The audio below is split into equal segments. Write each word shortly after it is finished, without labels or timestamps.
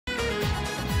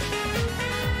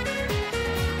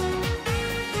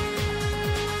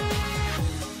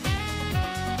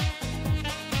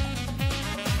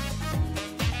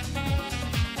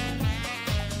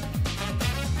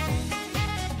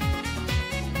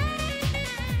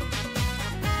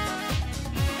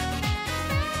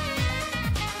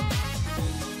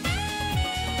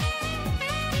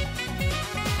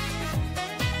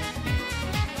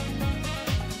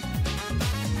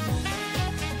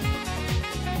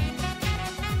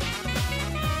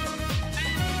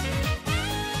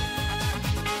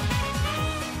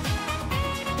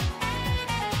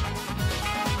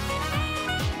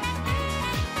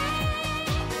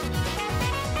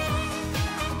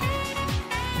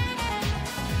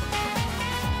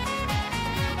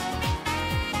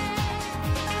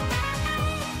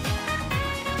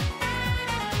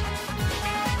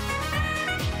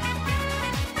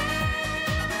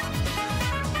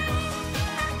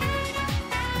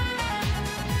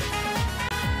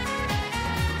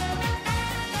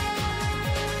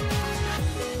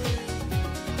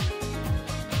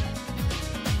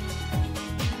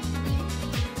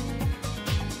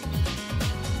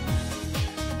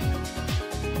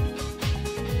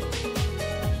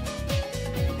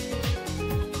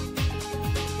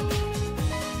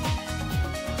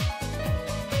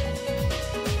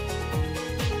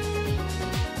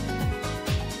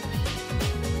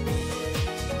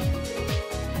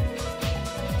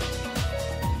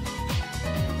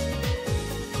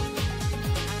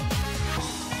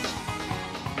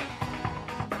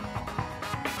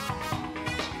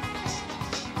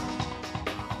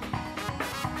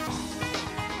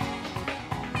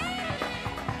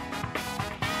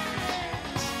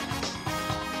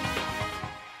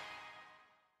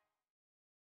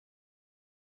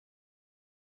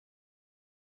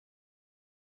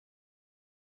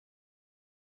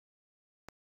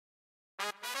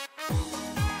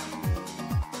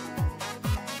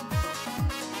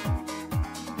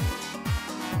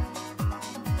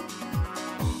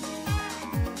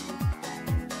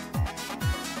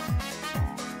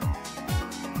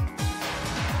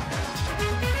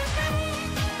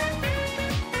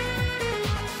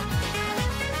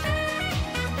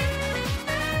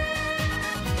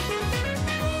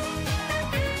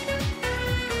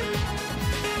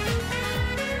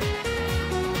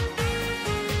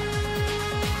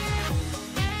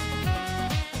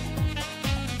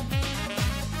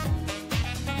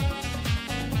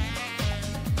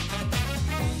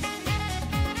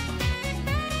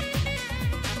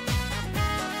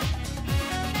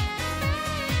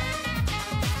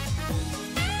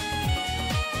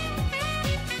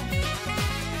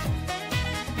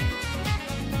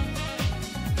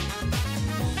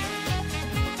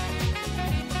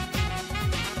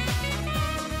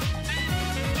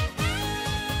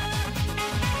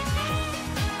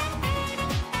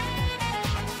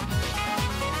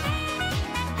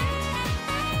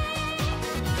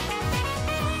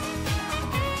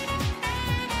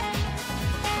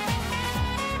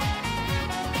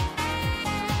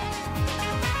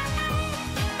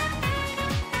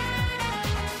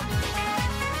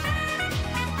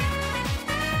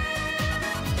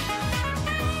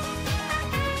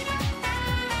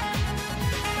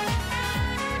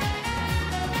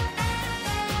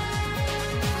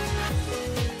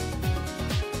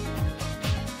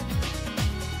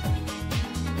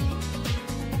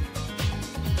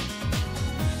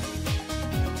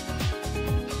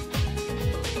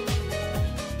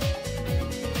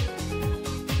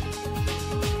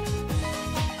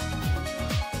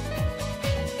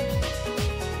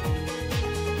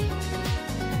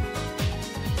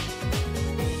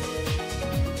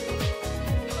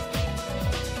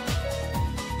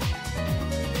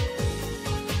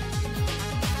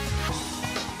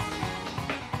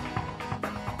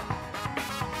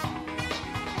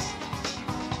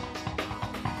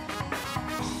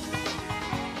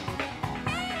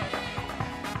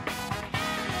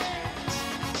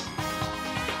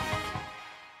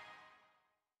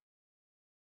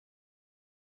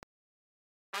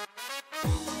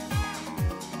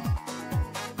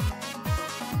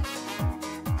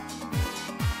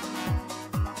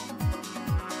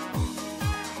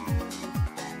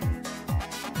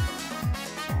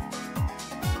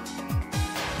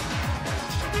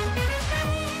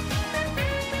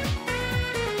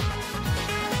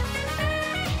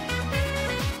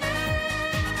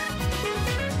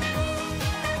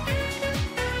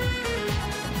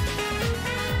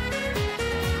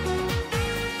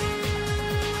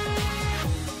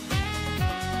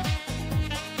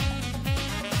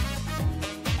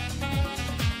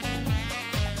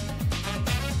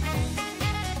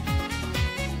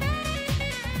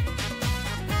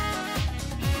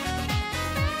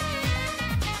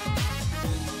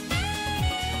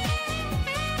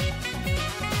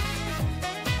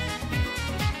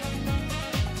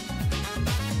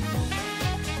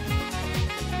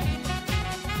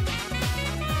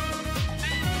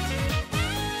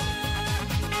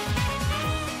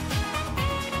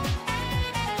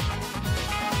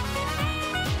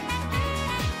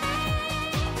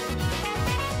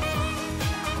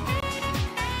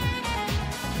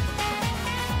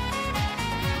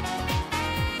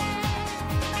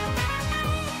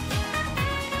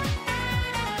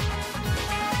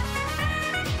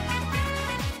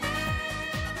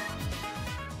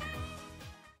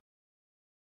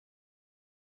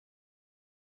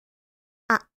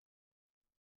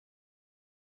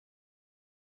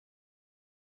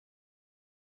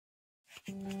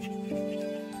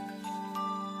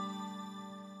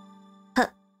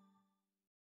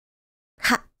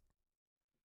Ha.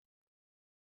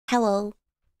 Hello.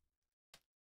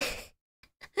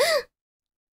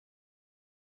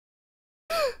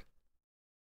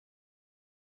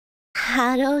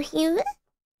 Haruhime?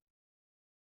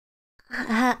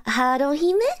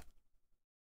 Haruhime?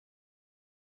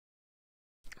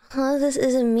 Oh, this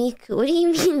isn't Miku. What do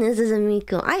you mean this isn't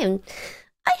Miku? I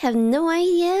have no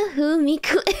idea who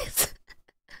Miku is.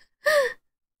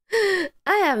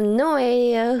 I have no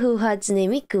idea who Hatsune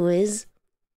Miku is.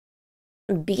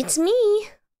 Beats me.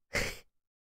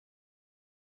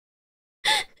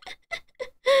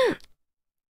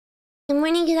 Good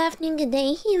morning, good afternoon, good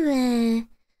day, Hime.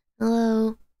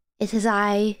 Hello, it is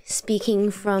I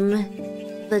speaking from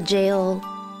the jail.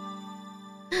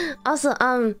 Also,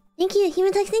 thank you,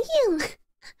 Himetax, thank you.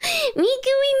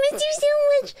 Miku, we miss you so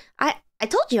much. I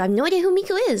told you, I have no idea who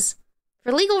Miku is.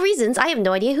 For legal reasons, I have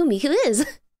no idea who Miku is.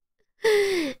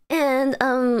 And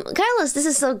Carlos, this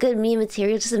is so good meme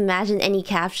material. Just imagine any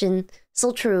caption.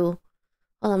 So true.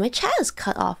 Hold on, my chat is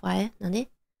cut off. Why?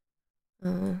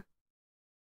 Oh,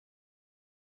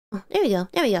 there we go.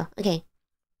 There we go. Okay.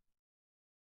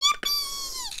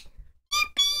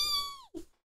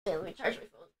 Okay, let me charge my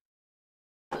phone.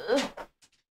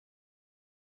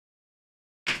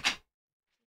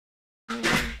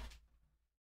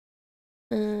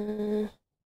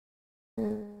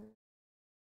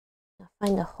 I'll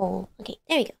find a hole. Okay,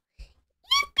 there we go.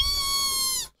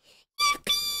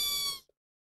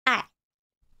 Alright.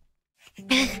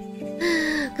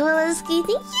 Kowaleski,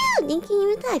 thank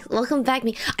you, thanks. Welcome back,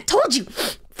 me. I told you!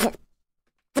 For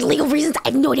legal reasons, I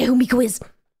have no idea who Miko is.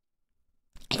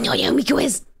 I have no idea who Miko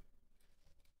is.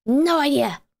 No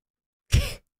idea.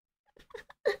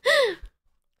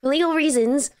 For legal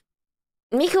reasons,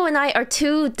 Miko and I are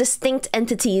two distinct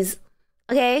entities.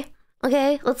 Okay?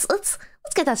 Okay? Let's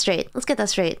get that straight. Let's get that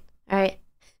straight. Alright?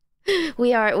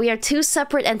 We are two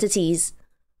separate entities.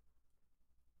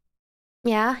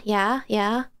 Yeah.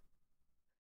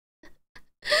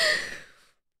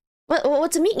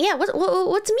 What's a Miku? Yeah, what's a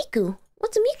Miku?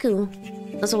 What's a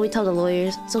Miku? That's what we tell the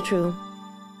lawyers. So true.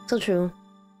 So true.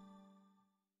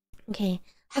 Okay.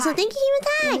 Also, thank you,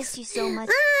 I missed you so much.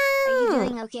 Are you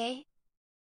doing okay?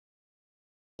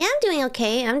 Yeah, I'm doing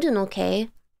okay. I'm doing okay.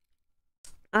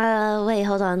 Wait,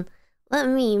 hold on. Let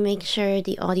me make sure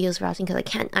the audio's routing because I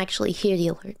can't actually hear the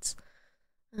alerts.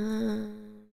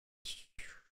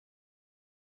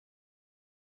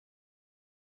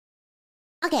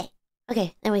 Okay.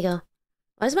 Okay, there we go.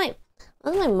 Why does my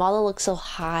model look so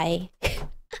high?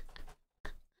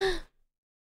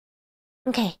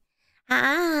 Okay.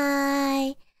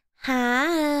 Hi.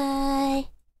 Hi.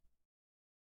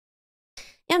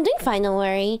 Yeah, I'm doing fine, don't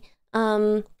worry.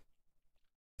 Are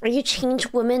you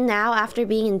changed woman now after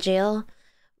being in jail?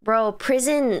 Bro,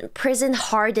 prison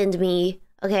hardened me,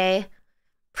 okay?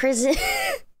 Prison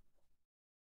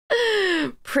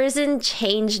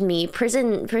changed me.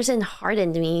 Prison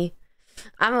hardened me.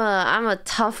 I'm a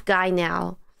tough guy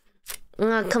now. I'm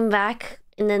gonna come back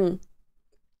and then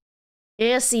you're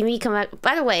gonna see me come back.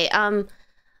 By the way, let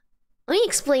me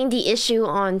explain the issue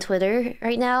on Twitter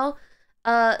right now.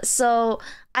 So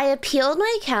I appealed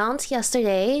my account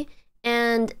yesterday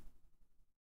and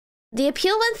the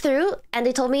appeal went through and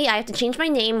they told me I have to change my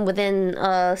name within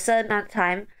a certain amount of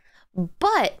time.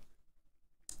 But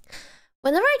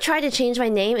whenever I try to change my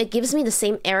name, it gives me the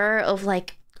same error of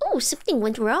like, oh, something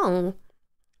went wrong.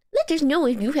 Let us know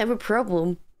if you have a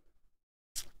problem.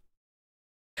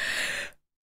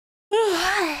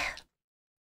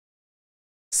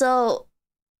 So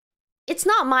it's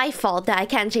not my fault that I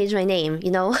can't change my name,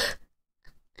 you know?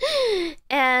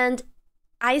 And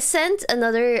I sent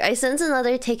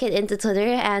another ticket into Twitter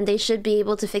and they should be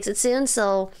able to fix it soon.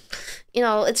 So, you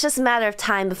know, it's just a matter of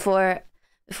time before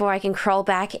I can crawl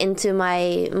back into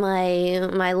my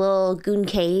little goon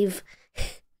cave.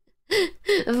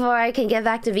 Before I can get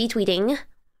back to retweeting.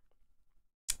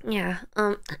 Yeah,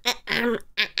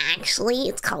 actually,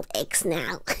 it's called X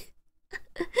now.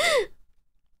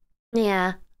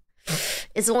 Yeah.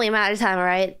 It's only a matter of time,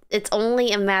 alright? It's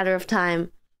only a matter of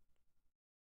time.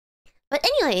 But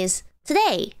anyways,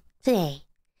 today.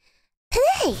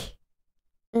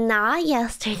 Not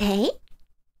yesterday.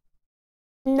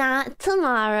 Not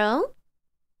tomorrow.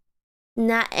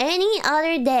 Not any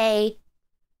other day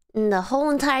in the whole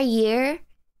entire year.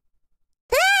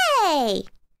 Today!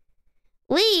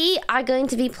 We are going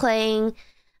to be playing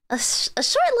a short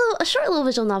little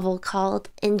visual novel called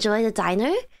Enjoy the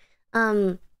Diner.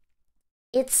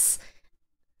 It's,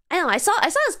 I don't know, I saw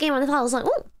this game and I thought, I was like,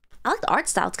 oh, I like the art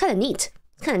style. It's kind of neat.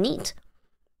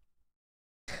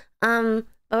 But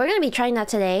we're gonna be trying that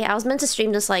today. I was meant to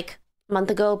stream this like a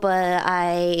month ago, but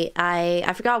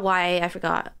I forgot why I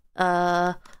forgot.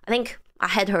 I think my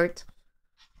head hurt.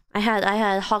 I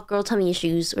had hot girl tummy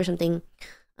issues or something.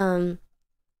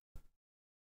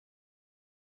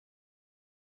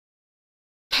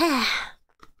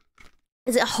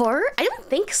 Is it horror? I don't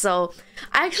think so.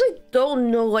 I actually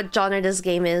don't know what genre this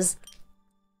game is.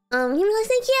 He really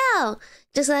thank you.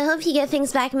 Just I hope you get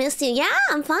things back, missed you. Yeah,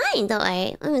 I'm fine. Don't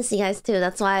worry. I miss you guys too.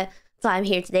 That's why I'm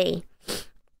here today.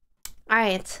 All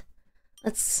right,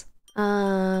 let's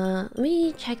let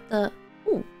me check the.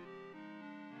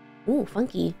 Ooh,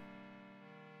 funky.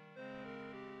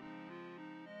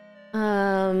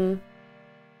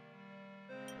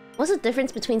 What's the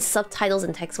difference between subtitles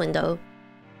and text window?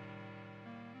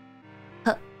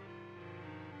 Huh.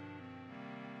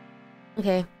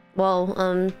 Okay, well,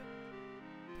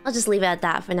 I'll just leave it at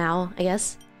that for now, I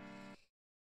guess.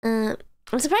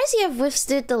 I'm surprised you have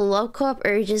withstood the love co-op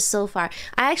urges so far.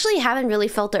 I actually haven't really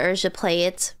felt the urge to play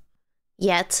it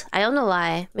yet. I don't know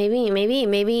why. Maybe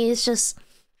it's just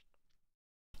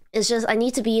I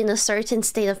need to be in a certain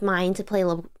state of mind to play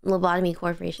Lobotomy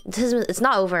Corporation. It's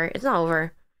not over. It's not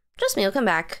over. Trust me, it'll come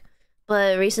back.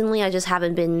 But recently I just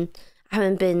haven't been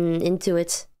into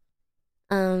it.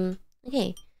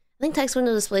 Okay. I think text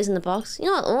window displays in the box. You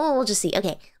know what? Oh, we'll just see.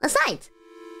 Okay, aside.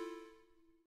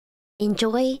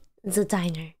 Enjoy the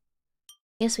diner.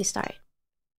 Yes, we start.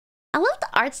 I love the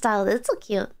art style. It's so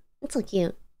cute. It's so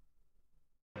cute.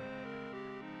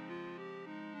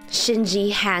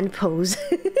 Shinji hand pose.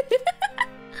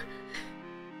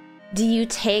 Do you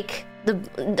take the?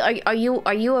 Are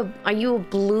you a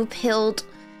blue pilled?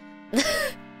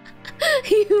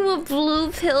 You a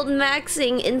blue pilled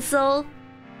maxing insult?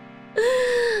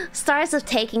 Stars of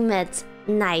taking meds.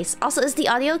 Nice. Also, is the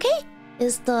audio okay?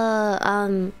 Is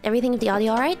the everything with the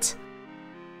audio alright?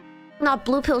 Not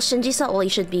blue pill Shinji so well, you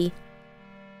should be.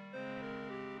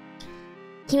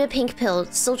 Hime pink pill.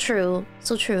 So true.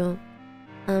 So true.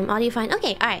 Audio fine.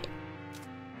 Okay, alright.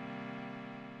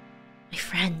 My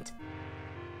friend.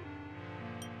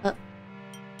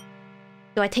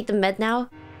 Do I take the med now?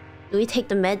 Do we take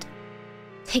the med?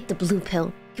 Take the blue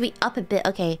pill. Can we up a bit?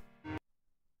 Okay.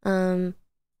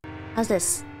 How's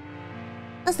this?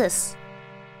 What's this?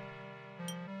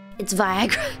 It's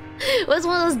Viagra. What's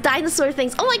one of those dinosaur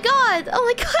things? Oh my god! Oh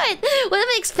my god! What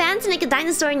if it expands to make a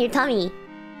dinosaur in your tummy?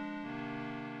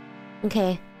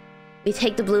 Okay. We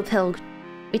take the blue pill.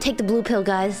 We take the blue pill,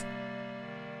 guys.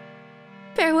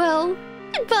 Farewell.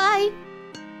 Goodbye.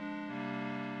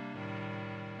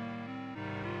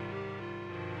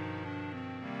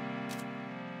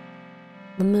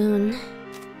 The moon.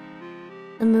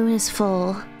 The moon is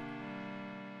full.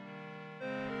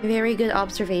 Very good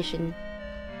observation.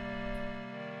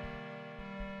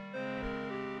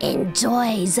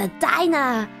 Enjoy the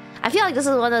diner! I feel like this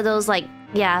is one of those, like,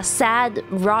 yeah, sad,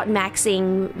 rot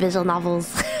maxing visual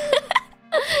novels.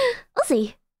 We'll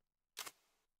see.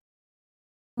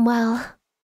 Well,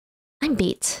 I'm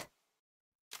beat.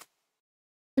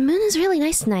 The moon is really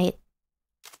nice tonight.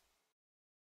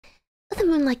 With a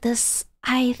moon like this,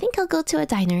 I think I'll go to a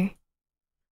diner.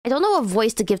 I don't know what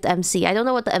voice to give the MC. I don't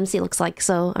know what the MC looks like,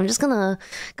 so I'm just gonna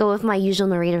go with my usual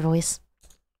narrator voice.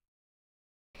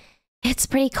 It's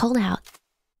pretty cold out.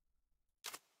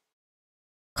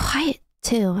 Quiet,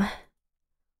 too.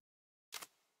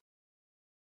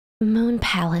 Moon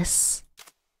Palace.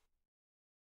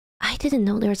 I didn't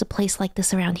know there was a place like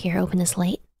this around here open this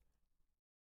late.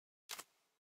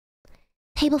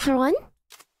 Table for one?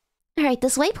 Alright,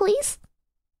 this way, please.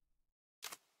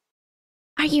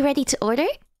 Are you ready to order?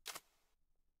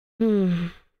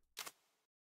 I'll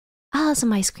have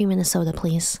some ice cream and a soda,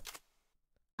 please.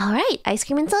 Alright, ice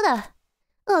cream and soda.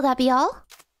 Will that be all?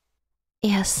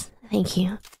 Yes, thank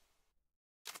you.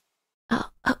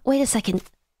 Oh, wait a second.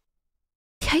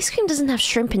 The ice cream doesn't have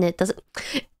shrimp in it, does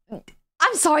it?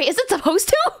 I'm sorry, is it supposed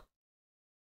to?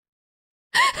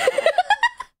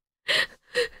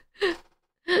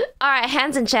 Alright,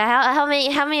 hands in chat. How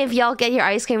many of y'all get your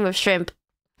ice cream with shrimp?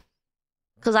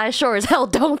 Because I sure as hell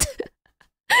don't.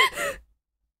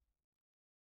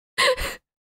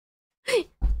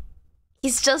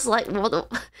 He's just like,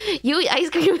 what you eat ice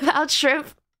cream without shrimp?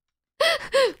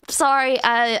 Sorry,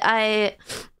 I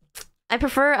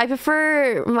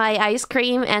prefer my ice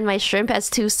cream and my shrimp as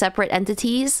two separate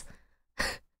entities.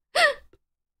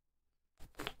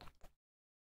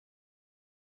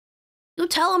 You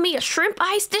telling me a shrimp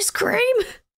ice cream?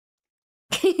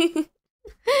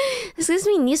 This gives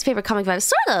me newspaper comic vibes,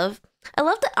 sort of. I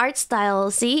love the art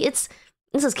style. See, this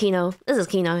is Kino. This is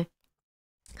Kino.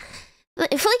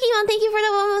 Flickymon, thank you for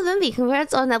the one with Wimby.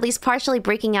 Congrats on at least partially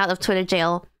breaking out of Twitter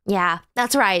jail. Yeah,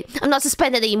 that's right. I'm not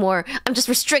suspended anymore. I'm just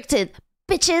restricted.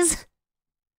 Bitches.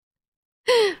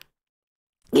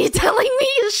 You telling me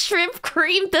you shrimp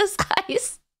cream this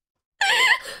ice?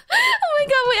 Oh my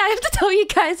god, wait, I have to tell you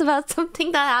guys about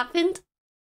something that happened.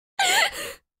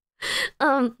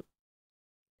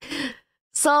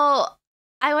 So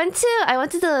I went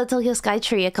to the Tokyo Sky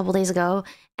Tree a couple days ago,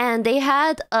 and they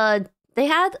had a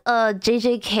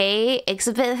JJK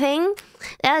exhibit thing.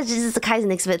 Yeah, just a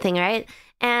Kaizen exhibit thing, right?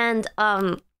 And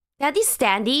they had these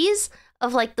standees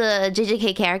of like the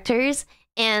JJK characters,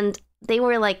 and they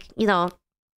were like, you know,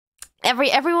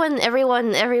 everyone's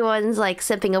like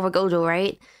simping over Gojo,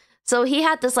 right? So he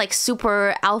had this like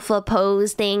super alpha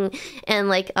pose thing, and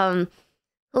like a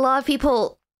lot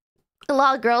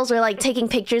of girls were like taking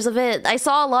pictures of it. I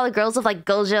saw a lot of girls with like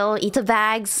Gojo Ita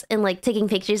bags and like taking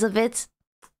pictures of it.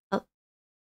 Oh.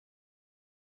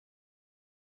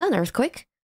 An earthquake?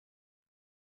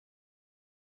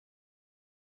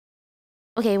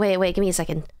 Okay, wait, give me a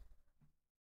second.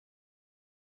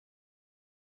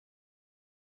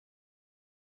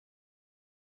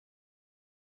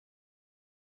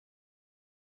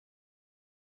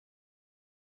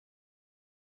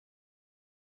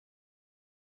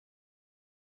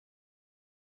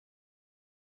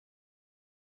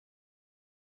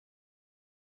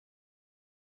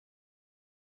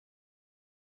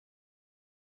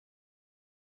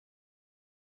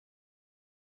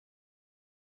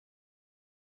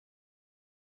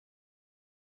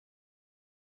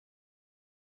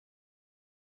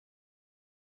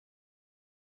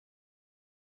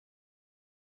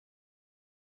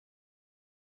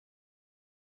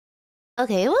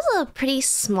 Okay, it was a pretty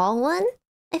small one,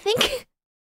 I think.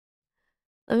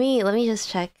 let me just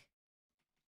check.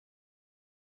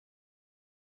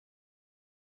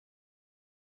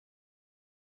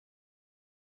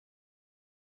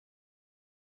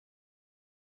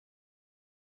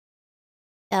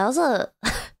 Yeah, that was a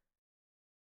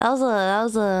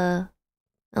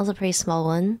that was a pretty small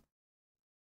one.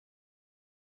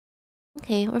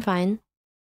 Okay, we're fine.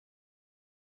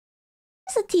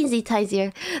 It's a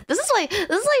𝐃𝐨𝐧𝐬. This is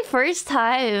my first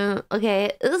time.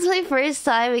 Okay, this is my first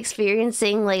time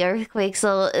experiencing like earthquakes,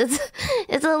 so it's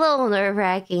a little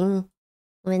nerve-wracking.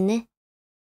 When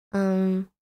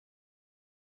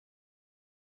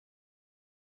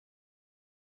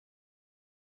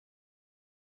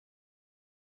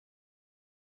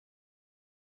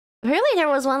apparently there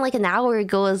was one like an hour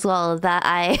ago as well that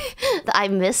I that I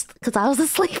missed because I was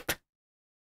asleep.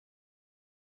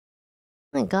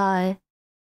 Oh my god.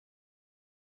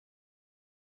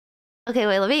 Okay,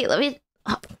 wait, let me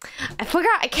oh, I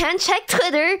forgot I can't check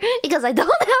Twitter because I don't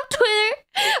have Twitter.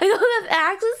 I don't have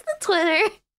access to Twitter.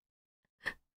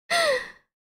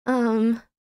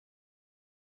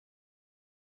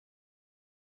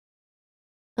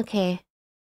 Okay.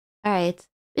 Alright.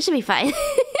 We should be fine.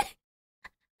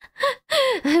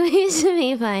 We should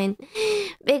be fine.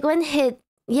 Big one hit.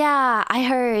 Yeah, I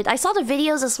heard. I saw the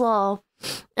videos as well.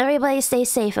 Everybody stay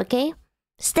safe, okay?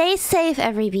 Stay safe,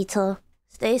 Himebito.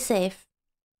 Stay safe.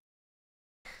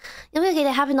 You'll be okay,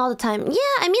 they happen all the time.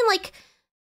 Yeah, I mean, like,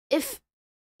 if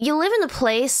you live in a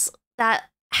place that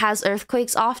has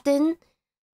earthquakes often,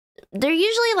 they're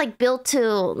usually like built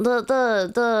to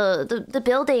the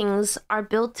buildings are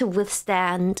built to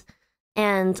withstand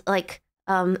and like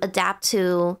adapt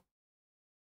to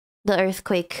the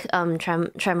earthquake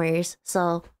tremors.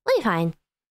 So we'll be fine.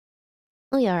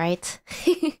 We'll be alright.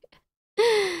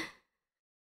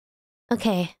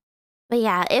 Okay. But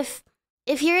yeah, if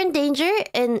you're in danger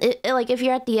and like if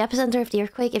you're at the epicenter of the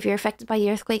earthquake, if you're affected by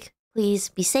the earthquake, please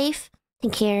be safe.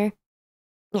 Take care.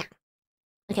 Yeah.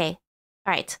 Okay.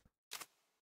 Alright.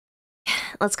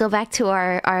 Let's go back to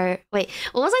our wait,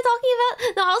 what was I talking about?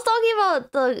 No, I was talking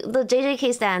about the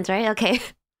𝐃𝐨𝐽 stands, right? Okay.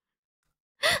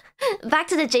 Back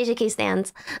to the 𝐃𝐨𝐽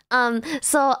stands.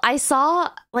 So I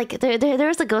saw like there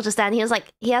was a Gojo stand.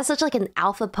 He has such like an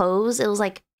alpha pose. It was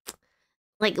like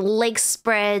legs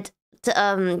spread,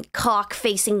 to, cock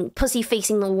facing, pussy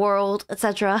facing the world,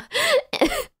 etc.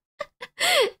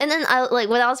 And then I like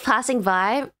when I was passing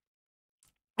by,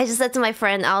 I just said to my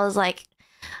friend, I was like,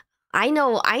 I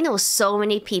know so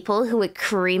many people who would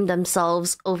cream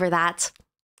themselves over that.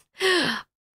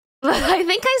 But I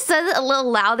think I said it a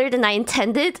little louder than I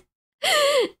intended.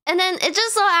 And then it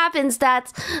just so happens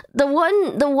that the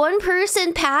one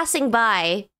person passing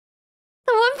by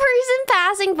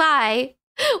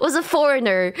was a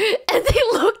foreigner, and they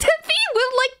looked at me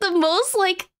with like the most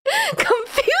like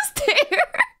confused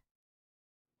stare.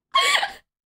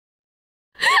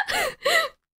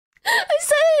 I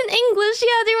said it in English,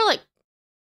 yeah, they were like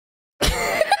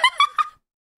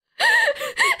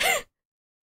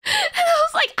and I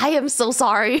was like, I am so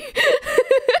sorry.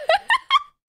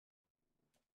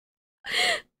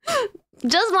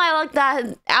 Just my luck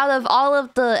that out of all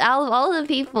of the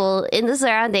people in the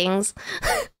surroundings,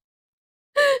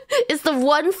 it's the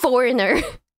one foreigner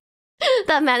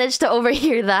that managed to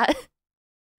overhear that.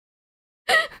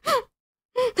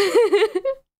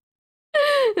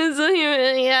 So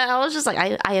yeah, I was just like,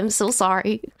 I am so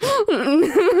sorry.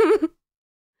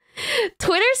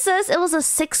 Twitter says it was a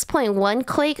 6.1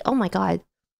 quake. Oh my god.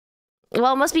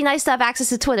 Well, it must be nice to have access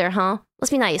to Twitter, huh?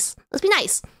 Must be nice. Must be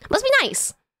nice. Must be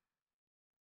nice.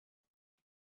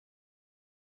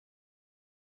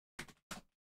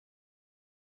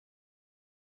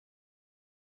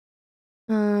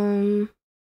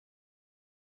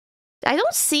 I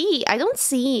don't see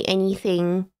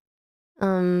anything.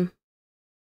 I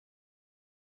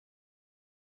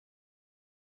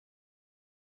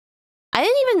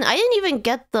didn't even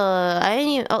get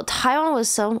the. Oh, Taiwan was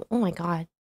so. Oh my god.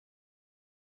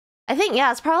 I think,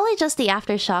 yeah, it's probably just the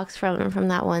aftershocks from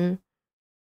that one.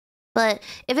 But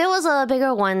if it was a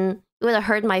bigger one, you would have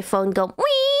heard my phone go wee,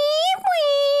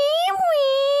 wee,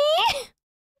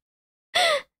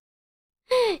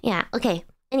 wee. Yeah, okay.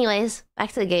 Anyways,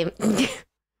 back to the game.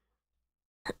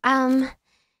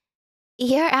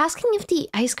 You're asking if the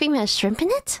ice cream has shrimp in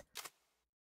it?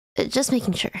 Just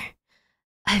making sure.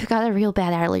 I've got a real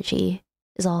bad allergy,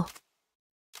 is all.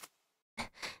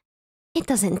 It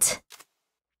doesn't.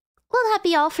 Will that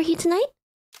be all for you tonight?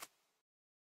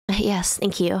 Yes,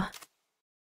 thank you.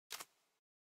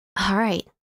 Alright,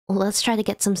 let's try to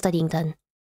get some studying done.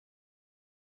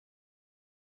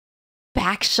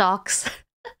 Back shocks.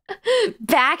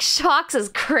 Back shocks is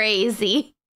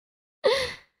crazy.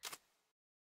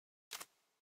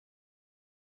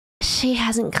 She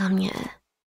hasn't come yet.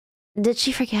 Did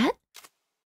she forget?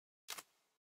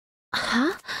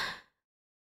 Huh?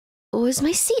 Was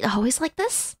my seat always like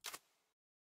this?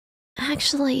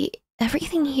 Actually,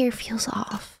 everything here feels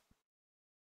off.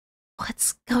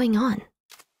 What's going on?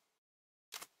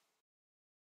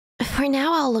 For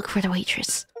now, I'll look for the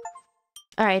waitress.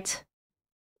 Alright.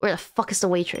 Where the fuck is the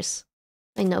waitress?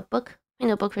 My notebook? My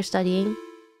notebook for studying.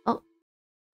 Oh.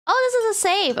 Oh, this is a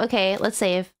save! Okay, let's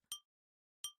save.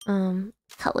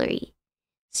 Cutlery.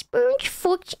 Spoon,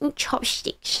 forks, and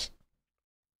chopsticks.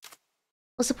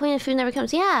 What's the point if food never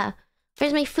comes? Yeah!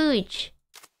 Where's my food?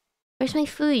 Where's my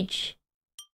food?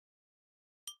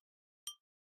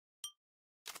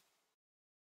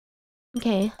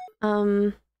 Okay,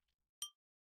 oh.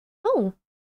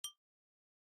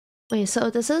 Wait, so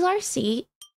this is our seat.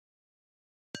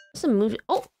 What's a movie?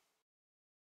 Oh!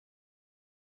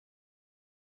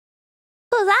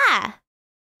 Who's that?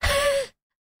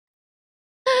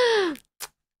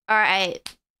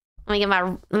 Alright. Let me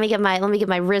get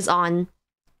my Riz on.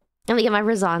 Let me get my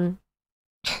Riz on.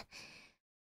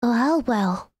 Well,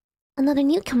 well. Another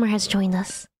newcomer has joined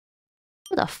us.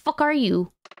 Who the fuck are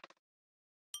you?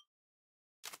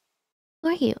 Who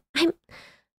are you? I'm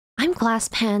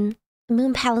Glasspan, a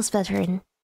Moon Palace veteran.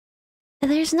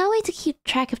 There's no way to keep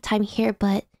track of time here,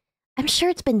 but I'm sure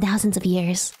it's been thousands of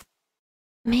years.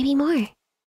 Maybe more.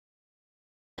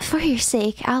 For your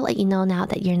sake, I'll let you know now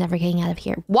that you're never getting out of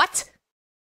here. What?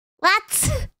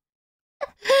 What?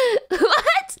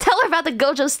 What? Tell her about the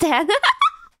Gojo stand.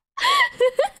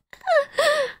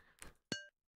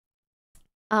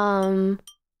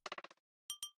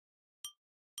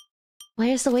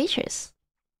 Where's the waitress?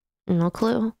 No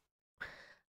clue.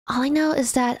 All I know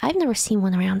is that I've never seen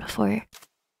one around before.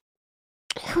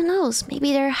 Who knows?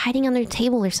 Maybe they're hiding under a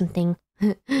table or something.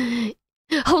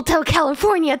 Hotel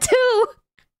California, too!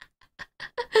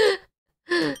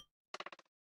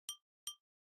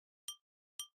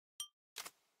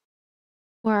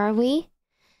 Where are we?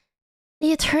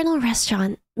 The Eternal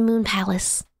Restaurant, Moon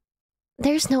Palace.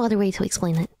 There's no other way to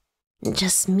explain it.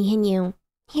 Just me and you.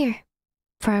 Here.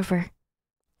 Forever.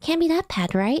 Can't be that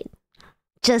bad, right?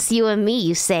 Just you and me,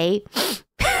 you say?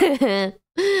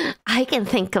 I can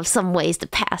think of some ways to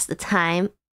pass the time.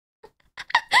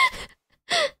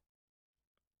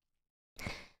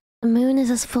 The moon is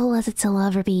as full as it'll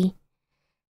ever be.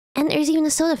 And there's even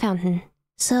a soda fountain.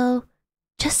 So,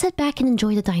 just sit back and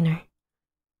enjoy the diner.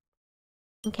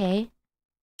 Okay.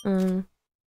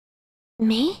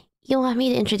 Me? You want me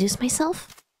to introduce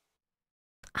myself?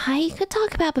 I could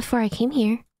talk about before I came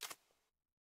here.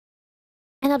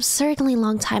 An absurdly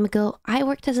long time ago, I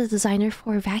worked as a designer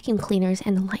for vacuum cleaners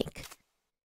and the like.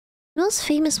 The most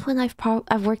famous one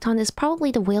I've worked on is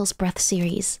probably the Whale's Breath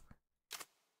series.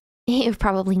 You've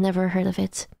probably never heard of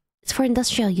it. It's for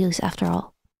industrial use, after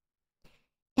all.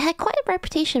 It had quite a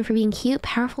reputation for being cute,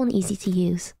 powerful, and easy to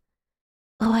use.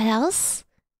 What else?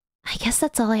 I guess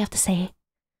that's all I have to say.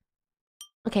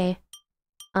 Okay.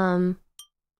 Oh,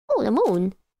 the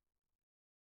moon.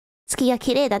 月が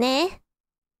綺麗だね.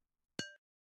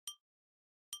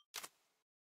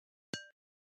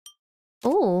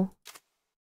 Oh.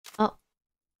 Oh.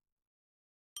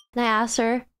 Can I ask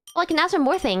her? Oh, I can ask her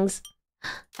more things.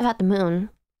 About the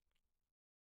moon.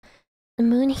 The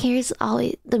moon here is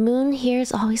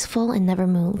always full and never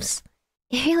moves.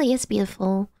 It really is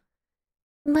beautiful.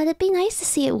 But it'd be nice to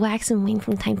see it wax and wane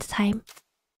from time to time.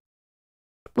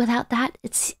 Without that,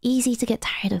 it's easy to get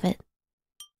tired of it.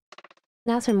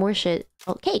 Now some more shit.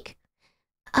 Oh, cake!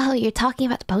 Oh, you're talking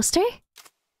about the poster?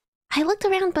 I looked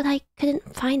around, but I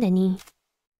couldn't find any.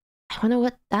 I wonder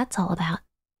what that's all about.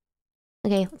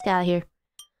 Okay, let's get out of here.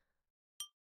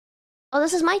 Oh,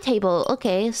 this is my table.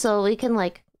 Okay, so we can,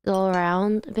 like, go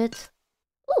around a bit.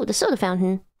 Ooh, the soda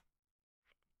fountain.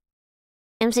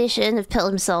 MC shouldn't have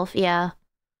pilled himself, yeah.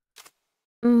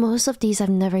 Most of these I've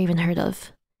never even heard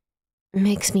of.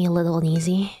 makes me a little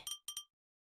uneasy.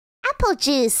 Apple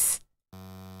juice!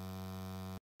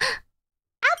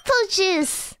 Apple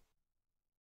juice!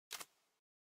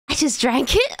 I just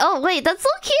drank it? Oh wait, that's so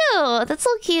cute! That's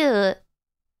so cute!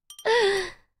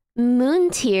 Moon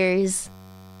tears.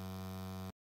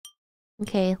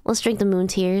 Okay, let's drink the moon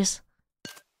tears.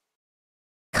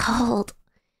 Cold.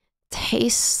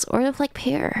 Tastes sort of like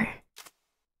pear.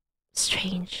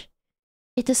 Strange.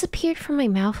 It disappeared from my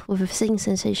mouth with a fizzing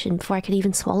sensation before I could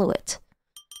even swallow it.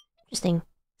 Interesting.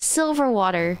 Silver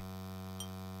water.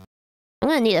 I'm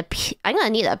gonna need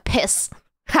a piss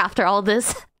after all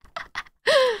this.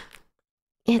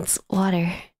 It's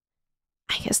water.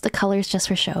 I guess the color's just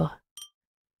for show.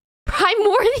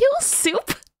 Primordial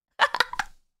soup?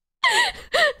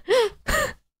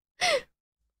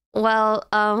 Well,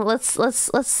 let's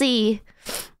see.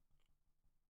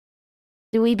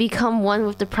 Do we become one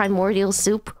with the primordial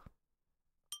soup?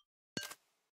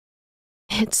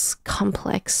 It's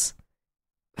complex.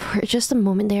 For just a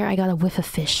moment there, I got a whiff of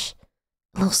fish.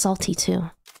 A little salty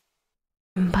too.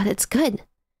 But it's good.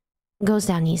 Goes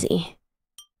down easy.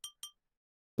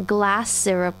 Glass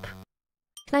syrup.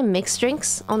 Can I mix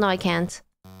drinks? Oh no, I can't.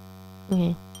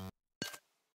 Okay.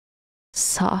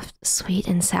 Soft, sweet,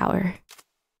 and sour.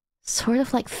 Sort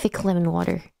of like thick lemon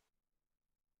water.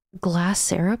 Glass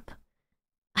syrup?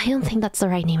 I don't think that's the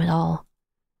right name at all.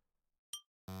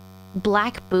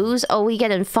 Black booze? Oh, we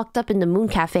getting fucked up in the Moon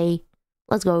Cafe.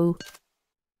 Let's go.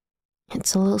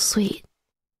 It's a little sweet.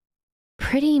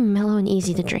 Pretty mellow and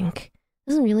easy to drink.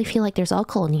 Doesn't really feel like there's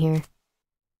alcohol in here.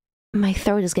 My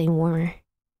throat is getting warmer.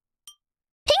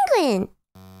 Penguin!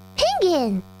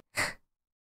 Penguin!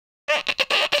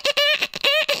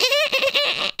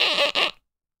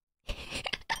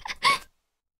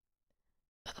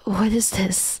 What is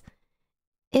this?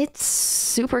 It's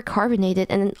super carbonated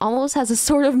and it almost has a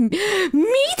sort of meaty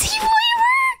flavor!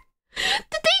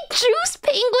 Did they juice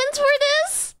penguins for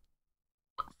this?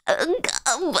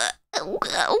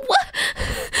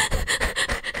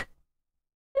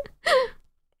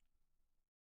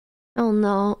 Oh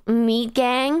no. Meat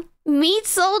gang? Meat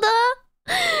soda?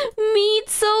 Meat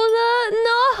soda?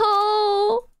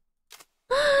 No!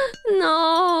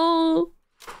 No!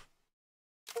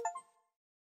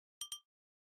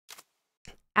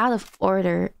 Out of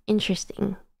order.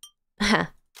 Interesting.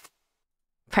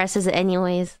 Presses it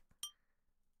anyways.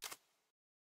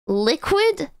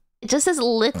 Liquid? It just says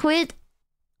liquid?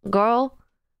 Girl?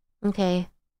 Okay.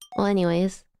 Well,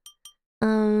 anyways.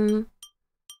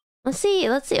 Let's see.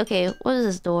 Okay, what is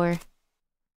this door?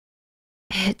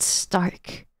 It's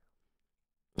dark.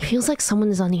 It feels like someone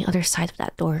is on the other side of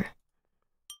that door.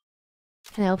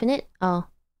 Can I open it? Oh.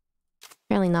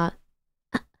 Apparently not.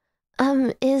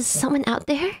 Is someone out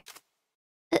there?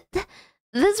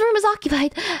 This room is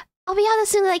occupied. I'll be out as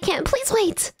soon as I can. Please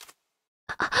wait.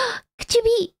 Could you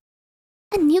be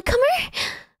a newcomer?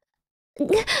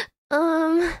 What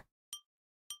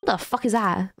the fuck is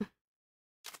that?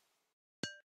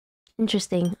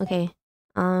 Interesting. Okay.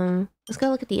 Let's go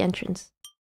look at the entrance.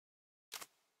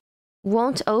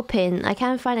 Won't open. I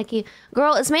can't find a key.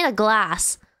 Girl, it's made of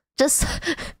glass. Just...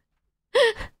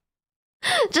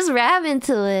 just ram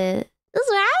into it. Just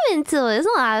ram into it. It's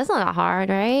not that hard,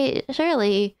 right?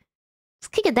 Surely.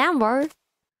 Just kick it down, bro.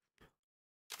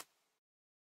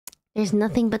 There's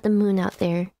nothing but the moon out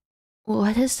there.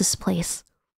 What is this place?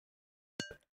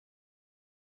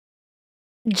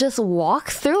 Just walk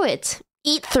through it.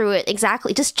 Eat through it,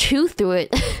 exactly. Just chew through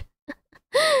it.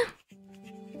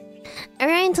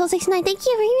 Alright, until 69, thank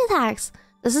you for your tax.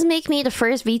 Does this make me the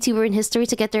first VTuber in history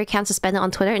to get their account suspended on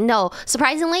Twitter? No.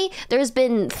 Surprisingly, there's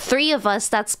been 3 of us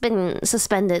that's been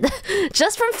suspended.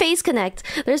 Just from Face Connect.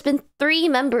 There's been 3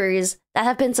 members that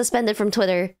have been suspended from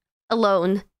Twitter.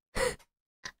 Alone.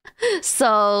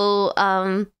 So,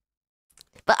 but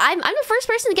I'm the first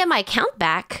person to get my account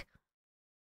back.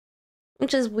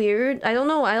 Which is weird. I don't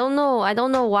know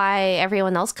why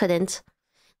everyone else couldn't.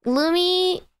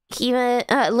 Lumi,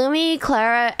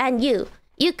 Clara, and you.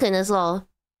 You can as well.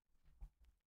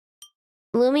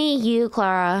 Lumi, you,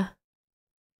 Clara.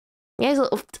 Yeah, so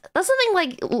that's something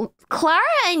like Clara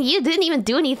and you didn't even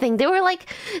do anything. They were like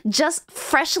just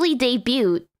freshly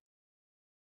debuted.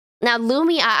 Now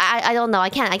Lumi, I don't know. I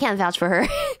can't vouch for her.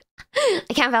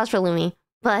 I can't vouch for Lumi,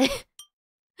 but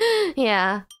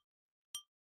yeah.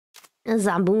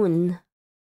 Zaboon.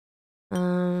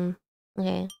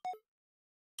 Okay.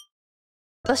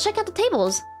 Let's check out the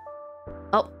tables.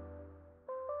 Oh.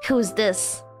 Who's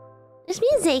this? There's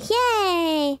music,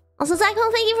 yay! Also,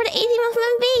 Zycone, thank you for the 18-month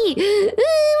member.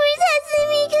 Where's Hatsune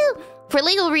Miku? For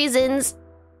legal reasons,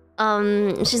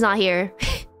 she's not here.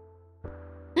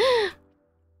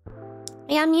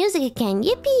 I got music again.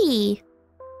 Yippee!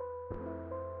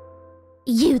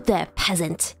 You there,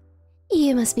 peasant.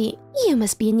 You must be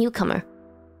a newcomer.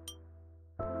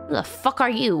 Who the fuck are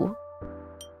you?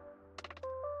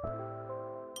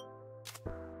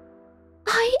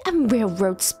 I am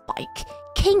Railroad Spike,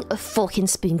 King of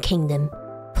𝐒𝐴₁ Kingdom.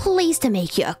 Pleased to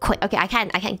make you acquaint. Okay, I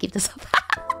can't keep this up.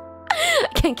 I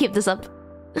can't keep this up.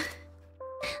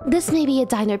 This may be a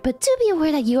diner, but do be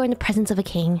aware that you are in the presence of a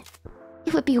king.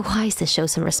 It would be wise to show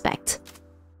some respect.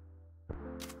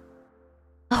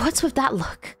 Oh, what's with that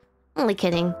look? Only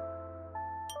kidding.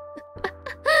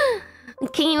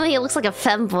 King Himemiya looks like a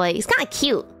femboy. He's kinda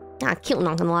cute. Kinda cute,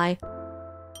 not gonna lie.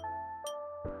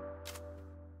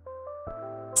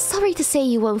 Sorry to say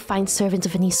you won't find servants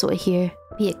of any sort here,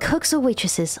 be it cooks or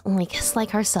waitresses,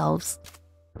 like ourselves.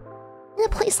 In a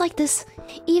place like this,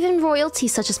 even royalty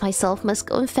such as myself must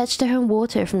go and fetch their own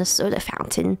water from the soda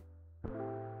fountain.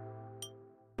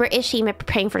 British Hime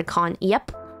preparing for the con.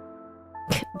 Yep.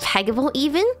 Peggable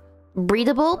even?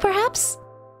 Breedable, perhaps?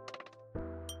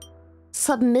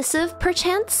 Submissive,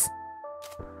 perchance?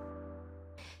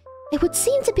 It would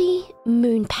seem to be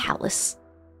Moon Palace.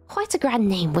 Quite a grand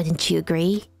name, wouldn't you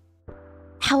agree?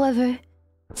 However,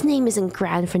 its name isn't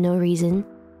grand for no reason.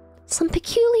 Some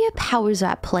peculiar powers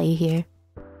are at play here.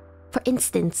 For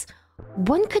instance,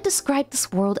 one could describe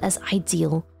this world as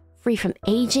ideal, free from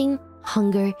aging,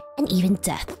 hunger, and even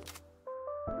death.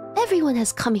 Everyone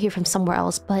has come here from somewhere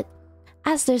else, but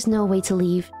as there's no way to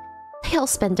leave, they all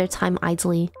spend their time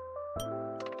idly.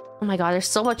 Oh my god, there's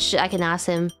so much shit I can ask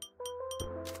him.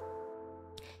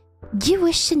 You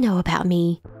wish to know about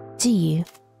me, do you?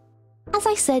 As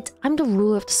I said, I'm the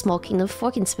ruler of the small kingdom of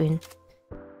𝐒𝐴₁.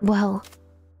 Well,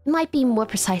 it might be more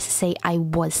precise to say I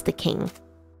was the king.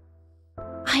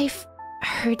 I've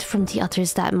heard from the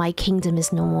others that my kingdom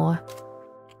is no more.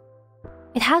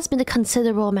 It has been a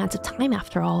considerable amount of time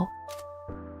after all.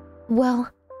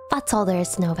 Well, that's all there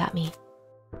is to know about me.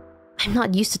 I'm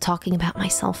not used to talking about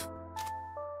myself.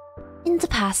 In the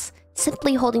past,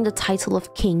 simply holding the title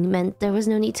of king meant there was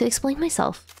no need to explain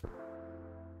myself.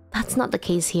 That's not the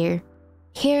case here.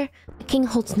 Here, a king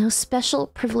holds no special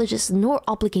privileges nor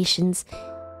obligations,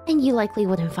 and you likely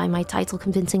wouldn't find my title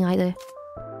convincing either.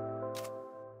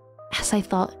 As I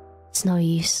thought, it's no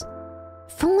use.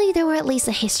 If only there were at least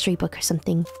a history book or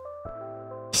something.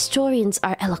 Historians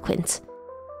are eloquent.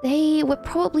 They would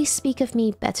probably speak of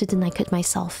me better than I could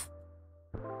myself.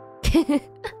 He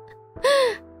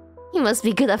must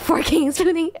be good at forking and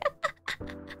spooning.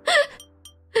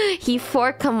 He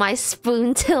forked on my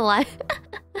spoon till I...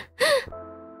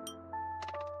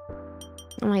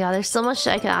 Oh my god, there's so much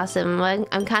shit I can ask him.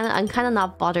 I'm kind of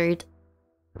not bothered.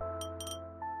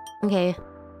 Okay.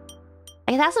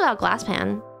 I can ask about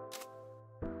Glasspan.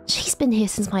 She's been here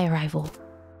since my arrival.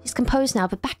 She's composed now,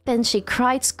 but back then she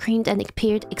cried, screamed, and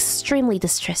appeared extremely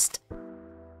distressed.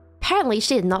 Apparently,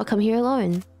 she did not come here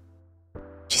alone.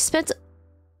 She spent...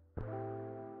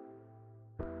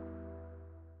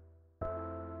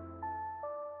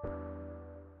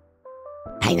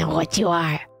 I know what you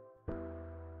are.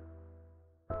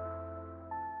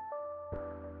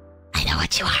 I know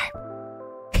what you are.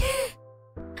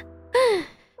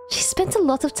 She spent a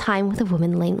lot of time with a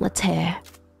woman named Letaire.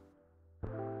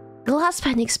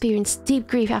 Glasspan experienced deep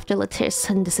grief after Letaire's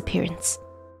sudden disappearance.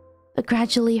 But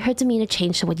gradually, her demeanor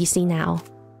changed to what you see now.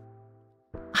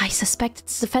 I suspect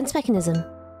it's a defense mechanism.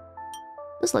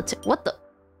 Who's Letaire? What the?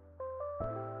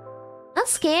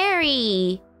 That's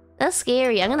scary! That's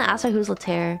scary. I'm gonna ask her who's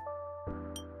Letaire.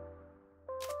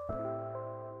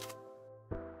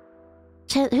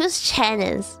 Who's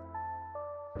Chaniz?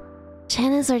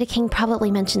 Chaniz or the king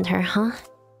probably mentioned her, huh?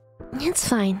 It's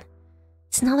fine.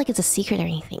 It's not like it's a secret or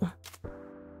anything.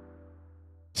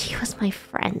 She was my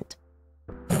friend.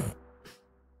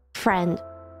 Friend.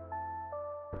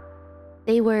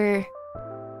 They were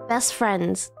best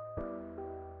friends.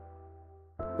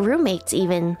 Roommates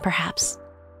even, perhaps.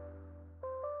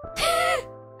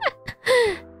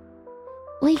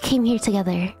 We came here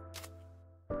together.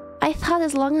 I thought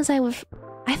as long as I was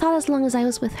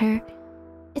with her,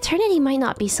 eternity might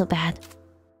not be so bad.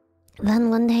 Then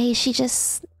one day she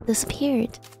just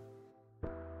disappeared.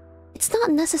 It's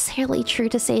not necessarily true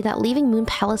to say that leaving Moon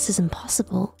Palace is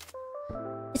impossible.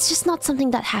 It's just not something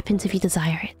that happens if you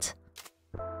desire it.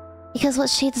 Because what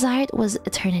she desired was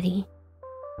eternity.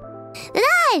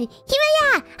 Dad!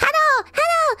 Himemiya! Hello!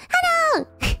 Hello! Hello!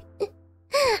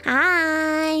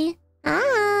 Hi!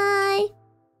 Hi!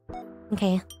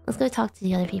 Okay, let's go talk to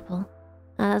the other people.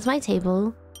 That's my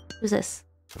table. Who's this?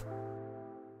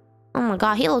 Oh my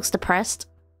god, he looks depressed.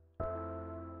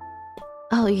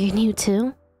 Oh, you're new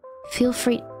too? Feel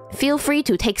free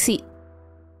to take seat.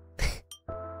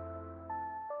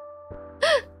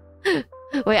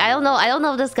 Wait, I don't know. I don't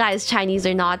know if this guy is Chinese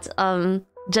or not.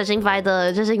 Judging by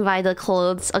the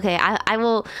clothes. Okay, I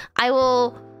will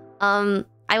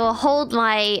hold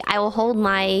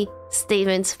my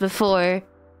statements before.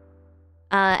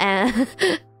 And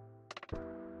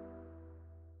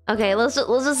okay, let's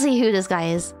just see who this guy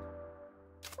is.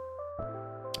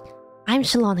 I'm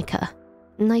Shalonika.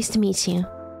 Nice to meet you.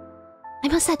 I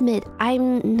must admit,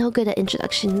 I'm no good at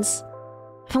introductions.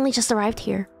 I've only just arrived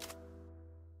here.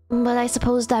 But I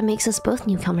suppose that makes us both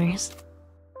newcomers.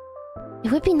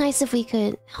 It would be nice if we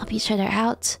could help each other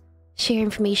out, share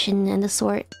information and the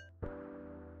sort.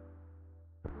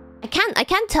 I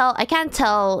can't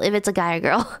tell if it's a guy or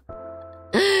girl.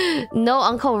 No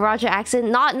Uncle Roger accent.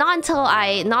 Not until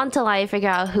I figure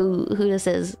out who this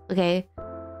is, okay?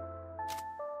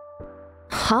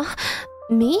 Huh?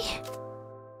 Me?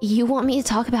 You want me to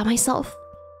talk about myself?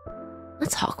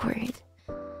 That's awkward.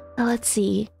 Let's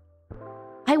see.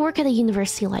 I work at a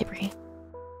university library.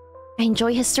 I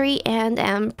enjoy history and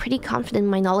am pretty confident in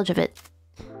my knowledge of it.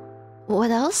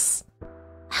 What else?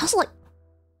 How's like...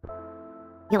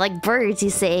 You like birds, you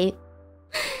say?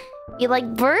 You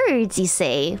like birds, you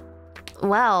say?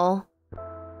 Well...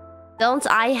 Don't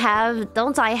I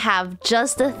have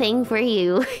just the thing for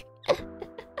you?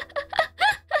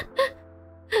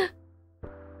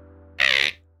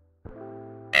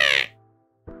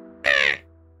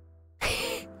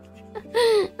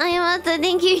 I am about to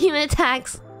thank you, human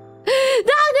attacks.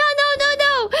 No!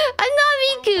 I'm not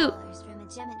Miku!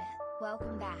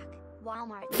 Welcome back.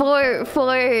 Walmart.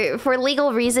 For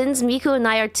legal reasons, Miku and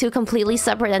I are two completely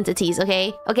separate entities,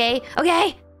 okay? Okay?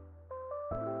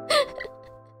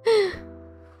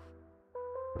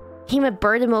 Hime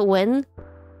bird emote win?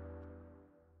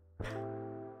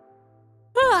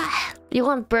 You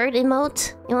want bird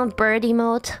emote? You want bird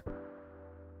emote?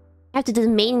 I have to do the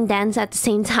mating dance at the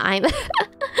same time.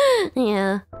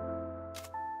 Yeah.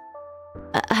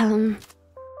 I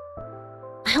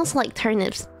also like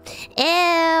turnips.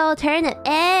 Ew, turnip.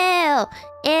 Ew,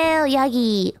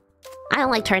 Yagi. I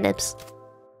don't like turnips.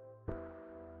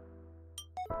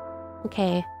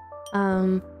 Okay.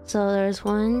 So there's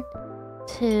 1,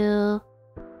 2,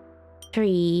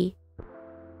 3.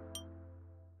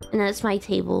 And that's my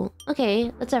table.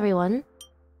 Okay, that's everyone.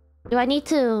 Do I need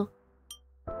to...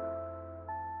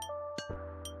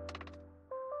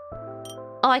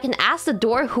 Oh, I can ask the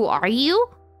door, who are you?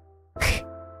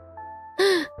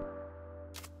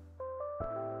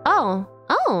 Oh.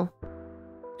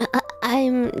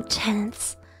 I'm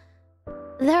Chance.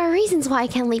 There are reasons why I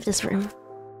can't leave this room.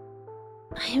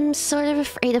 I'm sort of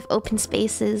afraid of open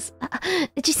spaces.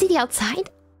 Did you see the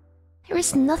outside? There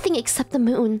is nothing except the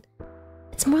moon.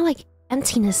 It's more like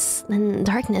emptiness than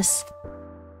darkness.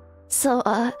 So,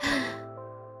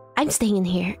 I'm staying in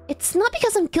here. It's not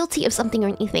because I'm guilty of something or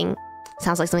anything.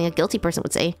 Sounds like something a guilty person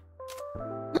would say.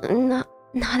 Not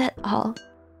at all.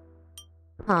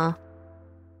 Huh.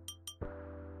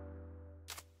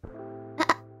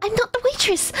 I'm not the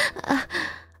waitress!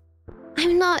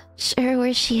 I'm not sure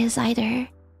where she is either.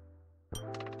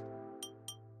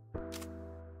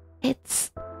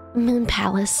 It's Moon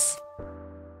Palace.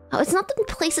 Oh, it's not the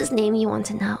place's name you want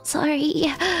to know. Sorry.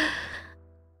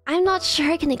 I'm not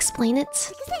sure I can explain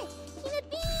it.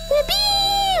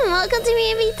 Himebito! Welcome to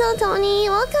Himebito, Tony!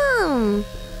 Welcome!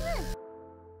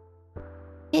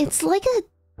 It's like a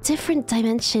different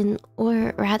dimension,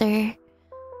 or rather...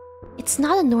 It's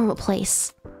not a normal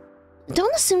place.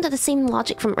 Don't assume that the same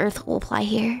logic from Earth will apply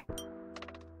here.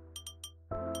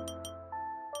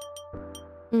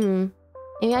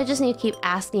 Maybe I just need to keep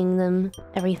asking them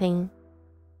everything.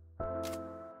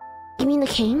 You mean the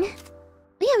king?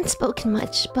 We haven't spoken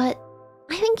much, but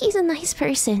I think he's a nice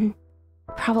person.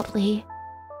 Probably.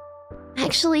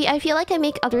 Actually, I feel like I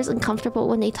make others uncomfortable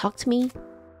when they talk to me.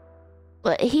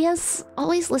 But he has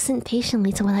always listened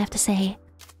patiently to what I have to say.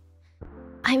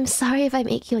 I'm sorry if I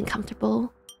make you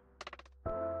uncomfortable.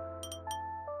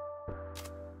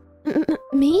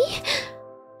 Me?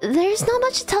 There's not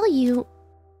much to tell you.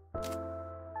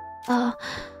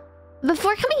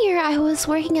 Before coming here, I was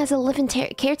working as a live-in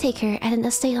caretaker at an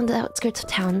estate on the outskirts of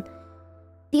town.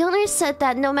 The owners said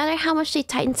that no matter how much they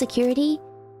tightened security,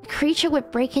 a creature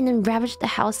would break in and ravage the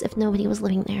house if nobody was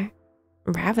living there.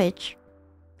 Ravage?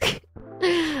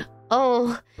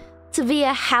 Oh, to be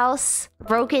a house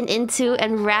broken into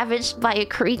and ravaged by a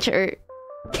creature.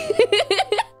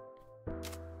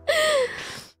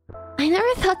 I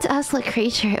never thought to ask what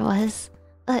creature it was,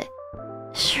 but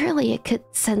surely it could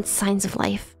sense signs of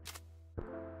life.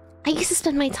 I used to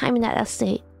spend my time in that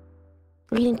estate,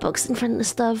 reading books in front of the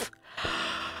stove,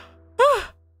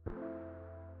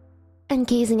 and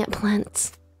gazing at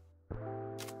plants.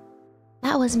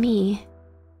 That was me.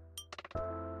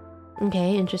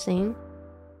 Okay, interesting.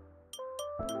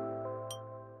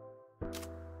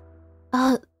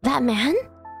 That man?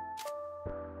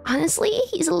 Honestly,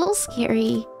 he's a little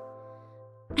scary.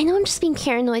 I know I'm just being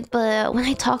paranoid, but when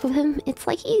I talk with him, it's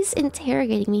like he's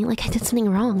interrogating me like I did something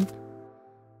wrong.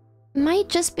 It might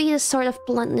just be the sort of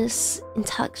bluntness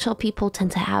intellectual people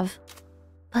tend to have.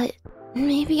 But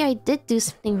maybe I did do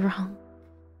something wrong.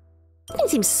 Something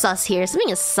seems sus here.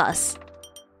 Something is sus.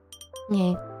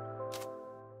 Okay.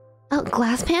 Oh,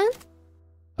 Glasspan?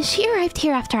 She arrived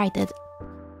here after I did.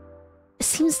 It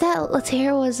seems that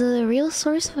𝐒𝐤 was a real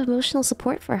source of emotional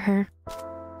support for her.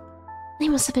 They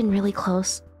must have been really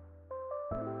close.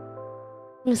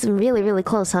 Must have been really, really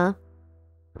close, huh?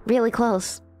 Really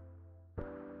close.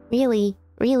 Really,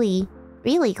 really,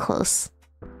 really close.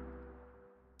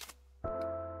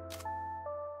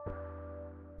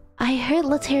 I heard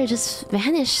𝐒𝐤 just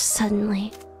vanished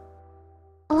suddenly.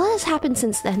 A lot has happened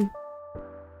since then.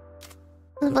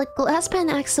 But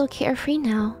Glasspan acts so carefree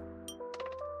now.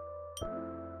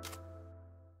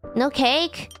 No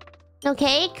cake? No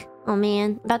cake? Oh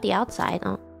man, about the outside.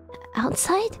 Oh.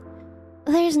 Outside?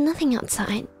 There's nothing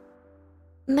outside.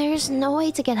 There's no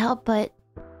way to get help, but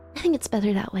I think it's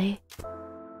better that way.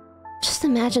 Just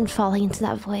imagine falling into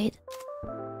that void.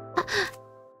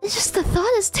 It's just the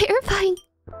thought is terrifying.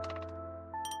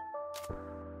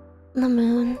 The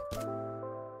moon.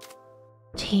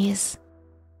 Jeez.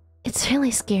 It's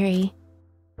really scary.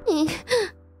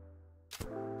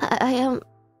 I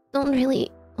don't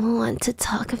really want to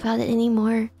talk about it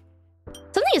anymore.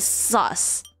 Something is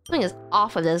sus. Something is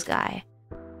off with this guy.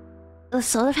 The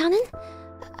soda fountain?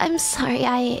 I'm sorry,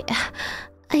 I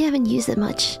haven't used it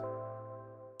much.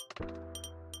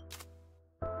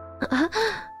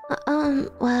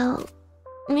 Well,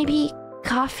 maybe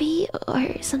coffee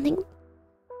or something?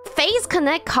 Phase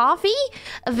Connect coffee?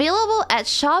 Available at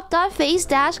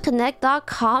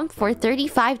shop.phase-connect.com for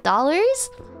 $35?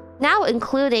 Now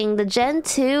including the Gen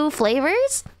 2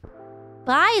 flavors?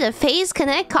 Buy the Phase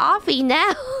Connect coffee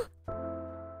now!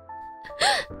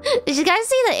 Did you guys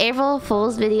see the April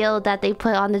Fool's video that they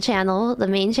put on the channel? The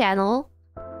main channel?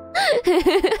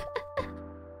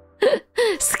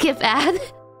 Skip ad.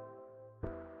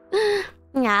 Yeah,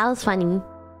 that was funny.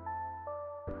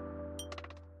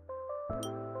 Is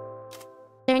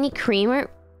there any creamer?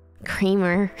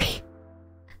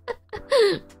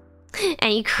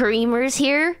 Any creamers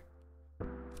here?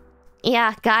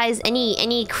 Yeah, guys,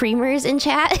 any creamers in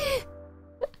chat?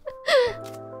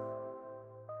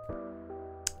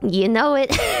 You know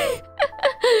it.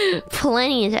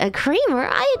 Plenty of creamer.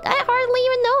 I hardly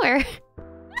even know her.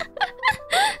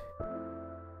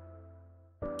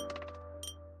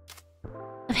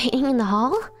 Of hanging in the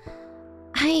hall?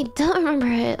 I don't remember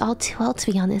it all too well,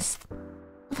 to be honest.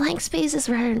 Blank space is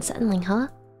rather unsettling, huh?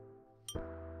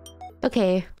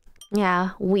 Okay.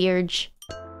 Yeah, weird.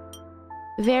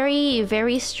 Very,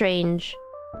 very strange.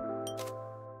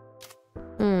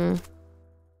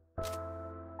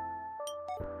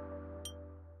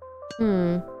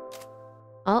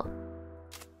 Oh.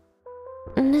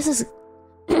 This is...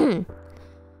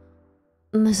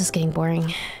 This is getting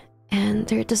boring. And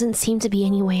there doesn't seem to be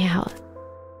any way out.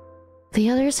 The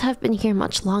others have been here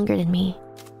much longer than me.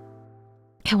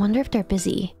 I wonder if they're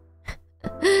busy.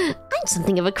 I'm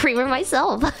something of a creamer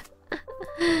myself.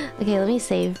 Okay, let me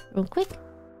save real quick.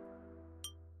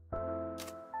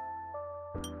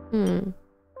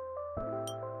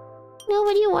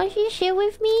 Nobody wants to share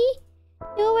with me?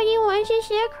 Nobody wants to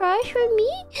share crush with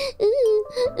me?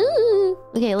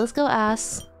 Okay, let's go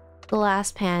ask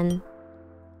Glasspan.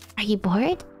 Are you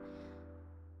bored?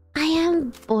 I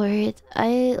am bored.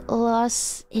 I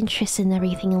lost interest in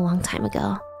everything a long time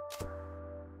ago.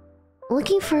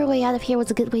 Looking for a way out of here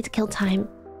was a good way to kill time.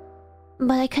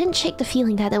 But I couldn't shake the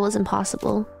feeling that it was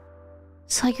impossible.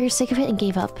 So I grew sick of it and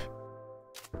gave up.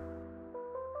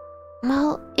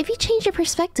 Well, if you change your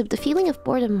perspective, the feeling of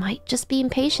boredom might just be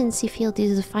impatience you feel due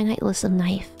to the finiteness of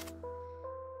life.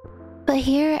 But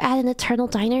here at an eternal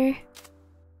diner,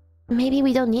 maybe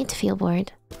we don't need to feel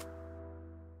bored.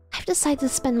 I've decided to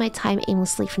spend my time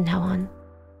aimlessly from now on.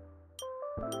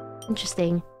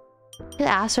 Interesting. Could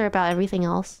ask her about everything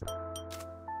else.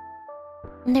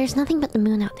 There's nothing but the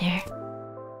moon out there.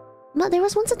 But there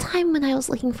was once a time when I was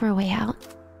looking for a way out.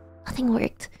 Nothing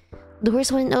worked.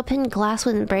 Doors wouldn't open, glass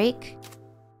wouldn't break.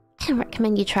 I can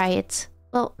recommend you try it.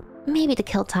 Well, maybe to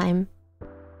kill time.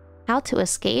 How to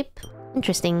escape?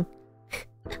 Interesting.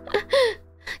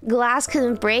 Glass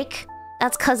couldn't break?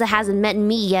 That's cause it hasn't met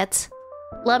me yet.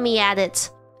 Let me at it.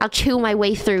 I'll chew my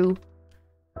way through.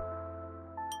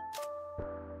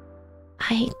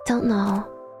 I don't know.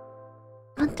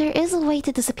 But there is a way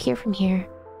to disappear from here.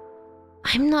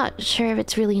 I'm not sure if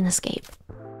it's really an escape.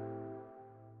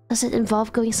 Does it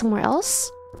involve going somewhere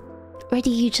else? Or do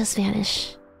you just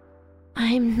vanish?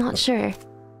 I'm not sure.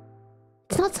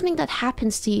 It's not something that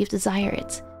happens to you if you desire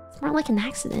it. It's more like an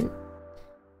accident.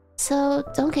 So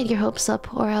don't get your hopes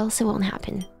up or else it won't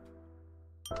happen.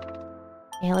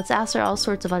 Yeah, let's ask her all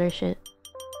sorts of other shit.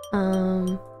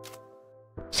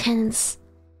 Chance.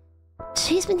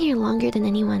 She's been here longer than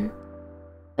anyone.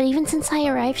 But even since I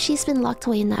arrived, she's been locked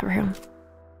away in that room.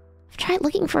 I've tried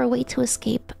looking for a way to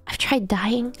escape. I've tried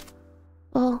dying.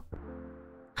 Well,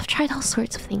 I've tried all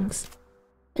sorts of things.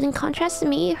 But in contrast to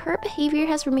me, her behavior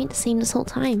has remained the same this whole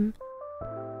time.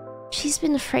 She's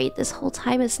been afraid this whole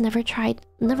time and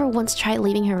never once tried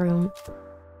leaving her room.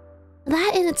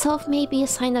 That in itself may be a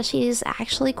sign that she is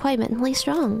actually quite mentally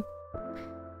strong.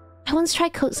 I once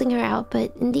tried coaxing her out,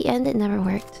 but in the end it never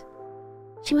worked.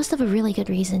 She must have a really good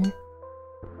reason.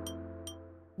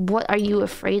 What are you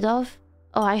afraid of?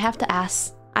 Oh, I have to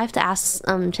ask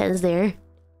Chen's there.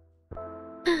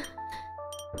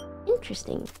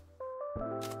 Interesting.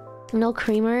 No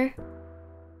creamer?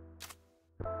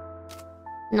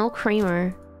 No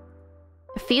creamer.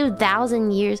 A few thousand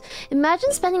years.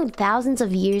 Imagine spending thousands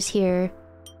of years here.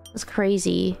 That's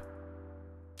crazy.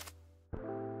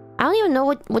 I don't even know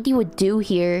what you would do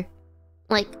here.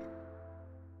 Like...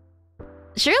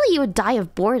 Surely you would die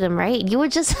of boredom, right? You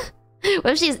would just...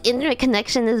 What if she's internet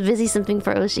connection is busy simping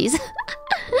for Oshis?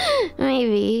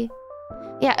 Maybe.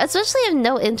 Yeah, especially if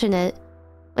no internet.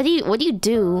 What do you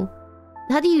do?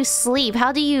 How do you sleep?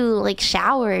 How do you, like,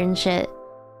 shower and shit?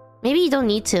 Maybe you don't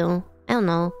need to. I don't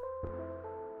know.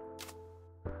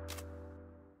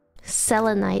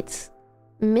 Selenites.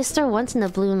 Mr. Once in a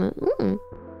Blue Moon.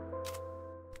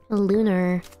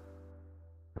 Lunar.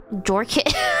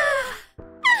 Jorkit.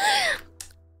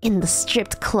 In the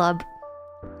stripped club.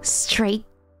 Straight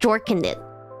jorking it.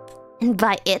 And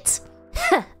by it...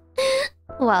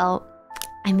 well,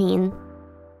 I mean...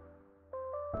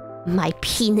 my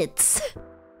peanuts.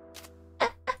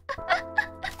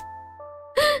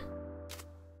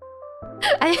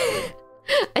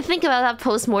 I think about that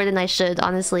post more than I should,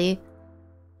 honestly.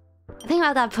 I think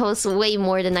about that post way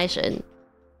more than I should.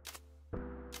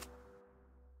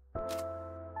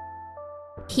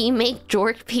 He make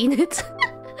jork peanuts.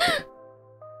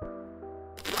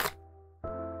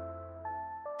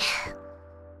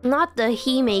 Not the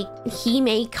he make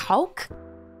cock.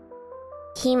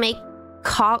 He make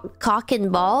cock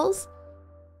and balls.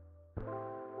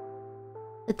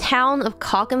 The town of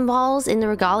Cock and Balls in the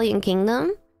Regalian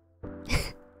Kingdom.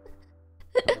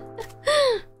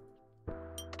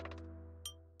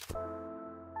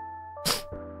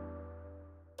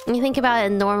 You think about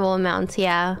it in normal amounts,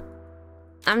 yeah.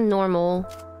 I'm normal.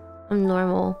 I'm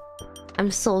normal. I'm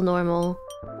so normal.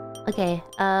 Okay,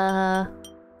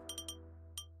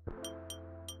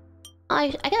 I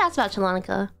could ask about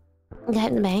Chalonica. Guy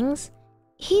with the bangs?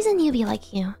 He's a newbie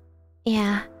like you.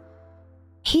 Yeah.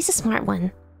 He's a smart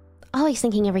one. Always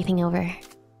thinking everything over.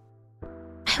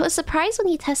 I was surprised when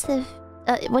he tested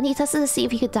to see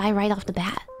if he could die right off the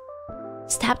bat.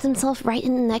 Stabbed himself right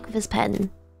in the neck with his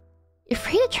pen. You're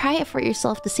free to try it for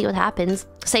yourself to see what happens.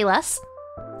 Say less.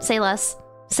 Say less.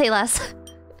 Say less.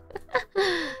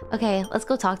 Okay, let's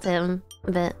go talk to him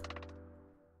a bit.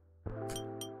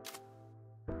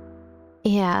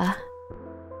 Yeah.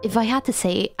 If I had to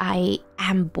say, I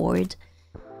am bored.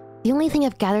 The only thing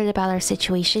I've gathered about our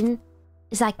situation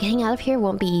is that getting out of here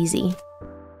won't be easy.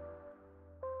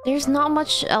 There's not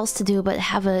much else to do but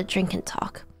have a drink and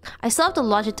talk. I still have the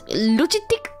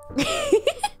logistics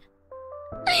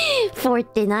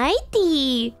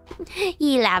Fortnite.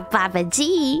 Ila Baba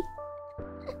G.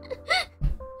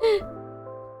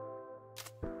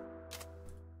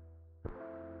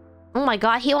 Oh my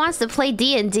god, he wants to play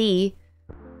D&D.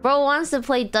 Bro wants to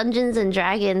play Dungeons and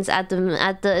Dragons at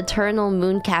the Eternal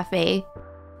Moon Cafe.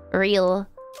 Real.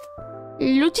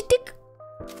 Logistics.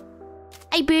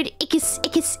 I bird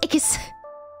ikis.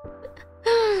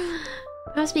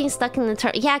 I was being stuck in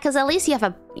the yeah, because at least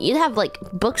you'd have like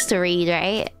books to read,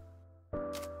 right?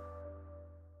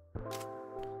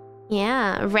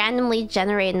 Yeah, randomly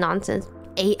generated nonsense.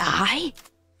 AI?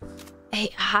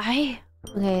 AI?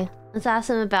 Okay, let's ask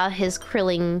him about his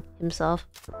krilling himself.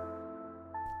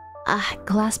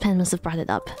 Glasspen must have brought it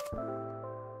up.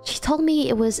 She told me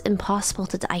it was impossible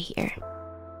to die here.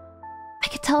 I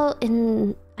could tell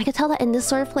that in this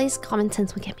sort of place, common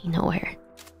sense would get me nowhere.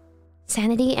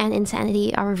 Sanity and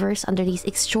insanity are reversed under these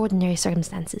extraordinary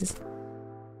circumstances.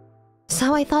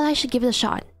 So I thought I should give it a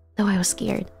shot, though I was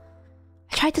scared.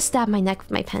 I tried to stab my neck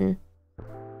with my pen.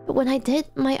 It But when I did,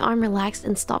 my arm relaxed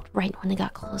and stopped right when it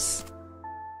got close.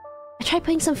 I tried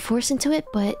putting some force into it,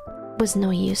 but it was no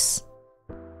use.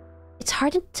 It's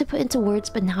hard to put into words,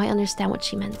 but now I understand what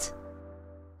she meant.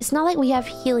 It's not like we have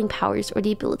healing powers or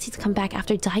the ability to come back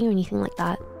after dying or anything like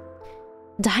that.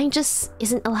 Dying just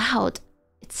isn't allowed.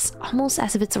 It's almost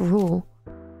as if it's a rule.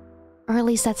 Or at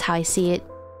least that's how I see it.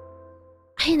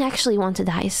 I didn't actually want to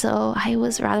die, so I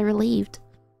was rather relieved.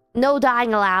 No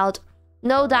dying allowed.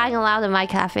 No dying allowed in my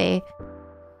cafe.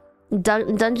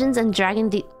 Dungeons and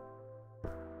Dragons.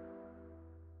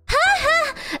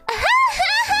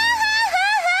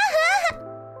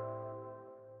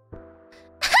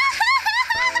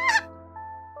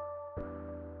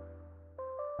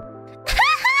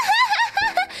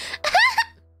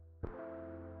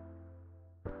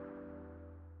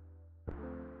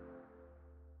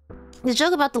 The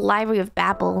joke about the Library of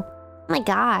Babel. Oh my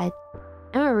god.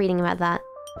 I remember reading about that.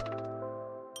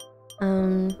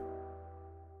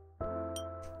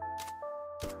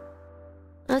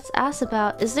 Let's ask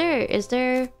about... Is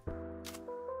there...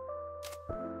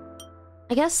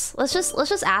 I guess let's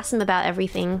just ask him about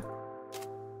everything.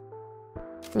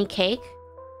 Any cake?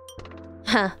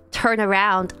 Huh, turn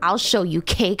around. I'll show you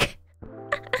cake.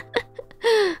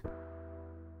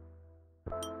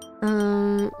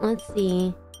 Let's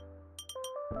see.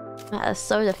 A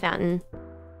soda fountain.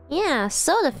 Yeah,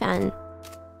 soda fountain.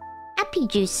 Happy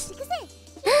juice.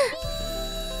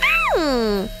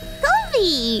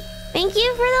 Kofi! Thank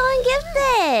you for the one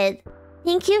gifted!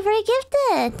 Thank you for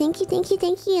gifted! Thank you, thank you,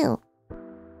 thank you.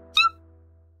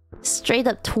 Straight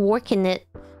up twerking it.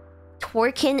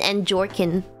 Twerking and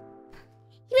jorking.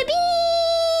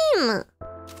 Beam!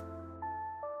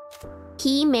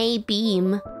 Hime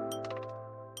beam.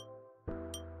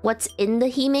 What's in the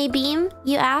Hime beam,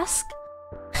 you ask?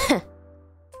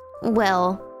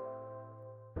 Well...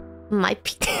 My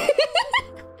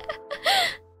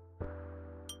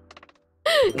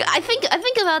I think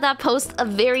about that post a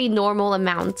very normal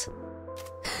amount.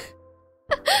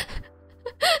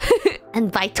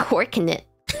 And by twerking it.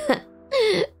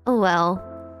 Well...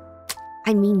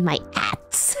 I mean my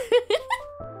ads.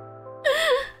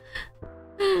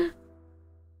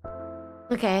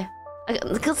 Okay.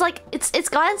 Because like it's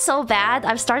gotten so bad,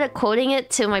 I've started quoting it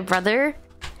to my brother.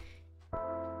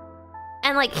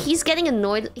 And like he's getting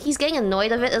annoyed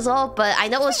of it as well, but I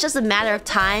know it's just a matter of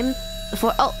time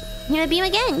before you gonna beam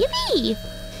again, yippee!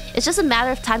 It's just a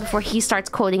matter of time before he starts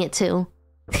quoting it too.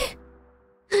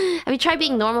 Have you tried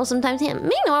being normal sometimes? Yeah,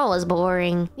 being normal is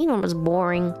boring. Being normal is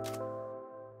boring.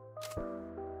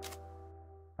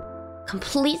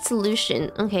 Complete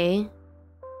solution. Okay.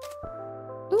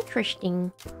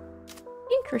 Interesting.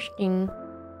 Interesting.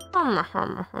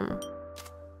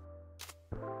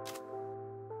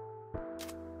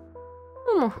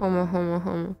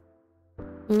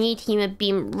 Need Hime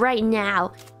beam right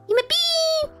now. Hime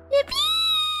beam! Hime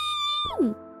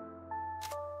beam!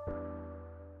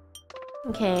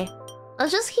 Okay.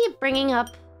 Let's just keep bringing up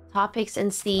topics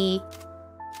and see...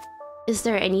 Is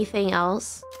there anything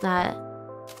else that...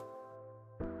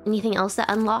 Anything else that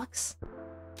unlocks?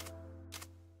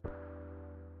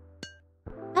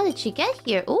 How did she get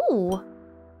here? Ooh!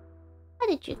 How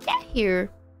did you get here?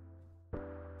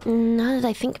 Now that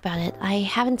I think about it, I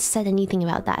haven't said anything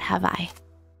about that, have I?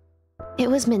 It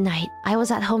was midnight. I was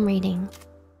at home reading.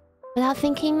 Without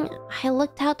thinking, I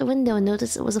looked out the window and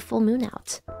noticed it was a full moon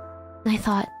out. And I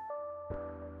thought,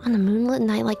 on a moonlit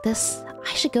night like this,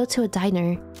 I should go to a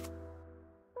diner.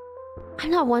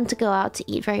 I'm not one to go out to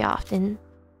eat very often.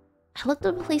 I looked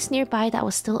at a place nearby that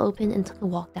was still open and took a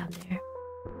walk down there.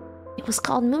 It was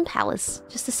called Moon Palace,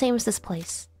 just the same as this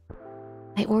place.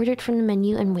 I ordered from the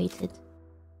menu and waited.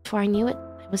 Before I knew it,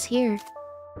 I was here.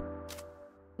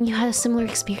 You had a similar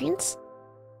experience?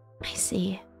 I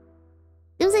see.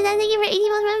 Thank you for 18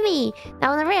 months with me!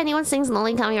 Now whenever anyone sings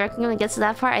Lonely Tommy Requiem and gets to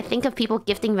that part, I think of people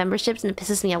gifting memberships and it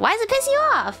pisses me off. Why does it piss you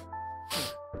off?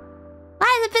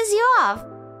 Why does it piss you off?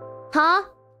 Huh?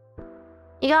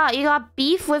 You got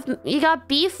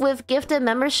beef with gifted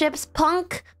memberships,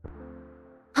 punk?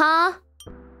 Huh?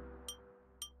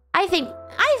 I think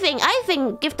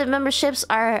gifted memberships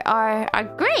are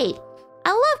great.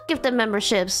 I love gifted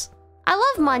memberships. I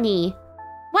love money.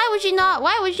 Why would you not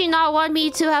want me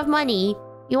to have money?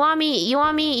 You want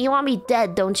me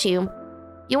dead, don't you?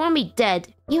 You want me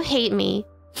dead. You hate me.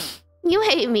 You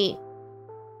hate me.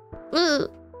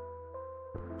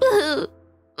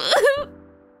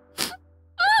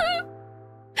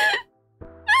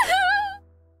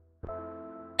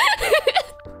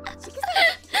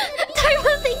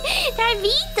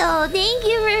 Himebito, thank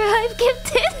you for 5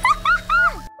 gifted.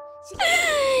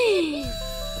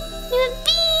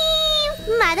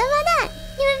 Himebito,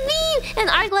 And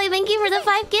Arclight, thank you for the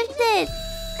 5 gifted.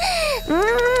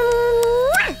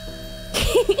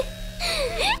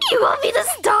 You want me to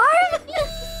starve?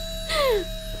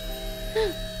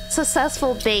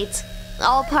 Successful bait.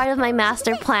 All part of my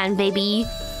master plan, baby.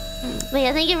 But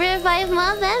yeah, thank you for the 5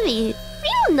 month, baby.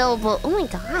 Real noble. Oh my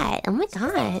god. Oh my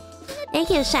god. Thank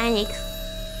you, Shinix.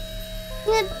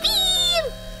 Beep!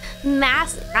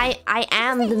 I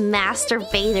am the master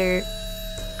baiter.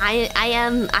 I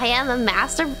am a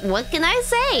master. What can I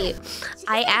say?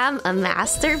 I am a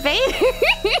master baiter.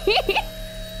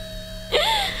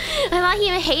 I thought he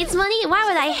hates money. Why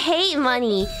would I hate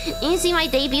money? You see my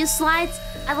debut slides?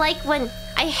 I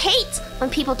hate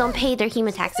when people don't pay their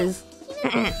Hima taxes.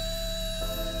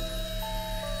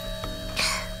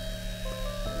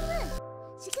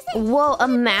 Whoa,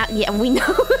 yeah, we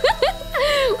know.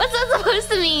 What's that supposed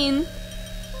to mean?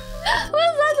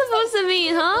 What's that supposed to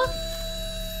mean, huh?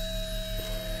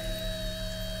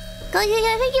 Thank you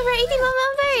for 18 month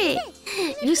member.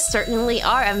 You certainly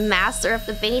are a master of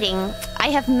the baiting.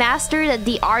 I have mastered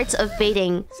the art of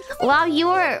baiting. While you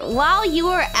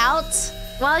were out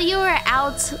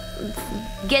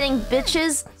getting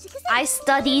bitches, I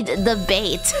studied the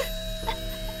bait.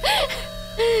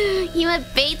 He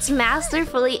baits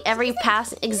masterfully every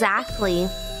pass. Exactly.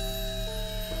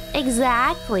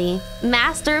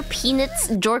 Master Peanuts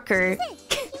Jorker.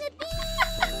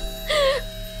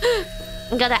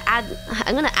 I'm gonna add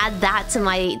that to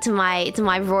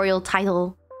my royal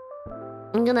title.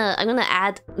 I'm gonna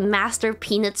add Master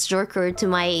Peanuts Jorker to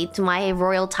my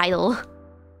royal title.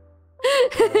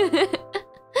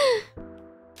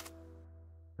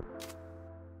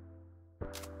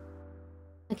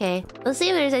 Okay, let's see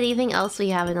if there's anything else we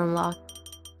haven't unlocked.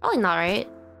 Probably not, right?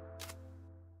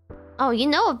 Oh, you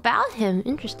know about him.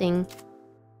 Interesting.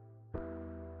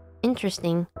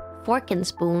 Fork and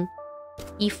spoon.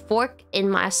 You fork in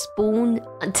my spoon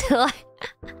until I...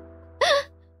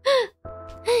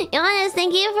 Jonas,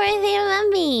 thank you for thinking about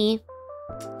me.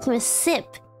 You must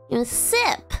sip.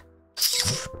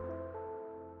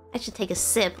 I should take a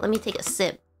sip. Let me take a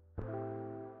sip.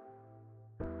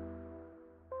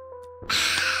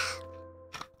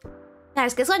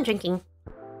 Guys, guess what I'm drinking?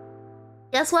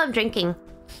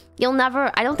 You'll never...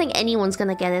 I don't think anyone's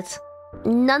gonna get it.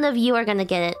 None of you are gonna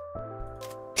get it.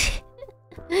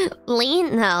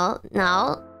 Lean? No.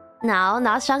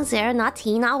 Not strong zero, not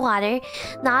tea, not water,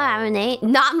 not ramen,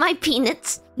 not my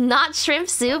peanuts, not shrimp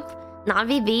soup, not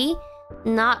BB,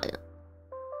 not...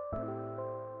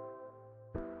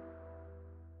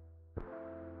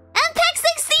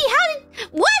 MPEG-60!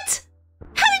 What?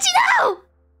 How did you know?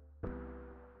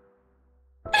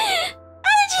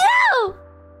 How did you know?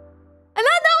 And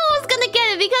I know I was gonna get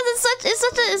it because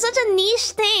it's such a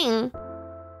niche thing.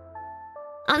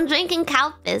 I'm drinking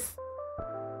Calpis.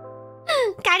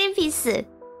 Caripis.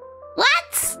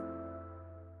 What?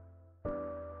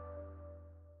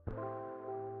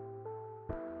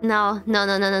 No.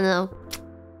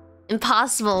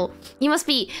 Impossible. You must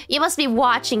be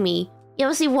watching me. You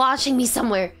must be watching me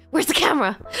somewhere. Where's the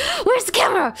camera?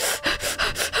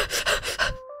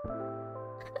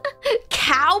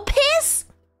 Cow piss?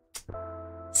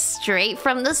 Straight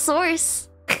from the source.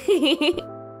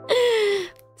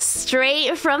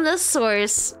 Straight from the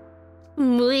source.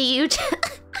 Muy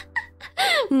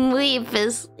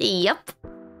piss. Yep.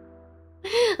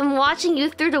 I'm watching you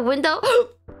through the window.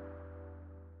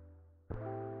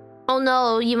 Oh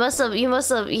no, you must have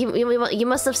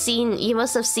seen me.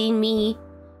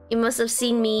 You must have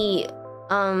seen me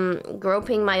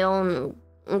groping my own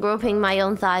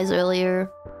thighs earlier.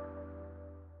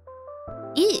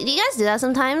 Do you guys do that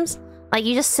sometimes? Like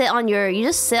you just sit on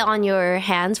your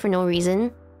hands for no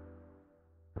reason.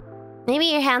 Maybe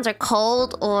your hands are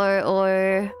cold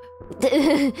or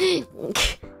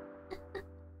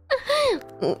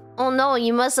oh no,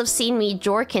 you must have seen me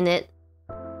jorking it.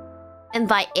 And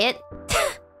by it,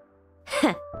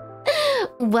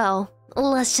 well,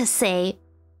 let's just say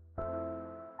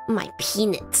my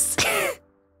peanuts.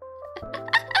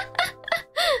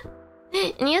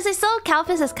 And you say so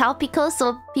Calpis is Calpico,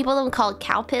 so people don't call it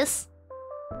Calpis.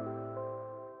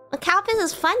 Well, Calpis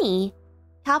is funny.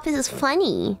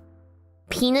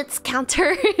 Peanuts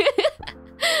counter.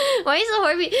 Why is it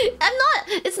horrible?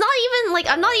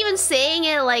 I'm not even saying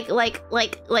it like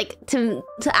to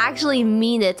actually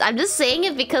mean it. I'm just saying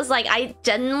it because like I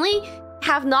genuinely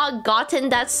have not gotten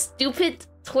that stupid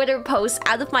Twitter post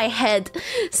out of my head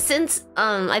since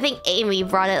I think Amy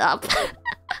brought it up.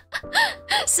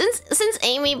 Since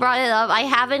Amy brought it up, I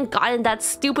haven't gotten that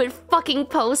stupid fucking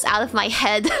post out of my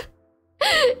head.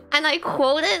 And I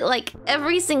quote it like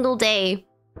every single day.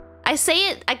 I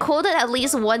quote it at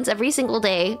least once every single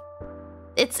day.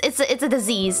 It's a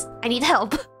disease. I need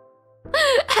help.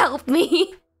 Help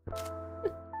me.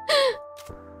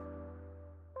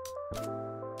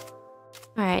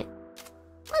 Alright.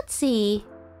 Let's see.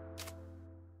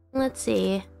 Let's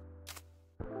see.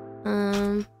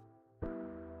 I've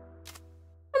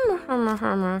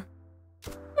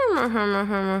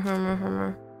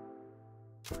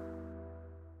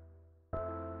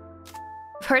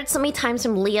heard so many times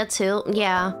from Leah too.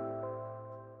 Yeah.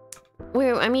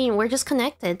 We're just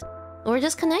connected. We're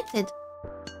just connected.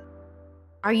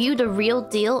 Are you the real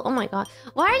deal? Oh my god.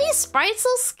 Why are these sprites so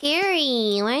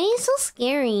scary? Why are they so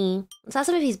scary? Let's ask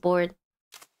him if he's bored.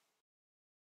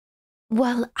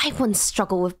 Well, I once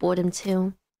struggled with boredom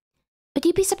too. But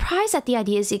you'd be surprised at the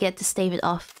ideas you get to stave it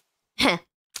off. Heh.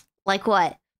 Like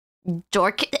what?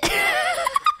 Dork?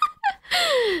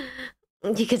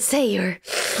 You could say you're...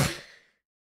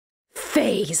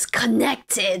 phase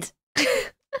connected.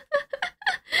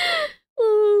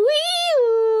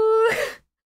 Wee-oo.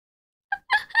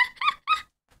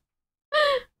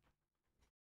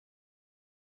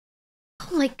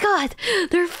 Oh my god,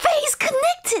 they're phase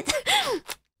connected!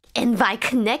 And by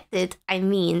connected, I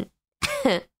mean...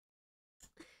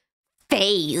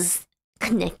 phase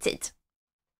connected.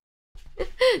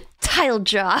 Title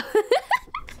draw.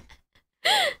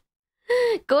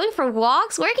 Going for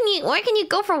walks? Where can you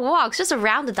go for walks? Just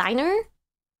around the diner?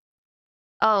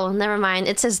 Oh, never mind.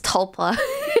 It says Tulpa.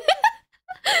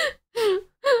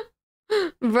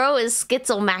 Bro is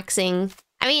schizomaxing.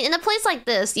 I mean, in a place like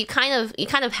this, you kind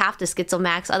of have to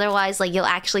schizomax, otherwise like you'll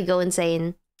actually go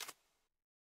insane.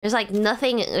 There's like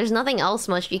nothing else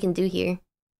much you can do here.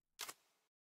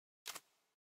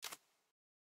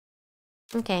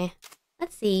 Okay.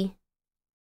 Let's see.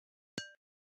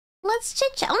 Let's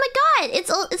chit chat. Oh my god! It's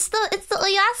the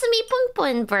Oyasumi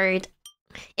Punpun bird.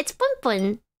 It's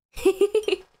Punpun.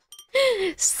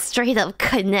 Straight up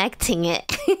connecting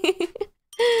it.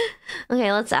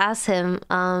 Okay, let's ask him.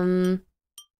 Are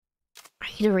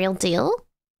you the real deal?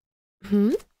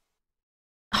 Hmm?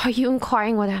 Are you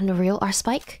inquiring whether I'm the real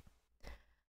R-Spike?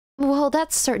 Well,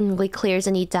 that certainly clears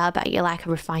any doubt about your lack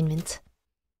of refinement.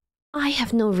 I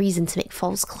have no reason to make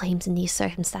false claims in these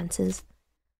circumstances.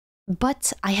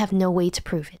 But I have no way to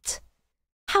prove it.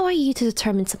 How are you to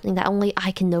determine something that only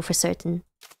I can know for certain?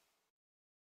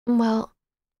 Well,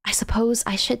 I suppose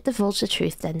I should divulge the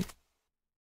truth then.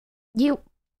 You...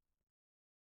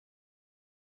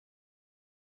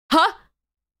 Huh?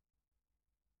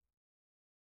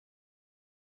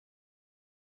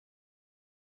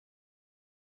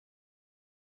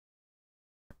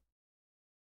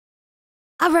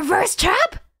 A reverse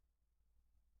trap?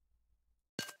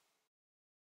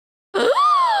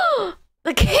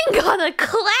 The king got a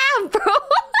clam, bro!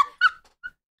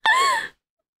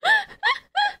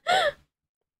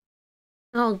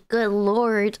 Oh, good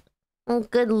lord. Oh,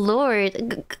 good lord.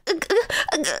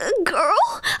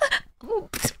 Girl?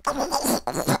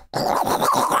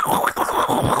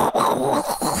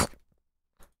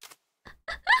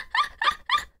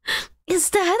 Is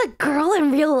that a girl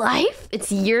in real life?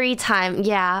 It's Yuri time,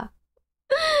 yeah.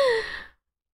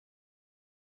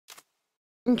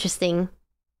 Interesting.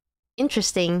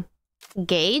 Interesting.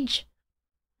 Gauge?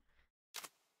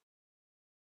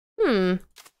 Hmm.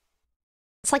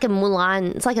 It's like a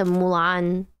Mulan. It's like a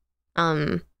Mulan.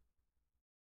 A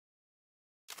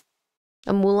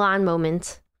Mulan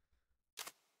moment.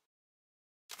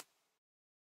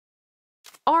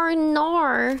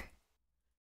 Arnor.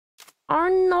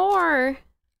 Arnor.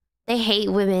 They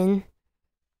hate women.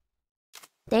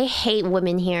 They hate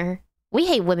women here. We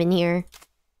hate women here.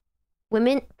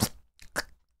 Women...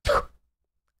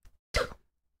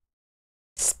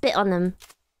 Spit on them.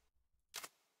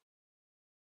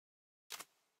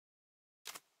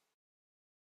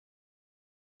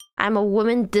 I'm a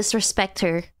woman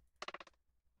disrespecter.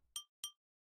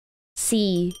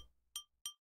 C.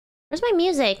 Where's my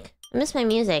music? I miss my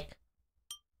music.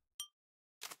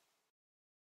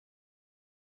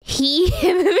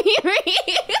 Himemiya.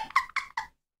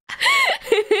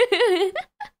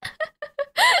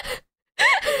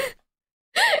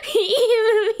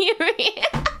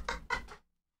 Himemiya.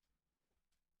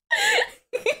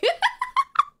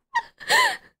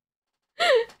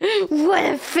 What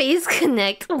a face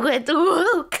connect with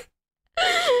Wook.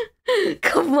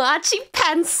 Komachi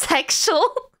pansexual.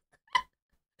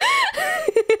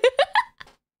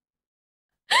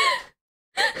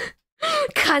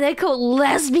 Kaneko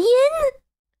lesbian?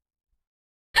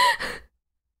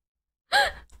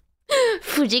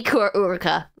 Fujikura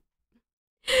Uruka.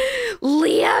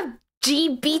 Leah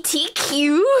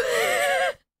GBTQ?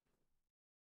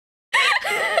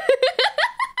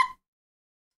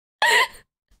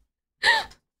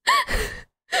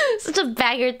 Such a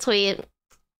banger tweet.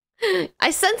 I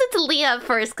sent it to Leah at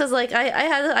first because like I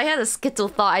had a skittle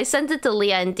thought. I sent it to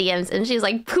Leah in DMs and she's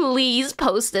like, please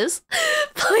post this.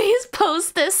 Please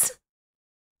post this.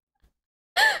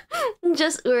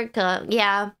 Just Urka.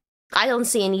 Yeah. I don't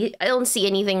see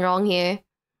anything wrong here.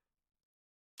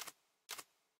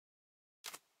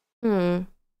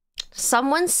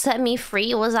 Someone set me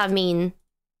free? What does that mean?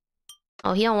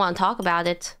 Oh, he don't want to talk about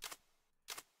it.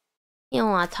 He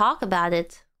don't want to talk about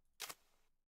it.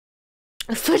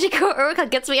 Fujiko Uruka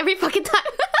gets me every fucking time.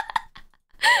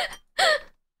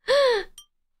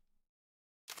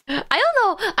 I don't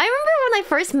know. I remember when I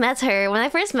first met her.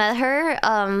 What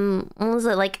was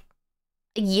it, like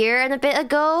a year and a bit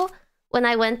ago? When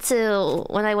I went to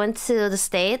the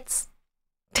States.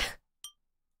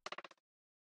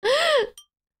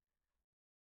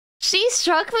 She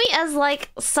struck me as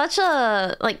like such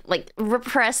a like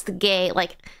repressed gay,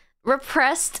 like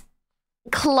repressed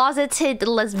closeted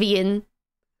lesbian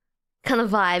kind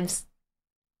of vibes.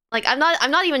 Like I'm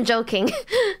not even joking.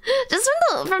 Just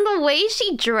from the way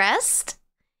she dressed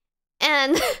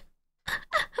and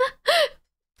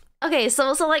okay,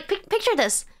 so like picture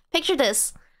this.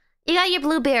 You got your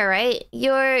blue bear, right?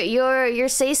 Your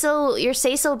say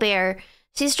so bear.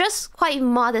 She's dressed quite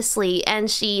modestly and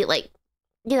she like,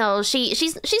 you know,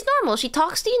 she's normal. She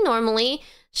talks to you normally.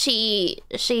 She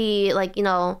like, you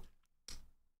know,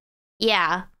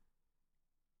 yeah.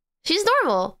 She's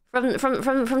normal from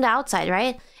the outside,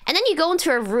 right? And then you go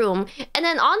into her room, and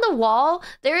then on the wall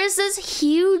there is this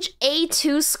huge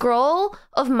A2 scroll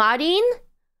of Marin,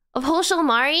 of Hoshou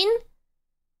Marin,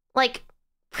 like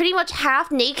pretty much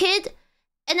half naked.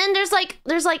 And then there's like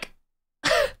there's like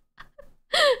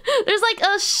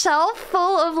a shelf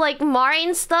full of like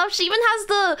Marin stuff. She even has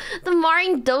the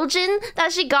Marin Dojin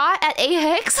that she got at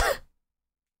AHEX.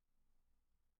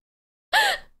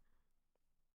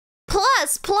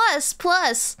 Plus,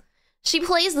 she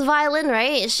plays the violin,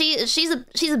 right? She's a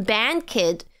band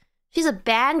kid. She's a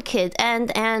band kid, and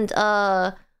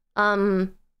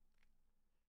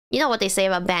you know what they say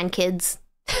about band kids.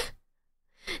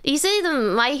 You say the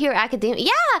My Hero Academia?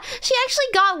 Yeah, she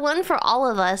actually got one for all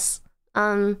of us.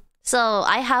 So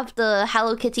I have the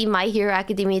Hello Kitty My Hero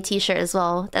Academia t-shirt as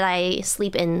well that I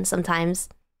sleep in sometimes.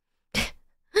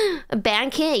 A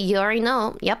band kid, you already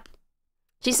know. Yep.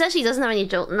 She says she doesn't have any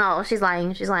joke. No, she's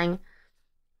lying. She's lying.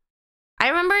 I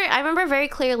remember very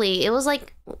clearly. It was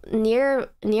like near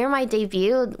my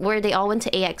debut where they all went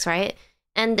to AX, right?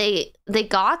 And they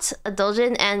got a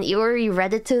doujin and Yuri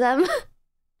read it to them.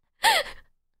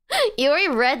 Yuri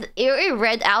read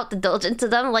out the doujin to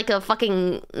them like a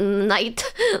fucking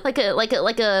night, like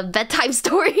a bedtime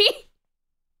story.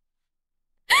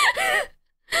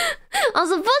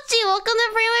 Also, Butchie, welcome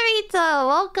to Himebito.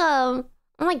 Welcome.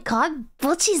 Oh my god,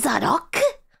 Butchie's a rock.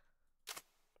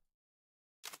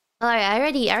 Alright, I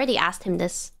already asked him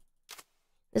this.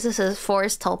 This is his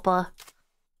forest tulpa.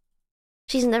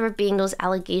 She's never being those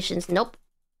allegations. Nope.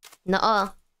 Nuh-uh.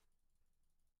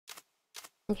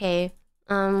 Okay.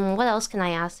 What else can I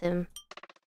ask him?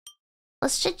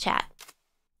 Let's chit-chat.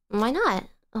 Why not?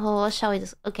 Oh, what shall we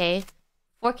just... Okay.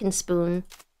 Fork and spoon.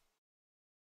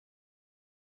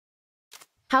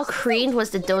 How creamed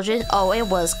was the doujin? Oh, it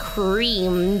was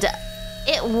creamed.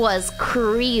 It was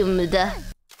creamed.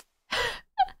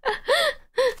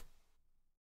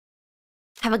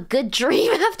 Have a good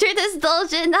dream after this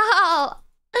doujin. No!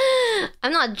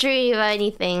 I'm not dreaming about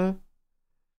anything.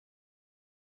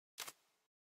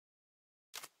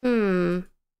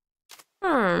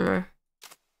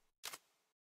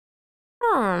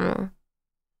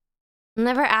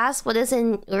 Never asked what is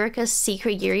in Urika's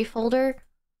secret Yuri folder.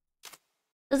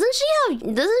 Doesn't she have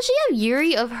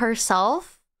Yuri of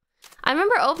herself? I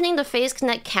remember opening the Face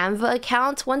Connect Canva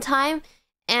account one time,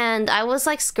 and I was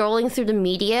like scrolling through the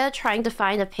media trying to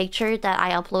find a picture that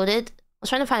I uploaded. I was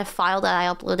trying to find a file that I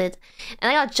uploaded,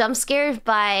 and I got jump scared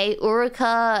by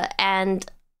Urika and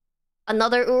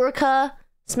another Urika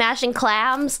smashing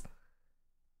clams.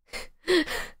 You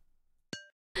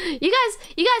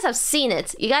guys have seen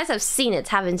it. You guys have seen it,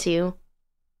 haven't you?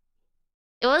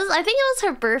 I think it was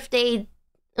her birthday.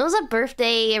 It was a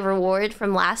birthday reward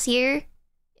from last year.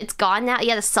 It's gone now.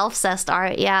 Yeah, the self-cessed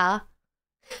art, yeah.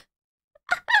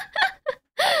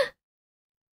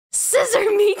 Scissor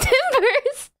me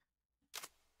timbers!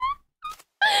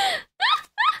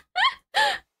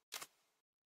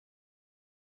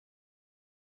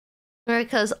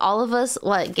 Because all of us,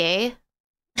 what, gay?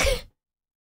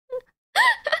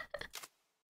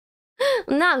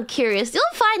 Now I'm curious. You'll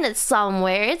find it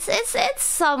somewhere. It's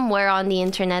somewhere on the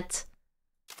internet.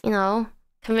 You know,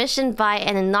 commissioned by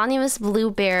an anonymous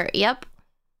blue bear. Yep.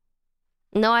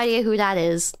 No idea who that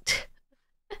is.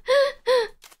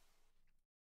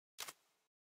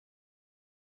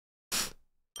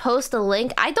 Post the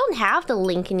link. I don't have the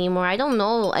link anymore. I don't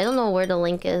know where the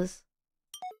link is.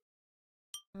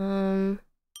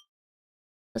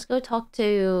 Let's go talk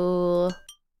to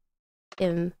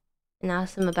him and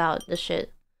ask him about the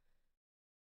shit.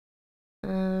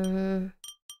 Are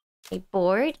you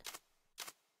bored?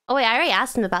 Oh wait, I already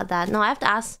asked him about that. No, I have to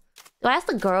ask. Do I ask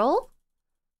the girl?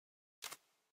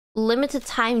 Limited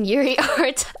time Yuri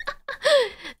art.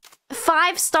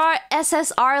 5-star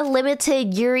SSR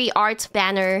limited Yuri art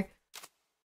banner.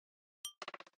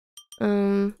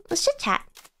 Let's chit chat.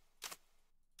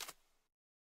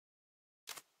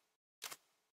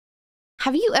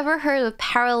 Have you ever heard of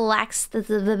parallax?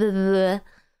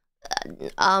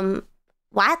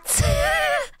 What?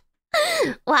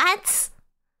 What?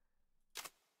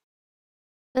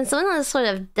 When someone has sort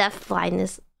of deaf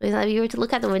blindness, if you were to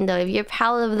look out the window, if you're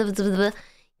you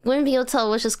wouldn't be able to tell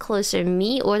which is closer,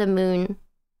 me or the moon.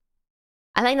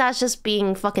 I think that's just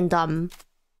being fucking dumb.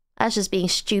 That's just being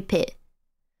stupid.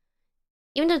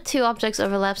 Even though two objects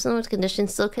overlap, someone with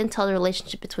conditions still can't tell the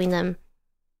relationship between them.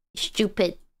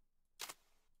 Stupid.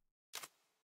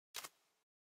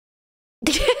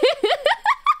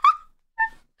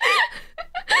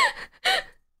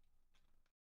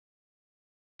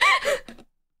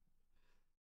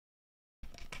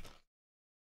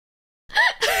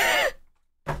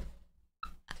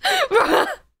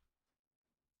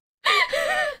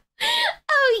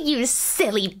 Oh, you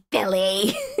silly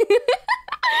Billy.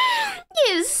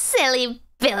 You silly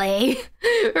Billy.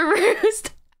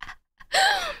 Roost.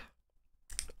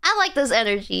 I like this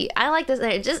energy. I like this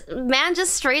energy. Man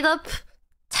just straight up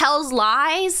tells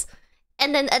lies,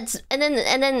 and then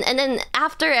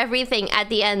after everything at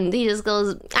the end, he just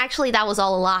goes, "Actually, that was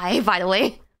all a lie, by the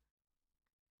way."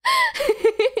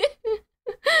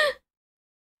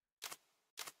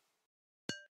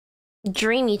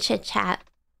 Dreamy chit chat.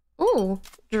 Ooh,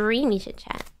 dreamy chit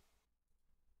chat.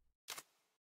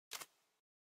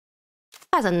 This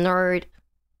guy's a nerd.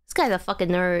 This guy's a fucking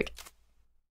nerd.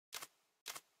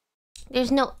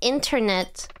 There's no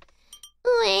internet.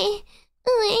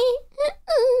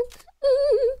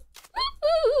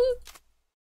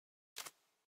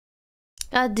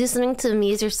 Gotta do something to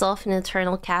amuse yourself in an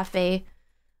eternal cafe.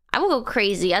 I will go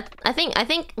crazy. I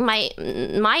think my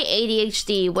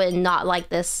ADHD would not like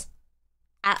this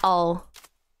at all.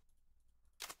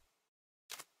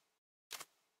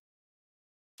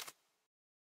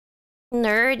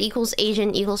 Nerd equals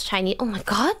Asian equals Chinese. Oh my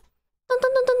god. Dun,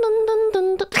 dun, dun, dun, dun,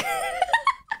 dun, dun, dun.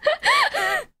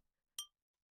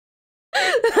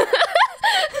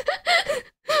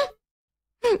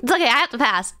 It's okay, I have to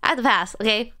pass. I have to pass,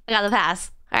 okay? I gotta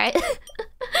pass. Alright?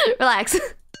 Relax.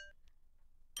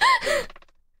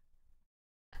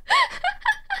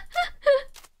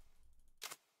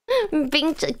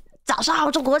冰淇早上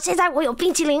好中国，现在我有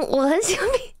冰淇淋，我很喜欢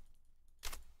冰。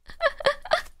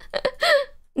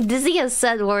Dizzy has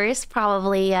said worse,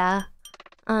 probably, yeah.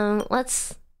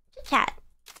 Let's chat.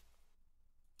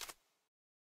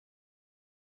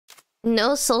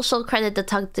 No social credit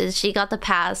deducted. She got the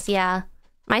pass, yeah.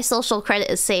 My social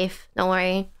credit is safe, don't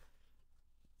worry.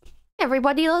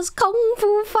 Everybody loves kung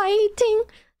fu fighting.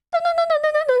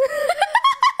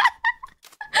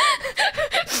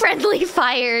 Friendly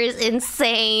fire is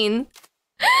insane.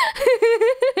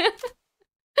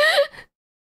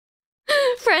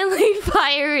 Friendly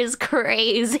fire is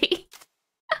crazy.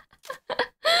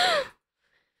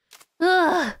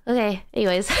 Ugh, okay,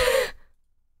 anyways.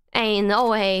 Ain't no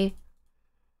way.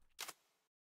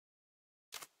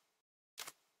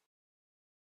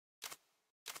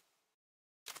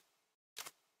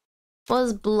 What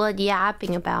was Blood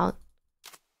yapping about?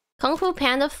 Kung Fu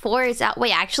Panda 4 is out.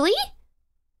 Wait, actually?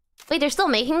 Wait, they're still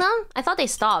making them? I thought they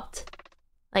stopped.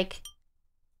 Like,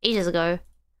 ages ago.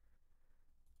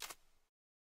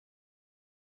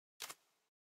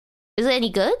 Is it any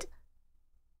good?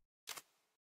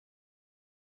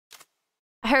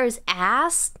 I heard his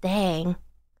ass? Dang.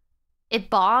 It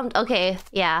bombed? Okay,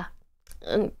 yeah.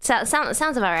 Sounds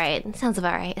about right. Sounds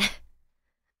about right.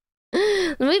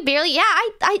 We barely... Yeah,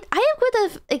 I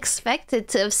would have expected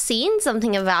to have seen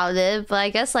something about it, but I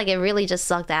guess, like, it really just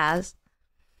sucked ass.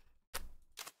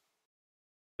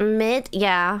 Mid?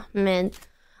 Yeah, mid.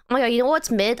 Oh my god, you know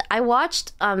what's mid? I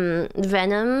watched,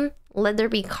 Venom, Let There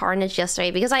Be Carnage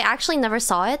yesterday, because I actually never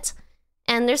saw it.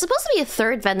 And there's supposed to be a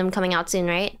third Venom coming out soon,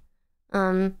 right? I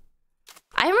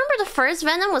remember the first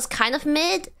Venom was kind of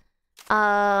mid.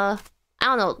 I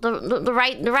don't know,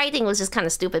 the writing was just kind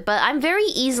of stupid, but I'm very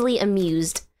easily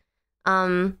amused.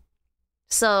 So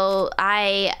So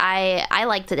I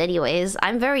liked it anyways.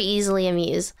 I'm very easily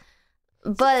amused.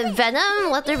 But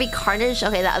Venom, Let There Be Carnage.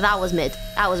 Okay, that was mid.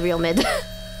 That was real mid.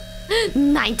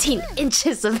 19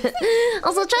 inches of it.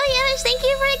 Also, Charlie Ennis, thank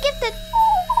you for the gifted.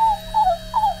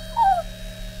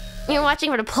 You're watching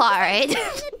for the plot, right?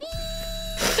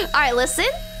 Alright, listen.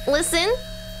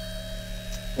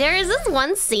 There is this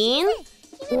one scene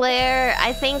where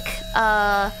I think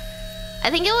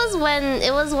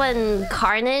it was when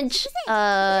Carnage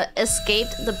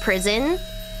escaped the prison,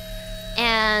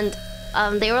 and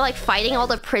they were like fighting all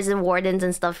the prison wardens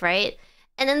and stuff, right?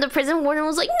 And then the prison warden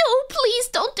was like, "No, please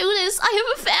don't do this. I have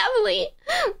a family."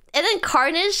 And then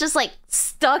Carnage just like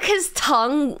stuck his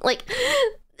tongue, like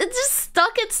it just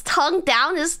stuck its tongue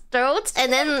down his throat,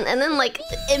 and then like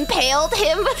impaled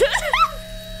him.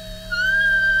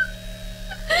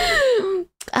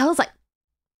 I was like,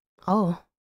 oh.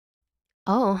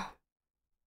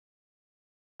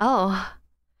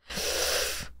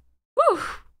 Whew.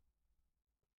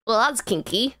 Well, that's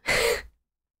kinky.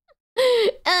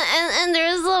 and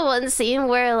there's the one scene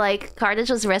where like Carnage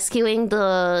was rescuing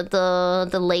the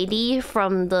lady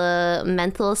from the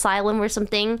mental asylum or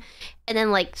something, and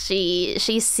then like she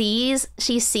sees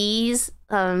the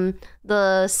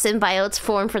symbiotes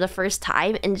form for the first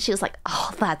time, and she was like,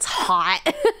 "Oh, that's hot."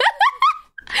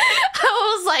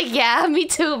 I was like, "Yeah, me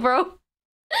too, bro."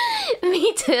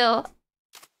 Me too.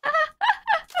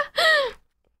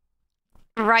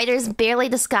 Writer's barely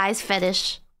disguised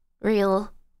fetish.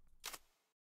 Real.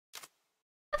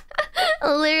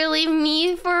 Literally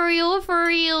me, for real.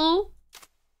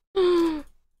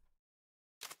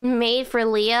 Made for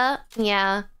Leah?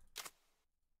 Yeah.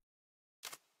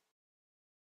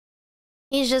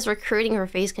 He's just recruiting her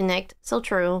Face Connect. So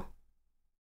true.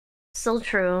 So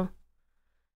true.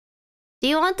 Do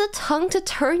you want the tongue to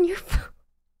turn your...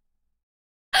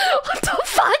 What the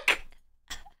fuck?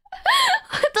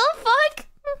 What the fuck?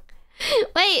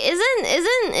 Wait,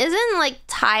 isn't like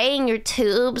tying your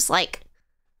tubes like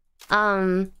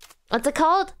what's it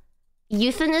called?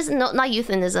 Euthanism? No, not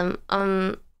euthanism.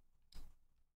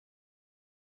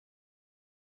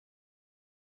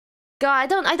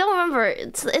 God, I don't remember.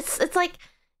 It's like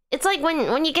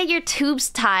when you get your tubes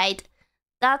tied.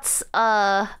 That's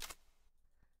yeah,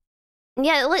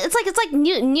 it's like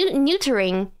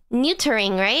neutering,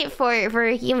 right? For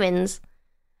humans.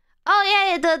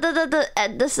 Oh yeah,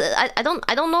 this I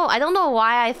don't know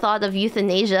why I thought of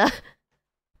euthanasia.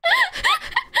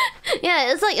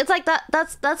 Yeah, it's like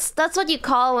that's what you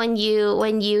call when you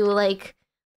like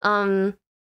when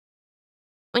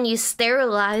you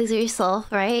sterilize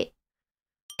yourself, right?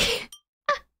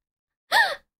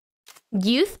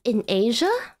 Youth in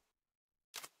Asia?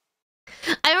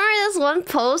 I remember this one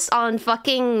post on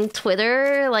fucking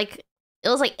Twitter, like it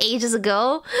was like ages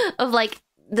ago, of like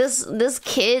this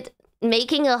kid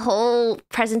making a whole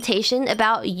presentation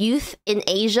about youth in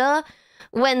Asia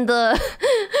when the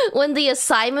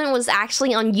assignment was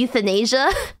actually on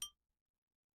euthanasia.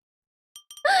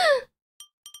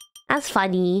 That's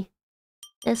funny.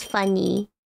 That's funny.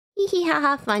 Hee hee ha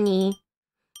ha funny.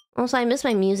 Also, I miss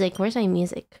my music. Where's my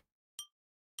music?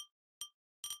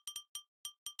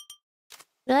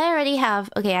 Did I already have...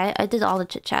 Okay, I did all the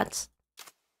chit-chats.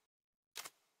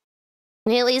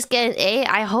 Can you at least get an A?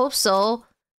 I hope so.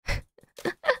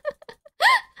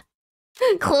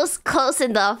 Close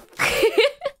enough.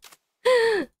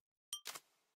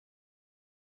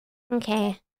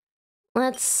 Okay.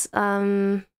 Let's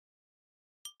ask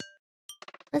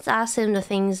him the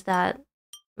things that...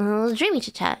 dreamy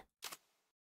chit-chat.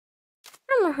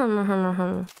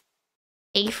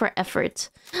 A for effort.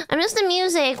 I miss the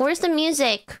music. Where's the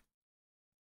music?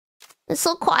 It's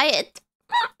so quiet.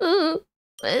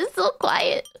 It's so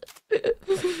quiet.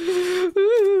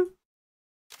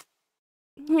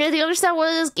 Yeah, do you understand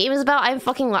what this game is about? I'm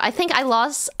fucking I think I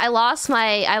lost the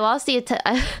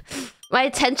my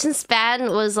attention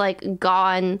span was like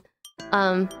gone.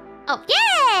 Oh,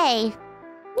 yay!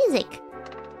 Music.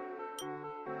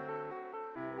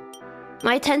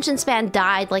 My attention span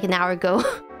died like an hour ago.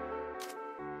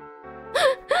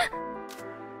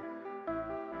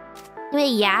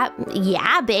 Wait,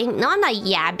 yabbing? No, I'm not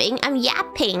yabbing. I'm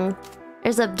yapping.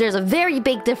 There's a very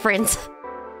big difference.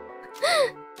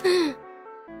 All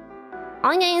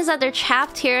I'm getting is that they're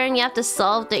trapped here and you have to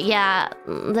solve the... Yeah,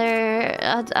 they're...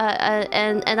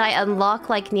 and I unlock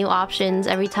like new options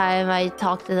every time I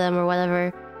talk to them or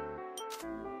whatever.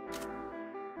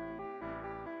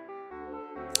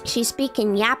 She's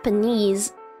speaking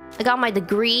Japanese. I got my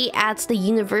degree at the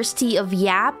University of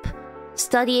Yap,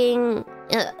 studying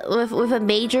with a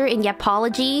major in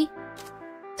Yapology,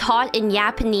 taught in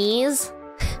Japanese.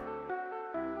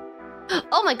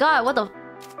 Oh my god, what the...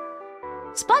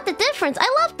 Spot the difference!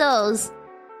 I love those!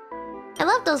 I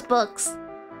love those books.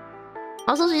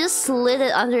 Also, she just slid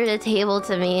it under the table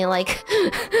to me, like...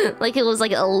 like it was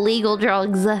like illegal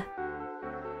drugs.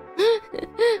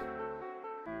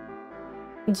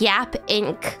 Yap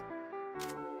Inc.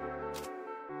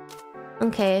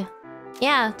 Okay.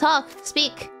 Yeah, talk,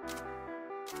 speak.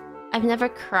 I've never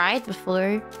cried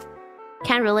before.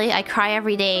 Can't relate, I cry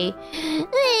every day.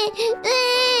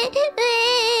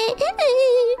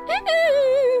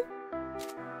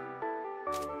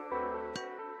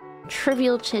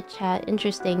 Trivial chit chat,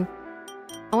 interesting.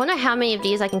 I wonder how many of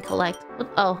these I can collect.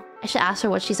 Oh, I should ask her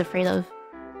what she's afraid of.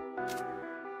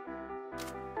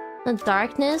 The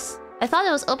darkness? I thought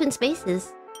it was open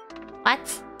spaces.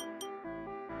 What?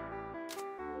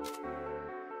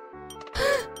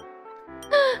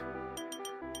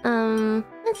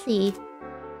 Let's see.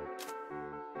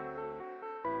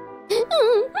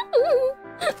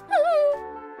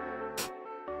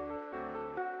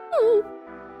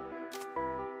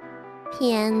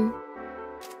 Pian.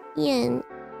 Pian.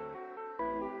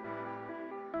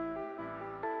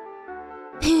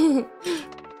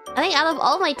 I think out of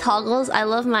all my toggles, I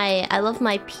love my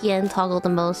PN toggle the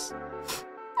most.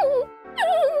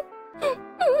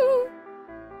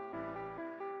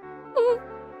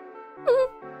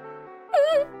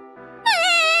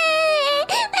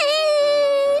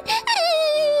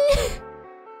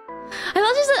 I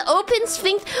thought she said open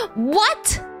sphinx.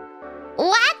 What?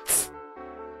 What?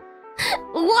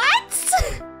 What?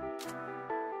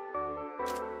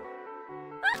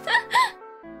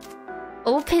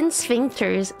 Open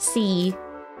sphincters. C.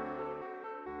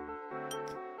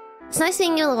 It's nice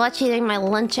seeing you watching during my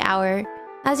lunch hour.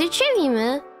 How's your trip,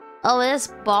 man? Oh, it's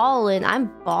ballin'.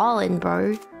 I'm ballin',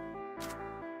 bro.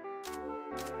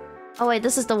 Oh wait,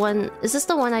 this is the one. Is this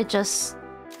the one I just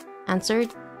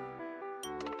answered?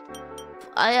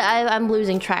 I'm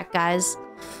losing track, guys.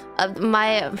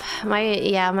 My.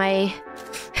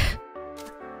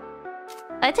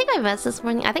 I take my meds this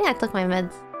morning. I think I took my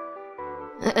meds.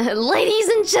 Ladies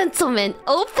and gentlemen,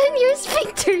 open your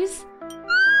sphincters.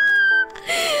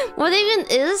 What even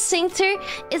is sphincter?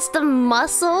 It's the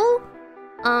muscle.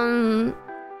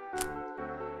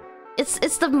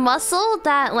 It's the muscle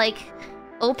that like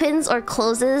opens or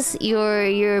closes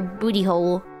your booty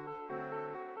hole.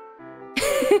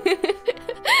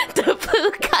 The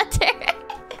poo cutter.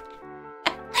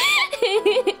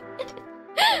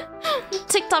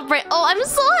 TikTok brain. Oh, I'm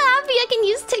so happy I can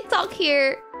use TikTok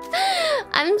here.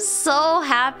 I'm so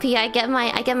happy I get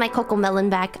my cocoa melon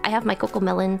back. I have my cocoa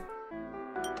melon.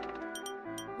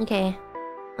 Okay.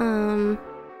 An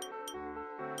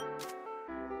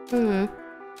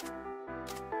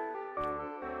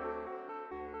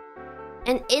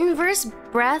inverse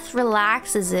breath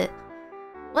relaxes it.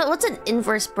 What's an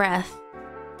inverse breath?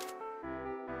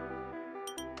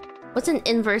 What's an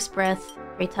inverse breath?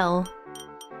 Pray tell.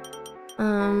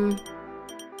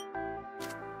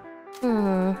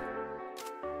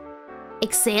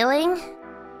 Exhaling?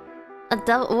 A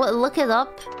double. What? Look it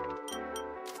up.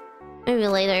 Maybe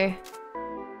later.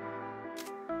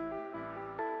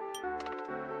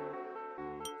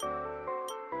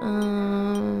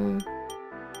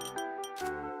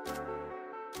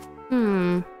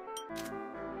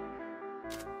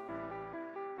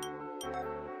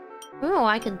 I don't know what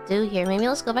I could do here. Maybe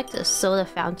let's go back to the soda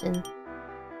fountain.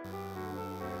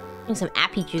 Drink some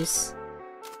appy juice.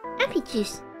 Appy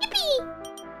juice. Yippee!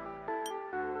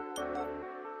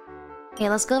 Okay,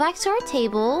 let's go back to our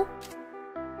table.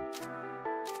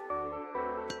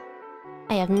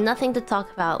 I have nothing to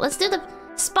talk about. Let's do the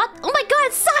spot. Oh my god,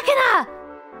 it's Sakana!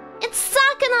 It's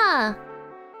Sakana!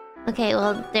 Okay,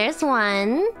 well, there's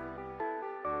one.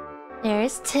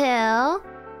 There's two.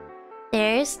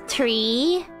 There's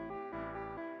three.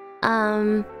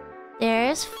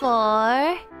 There's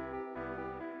four.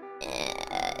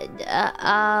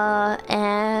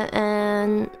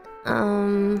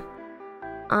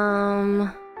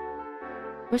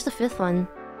 Where's the fifth one?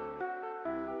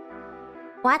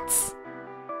 What?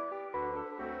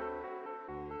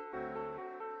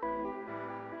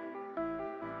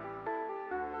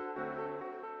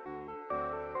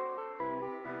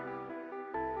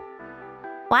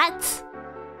 What?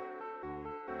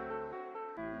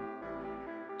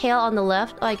 Tail on the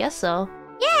left? Oh, I guess so.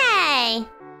 Yay!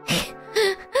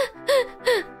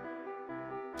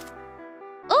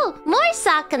 Oh, more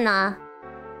Sakana!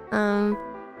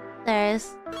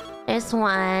 There's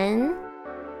one.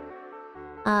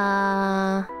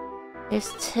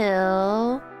 There's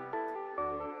two.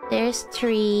 There's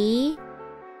three.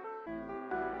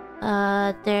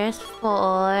 There's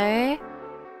four.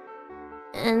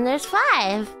 And there's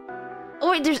 5.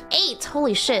 Oh wait, there's 8.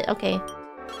 Holy shit. Okay.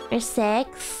 There's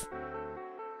 6.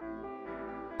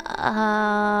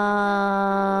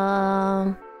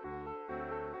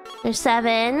 There's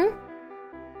 7.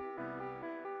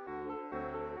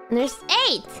 And there's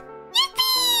 8.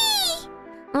 Yippee!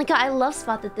 Oh my god, I love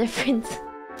spot the difference.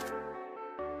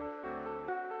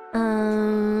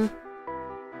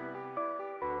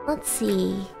 Let's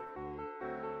see.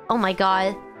 Oh my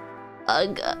god.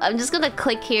 I'm just gonna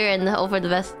click here and hope for the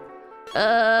best.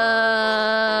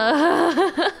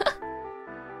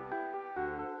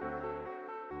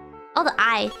 Oh, the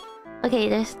I. Okay,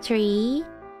 there's 3.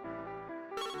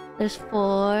 There's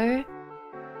 4.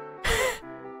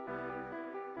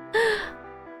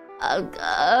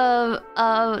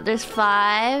 There's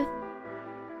 5.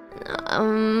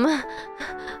 I'm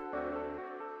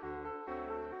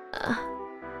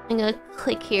gonna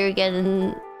click here again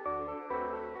and...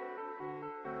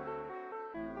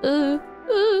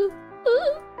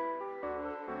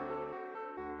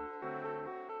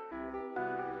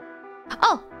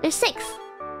 Oh, there's 6.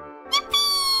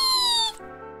 Yippee!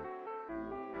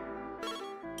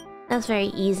 That's very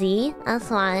easy. That's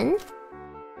 1.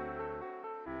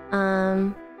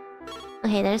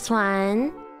 Okay, there's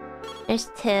 1. There's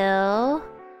 2.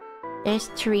 There's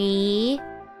 3.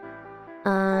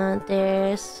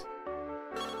 There's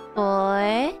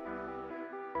 4.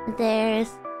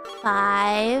 There's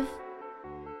 5.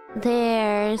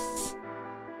 There's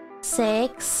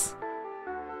 6.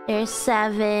 There's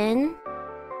 7.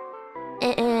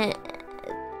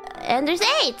 And there's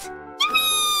 8.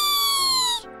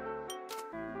 Yippee!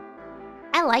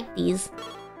 I like these.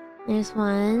 There's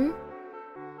 1.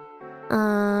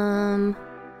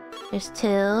 There's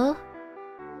 2.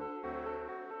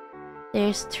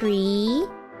 There's 3.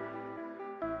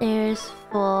 There's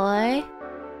 4.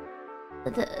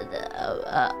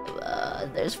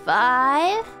 There's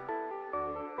 5.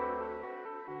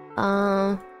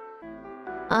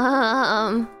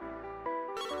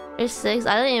 There's 6.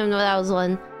 I didn't even know that was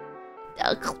 1.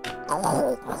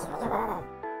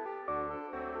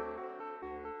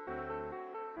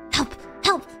 Help!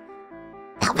 Help!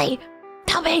 Help me!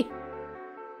 Help me!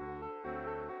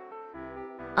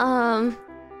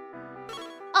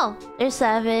 Oh, there's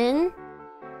 7.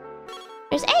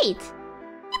 There's 8.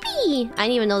 Yippee! I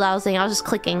didn't even know that was a thing. I was just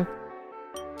clicking.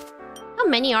 How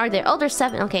many are there? Oh, there's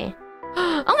 7. Okay.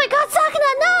 Oh my god,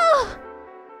 Sakuna,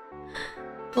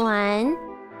 no! 1.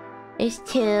 There's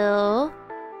 2.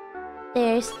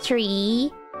 There's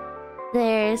 3.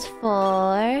 There's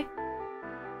 4.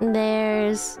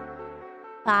 There's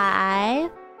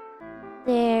 5.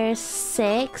 There's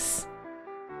 6.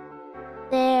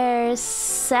 There's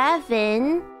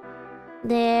 7.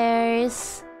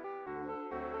 There's...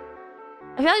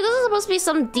 I feel like this is supposed to be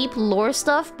some deep lore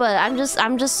stuff, but I'm just...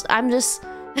 Are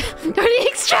they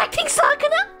extracting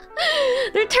Sakuna?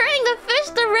 They're turning the fish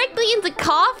directly into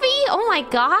coffee? Oh my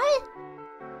god!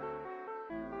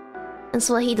 That's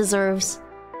what he deserves.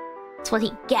 That's what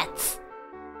he gets.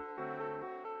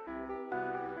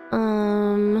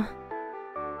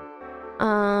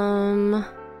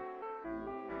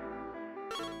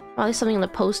 Probably something in the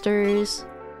posters.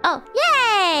 Oh,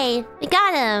 yay! We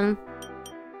got him!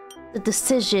 The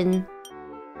decision.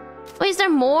 Wait, is there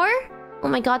more? Oh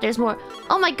my god, there's more.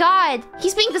 Oh my god!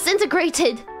 He's being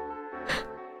disintegrated!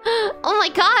 Oh my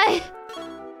god!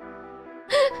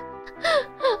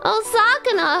 Oh,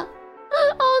 Sakuna!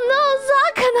 Oh no,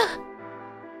 Sakuna!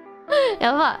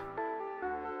 Yaba.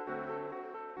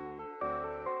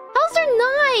 How's there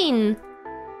 9?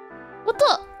 What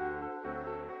the?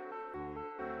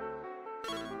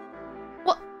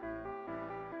 What?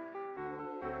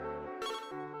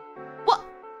 What?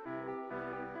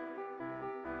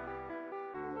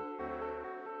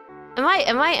 Am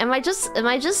I just...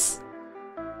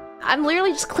 I'm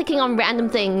literally just clicking on random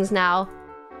things now.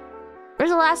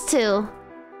 Where's the last 2?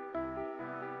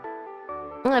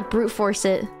 I'm gonna brute force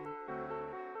it.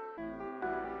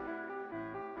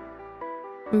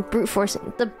 I'm brute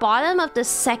forcing. The bottom of the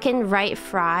second right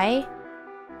fry.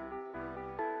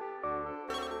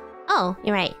 Oh,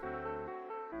 you're right.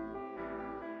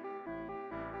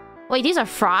 Wait, these are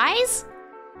fries?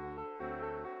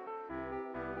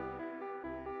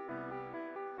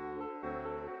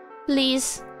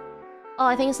 Please. Oh,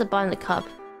 I think it's the bottom of the cup.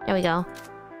 There we go.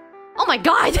 Oh my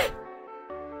god!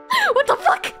 What the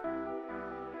fuck?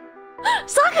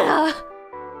 Sakuna!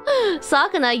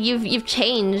 Sakuna, you've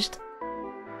changed.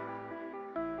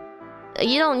 I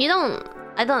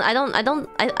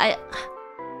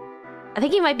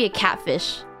think you might be a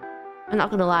catfish. I'm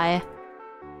not gonna lie.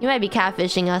 You might be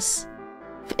catfishing us.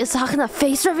 Is Sakuna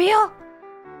face reveal?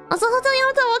 Also, Hotel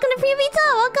Yamato, welcome to Himebito!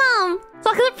 Welcome!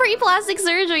 Welcome to pre-plastic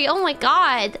surgery. Oh my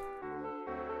god.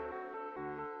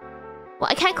 Well,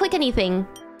 I can't click anything.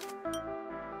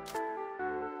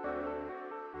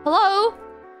 Hello?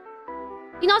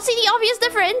 You not see the obvious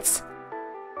difference?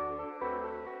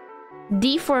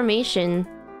 Deformation.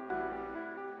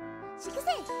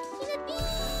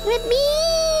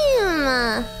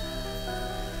 Himemiya!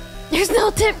 There's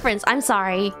no difference. I'm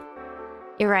sorry.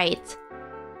 You're right.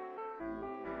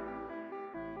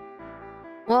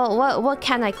 Well, what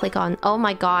can I click on? Oh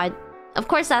my god. Of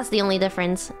course that's the only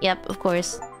difference. Yep, of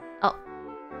course. Oh.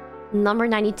 Number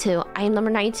 92. I am number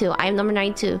 92. I am number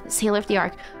 92. Sailor of the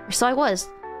Ark. Or so I was.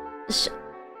 The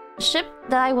ship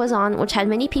that I was on, which had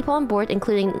many people on board,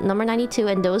 including number 92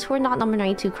 and those who were not number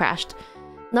 92, crashed.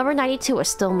 Number 92 was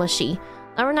still mushy.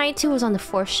 Number 92 was on the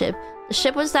fourth ship. The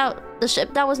ship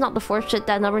that was not the fourth ship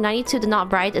that number 92 did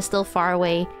not ride is still far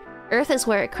away. Earth is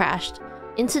where it crashed.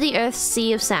 Into the Earth's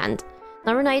sea of sand.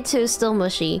 Number 92 is still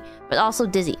mushy, but also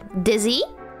dizzy. Dizzy?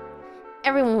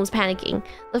 Everyone was panicking.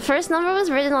 The first number was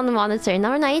written on the monitor.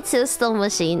 Number 92 is still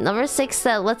mushy. Number 6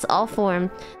 said, let's all form.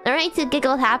 Number 92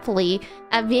 giggled happily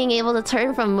at being able to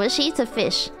turn from mushy to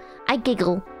fish. I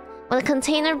giggle. When the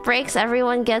container breaks,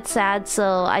 everyone gets sad,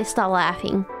 so I stop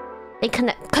laughing. They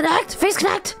connect! Face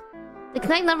connect! They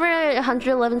connect number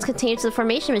 111's container to the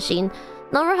formation machine.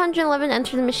 Number 111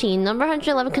 entered the machine. Number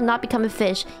 111 could not become a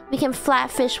fish. He became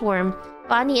flat fish worm.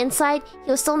 But on the inside,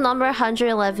 he was still number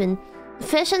 111. The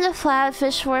fish and the flat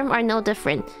fish worm are no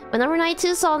different. When number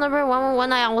 92 saw number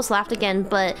 111, I almost laughed again,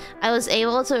 but I was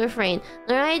able to refrain.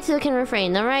 Number 92 can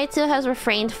refrain. Number 92 has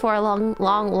refrained for a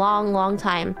long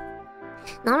time.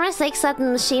 Number 6 said the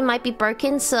machine might be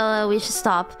broken, so we should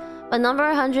stop. But number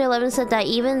 111 said that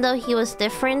even though he was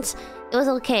different, it was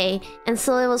okay, and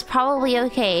so it was probably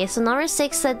okay. So number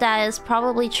 6 said that is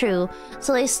probably true.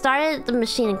 So they started the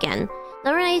machine again.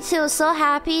 Number 92 was so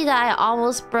happy that I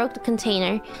almost broke the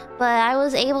container, but I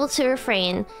was able to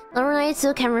refrain. Number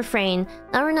 92 can refrain.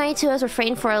 Number 92 has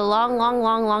refrained for a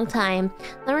long time.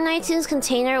 Number 92's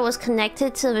container was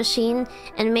connected to the machine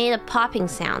and made a popping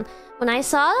sound. When I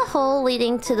saw the hole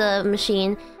leading to the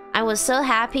machine, I was so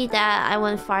happy that I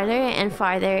went farther and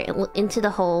farther into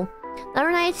the hole.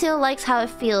 Number 92 likes how it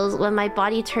feels when my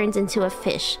body turns into a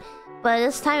fish. But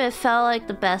this time it felt like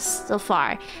the best so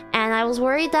far. And I was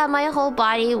worried that my whole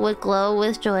body would glow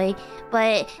with joy,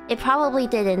 but it probably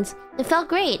didn't. It felt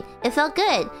great. It felt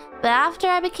good. But after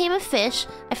I became a fish,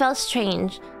 I felt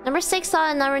strange. Number 6 thought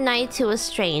that number 92 was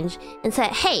strange and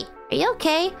said, hey, are you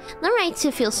okay? Number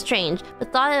 92 feels strange,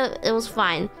 but thought it was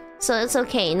fine. So it's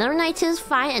okay. Number 92 is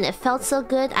fine and it felt so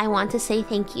good. I want to say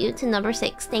thank you to number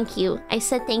 6. Thank you. I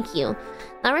said thank you.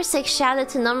 Number 6 shouted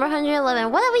to number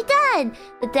 111, what have we done?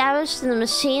 The damage to the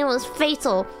machine was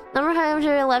fatal. Number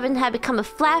 111 had become a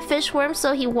flat fish worm,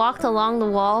 so he walked along the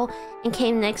wall and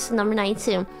came next to number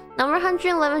 92. Number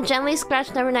 111 gently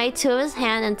scratched number 92 with his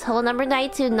hand and told number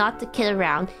 92 not to kid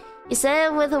around. He said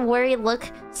it with a worried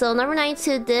look, so number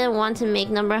 92 didn't want to make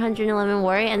number 111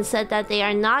 worry and said that they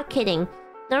are not kidding.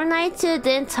 Number 92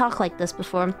 didn't talk like this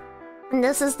before. And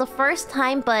this is the first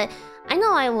time, but I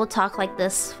know I will talk like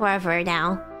this forever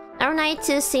now. Number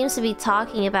 92 seems to be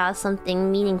talking about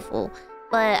something meaningful,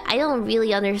 but I don't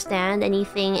really understand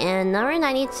anything, and number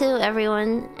 92,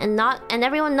 everyone not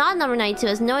number 92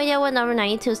 has no idea what number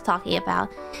 92 is talking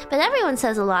about. But everyone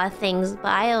says a lot of things,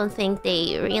 but I don't think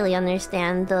they really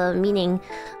understand the meaning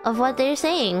of what they're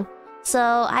saying.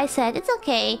 So I said, it's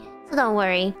okay, so don't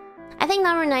worry. I think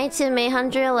number 92 made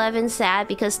 111 sad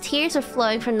because tears were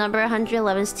flowing from number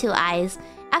 111's two eyes.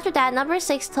 After that, number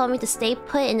 6 told me to stay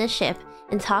put in the ship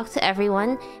and talk to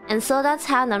everyone, and so that's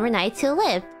how number 92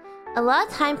 lived. A lot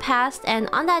of time passed, and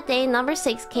on that day, number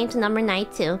 6 came to number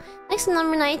 92. Next to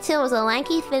number 92 was a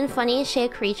lanky, thin,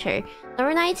 funny-shaped creature.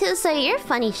 Number 92 said, you're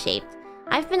funny-shaped.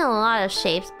 I've been in a lot of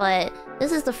shapes, but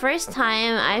this is the first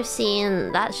time I've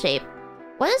seen that shape.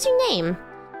 What is your name?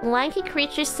 The lanky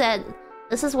creature said,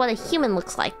 this is what a human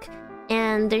looks like,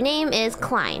 and their name is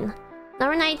Klein.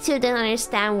 Number 92 didn't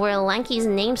understand where Lanky's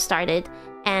name started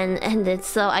and ended,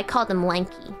 so I called him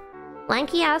Lanky.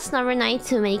 Lanky asked number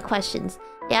 92 many questions.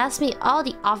 They asked me all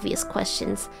the obvious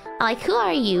questions, like who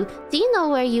are you, do you know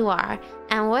where you are,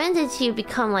 and when did you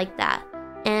become like that,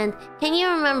 and can you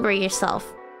remember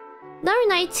yourself? Number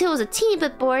 92 was a teeny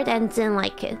bit bored and didn't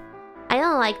like it. I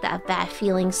don't like that bad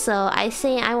feeling, so I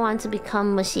say I want to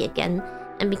become mushy again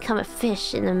and become a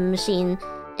fish in a machine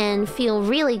and feel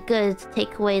really good to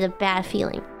take away the bad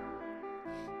feeling.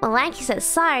 Well, Lanky said,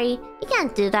 sorry, you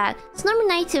can't do that, so number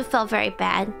 92 felt very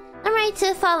bad. Number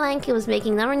 92 thought Lanky was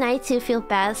making number 92 feel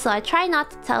bad, so I tried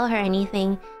not to tell her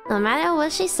anything. no matter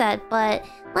what she said, but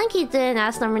Lanky didn't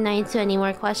ask number 92 any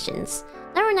more questions.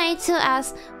 Number 92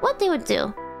 asked what they would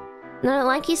do.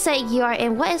 Lanky said you are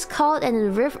in what is called an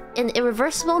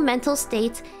irreversible mental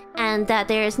state and that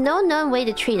there is no known way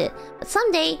to treat it. But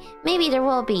someday, maybe there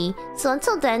will be. So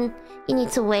until then, you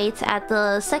need to wait at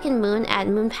the second moon at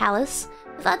Moon Palace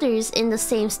with others in the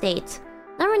same state.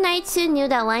 Number 92 knew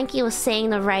that Lanky was saying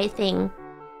the right thing.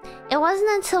 It wasn't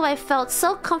until I felt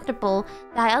so comfortable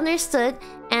that I understood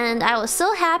and I was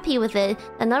so happy with it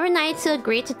that number 92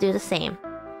 agreed to do the same.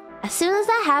 As soon as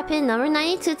that happened, number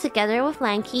 92 together with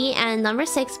Lanky and number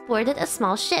 6 boarded a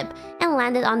small ship and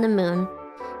landed on the moon.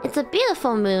 It's a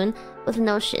beautiful moon with an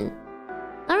ocean.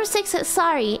 Number 6 said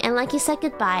sorry and Lanky said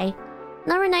goodbye.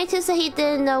 Number 92 said he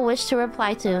didn't know which to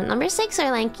reply to, number 6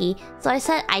 or Lanky, so I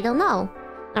said I don't know.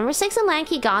 Number 6 and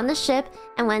Lanky got on the ship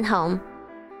and went home.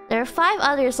 There are 5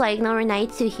 others like number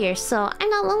 92 here, so I'm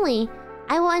not lonely.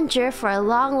 I will endure for a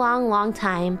long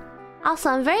time. Also,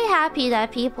 I'm very happy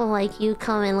that people like you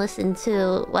come and listen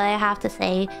to what I have to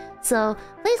say, so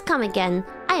please come again.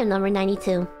 I am number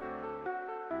 92.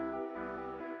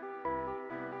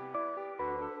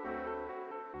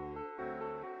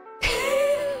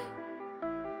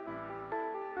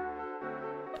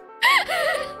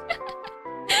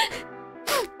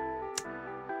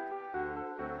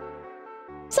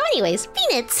 So anyways,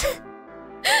 peanuts!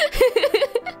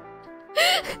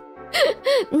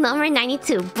 Number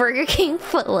 92, Burger King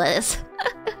Footless.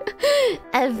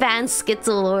 Advanced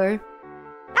Schizo-lore.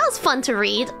 That was fun to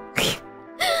read.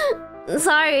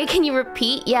 Sorry, can you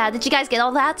repeat? Yeah, did you guys get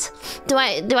all that? Do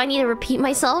I need to repeat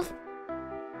myself?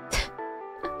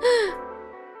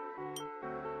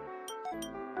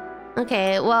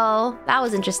 Okay, well, that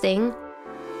was interesting.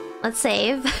 Let's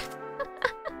save.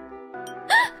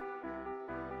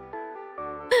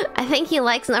 I think he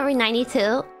likes number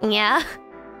 92. Yeah.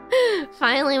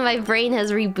 Finally, my brain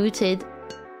has rebooted.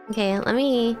 Okay, let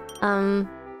me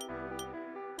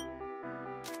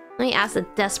ask a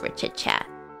desperate chit chat.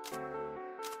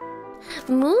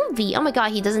 Movie. Oh my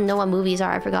god, he doesn't know what movies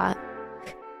are. I forgot.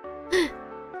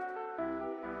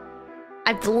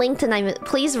 I blinked and I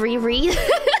please reread.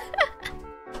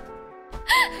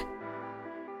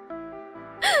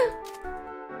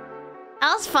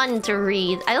 That was fun to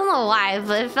read. I don't know why,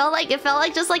 but it felt like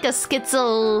just like a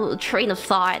schizo train of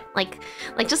thought, like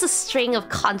just a string of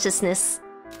consciousness.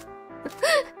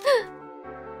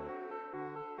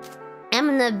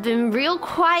 I've been real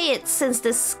quiet since the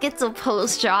schizo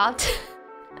post dropped.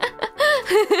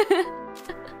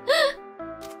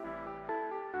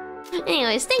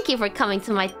 Anyways, thank you for coming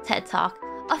to my TED Talk.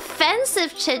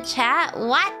 Offensive chit chat?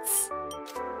 What?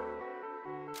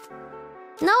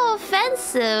 No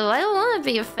offensive. I don't want to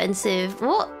be offensive.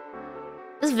 Well,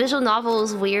 this visual novel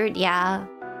is weird. Yeah,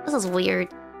 this is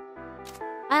weird.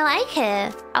 I like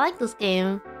it. I like this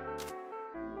game.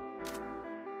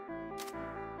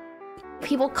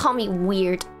 People call me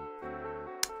weird.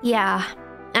 Yeah,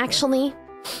 actually,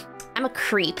 I'm a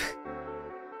creep.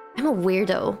 I'm a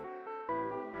weirdo.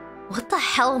 What the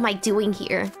hell am I doing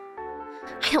here?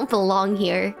 I don't belong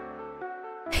here.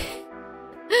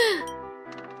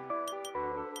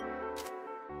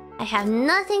 I have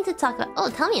nothing to talk about. Oh,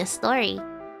 tell me a story.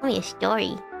 Tell me a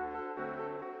story.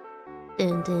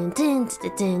 Dun dun dun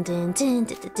dun dun dun dun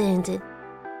dun dun.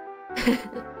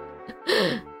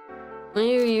 When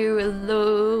you were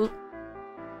low,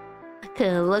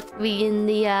 could look me in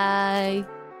the eye.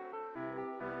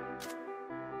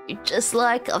 You're just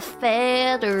like a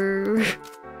feather.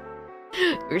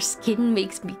 Your skin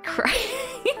makes me cry.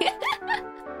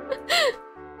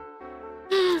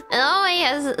 And oh,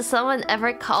 has someone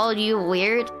ever called you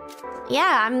weird?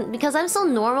 Yeah, because I'm so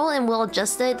normal and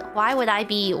well-adjusted. Why would I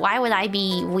be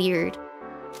weird?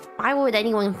 Why would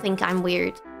anyone think I'm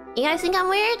weird? You guys think I'm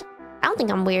weird? I don't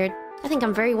think I'm weird. I think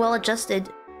I'm very well-adjusted.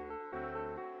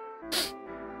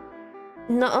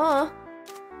 Nuh-uh.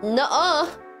 Nuh-uh.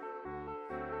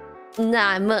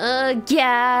 I'm a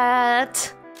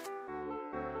gat.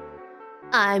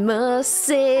 I'm a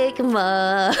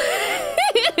Sigma.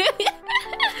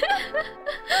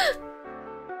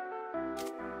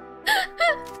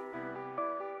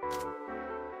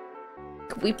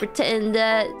 We pretend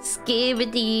that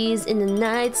𝐃𝐨𝐧𝐬 in the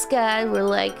night sky were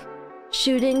like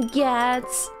shooting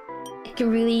gats. I can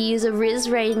really use a Riz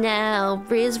right now.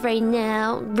 Riz right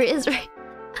now. Riz right.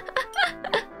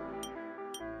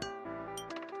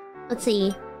 Let's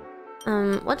see.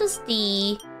 What is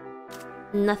the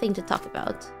nothing to talk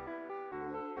about?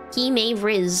 𝐃𝐨𝐬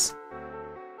Riz.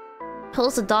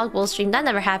 Pulls the dog bowl stream. That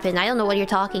never happened. I don't know what you're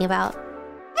talking about.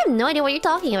 I have no idea what you're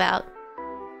talking about.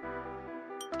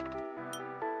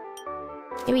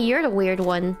 Maybe you're the weird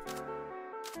one.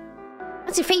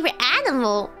 What's your favorite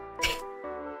animal?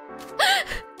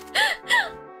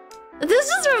 This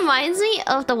just reminds me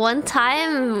of the one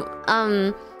time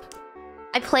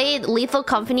I played Lethal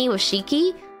Company with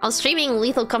Shiki. I was streaming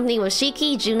Lethal Company with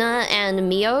Shiki, Juna, and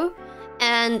Mio,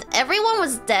 and everyone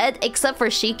was dead except for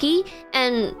Shiki.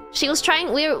 And she was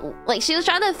trying. She was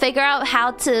trying to figure out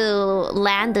how to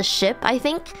land the ship, I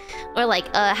think, or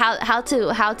like how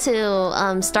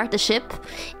to start the ship.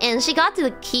 And she got to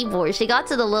the keyboard. She got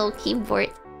to the little keyboard,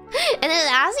 and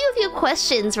it asks you a few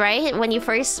questions, right? When you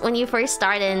first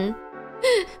start in.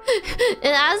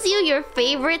 It asks you your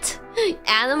favorite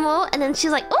animal, and then she's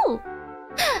like, "Oh,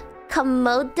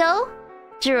 Komodo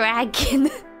dragon."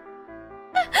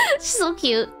 She's so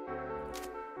cute.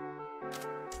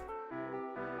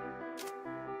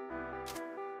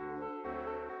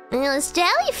 And it's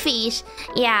jellyfish.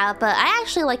 Yeah, but I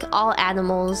actually like all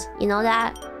animals. You know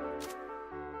that?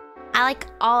 I like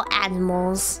all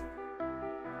animals.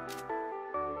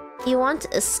 You want to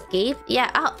escape? Yeah.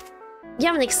 Oh. You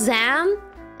have an exam?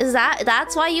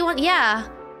 That's why you want? Yeah.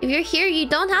 If you're here, you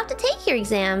don't have to take your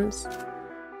exams.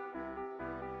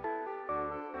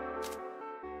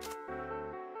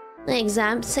 The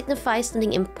exam signifies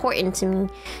something important to me.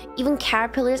 Even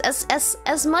caterpillars,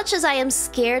 as much as I am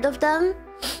scared of them,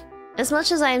 as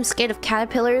much as I am scared of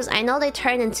caterpillars, I know they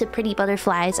turn into pretty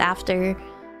butterflies after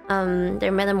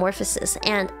their metamorphosis,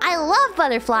 and I love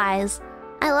butterflies.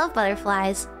 I love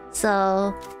butterflies.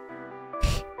 So.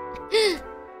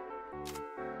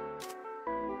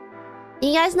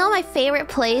 You guys know my favorite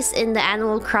place in the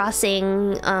Animal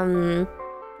Crossing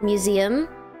museum?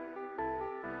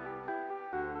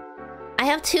 I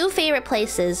have two favorite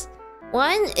places.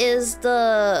 One is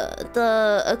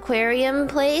the aquarium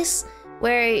place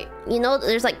where, you know,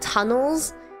 there's like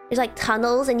tunnels. There's like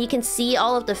tunnels and you can see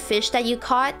all of the fish that you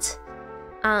caught.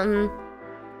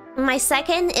 My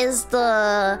second is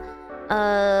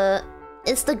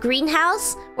it's the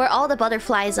greenhouse where all the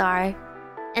butterflies are.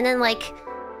 And then like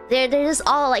they're just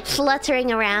all like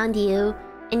fluttering around you,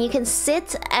 and you can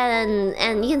sit and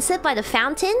you can sit by the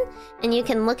fountain and you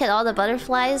can look at all the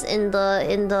butterflies in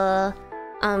the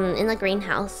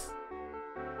greenhouse.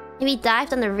 Have you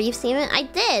dived on the reef seaman? I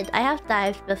did. I have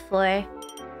dived before.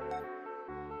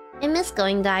 I miss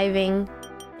going diving.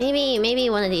 Maybe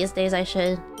one of these days I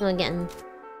should go again.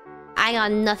 I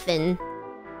got nothing.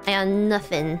 I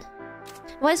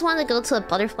always wanted to go to a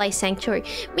butterfly sanctuary.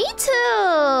 Me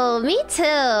too! Me too!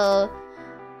 I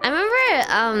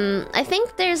remember, I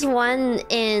think there's one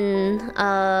in,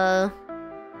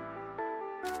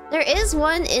 there is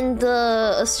one in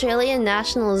the Australian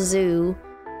National Zoo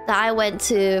that I went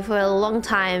to for a long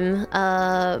time,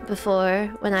 before,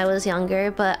 when I was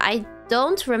younger, but I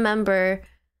don't remember,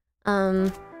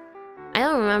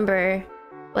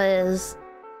 what is...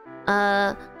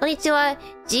 こんにちは。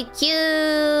時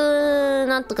給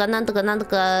なんとかなんとかなんと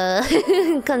か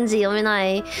漢字読めな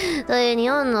い。そういう日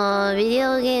本のビデ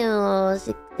オゲームを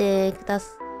知ってくだ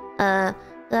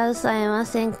さいま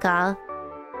せんか？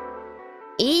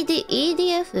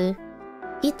 EDF？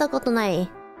 聞いたことない。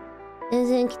全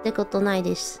然聞いたことない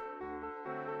です。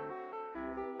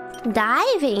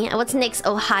Diving? What's next?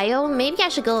 Ohio? Maybe I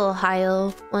should go to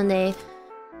Ohio one day.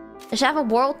 I should have a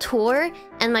world tour,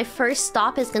 and my first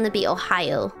stop is gonna be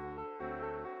Ohio.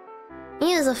 It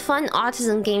is a fun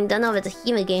autism game. Don't know if it's a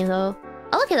Hime game though.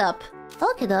 I'll look it up.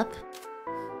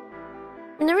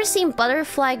 I've never seen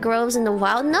butterfly groves in the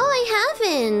wild. No, I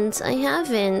haven't. How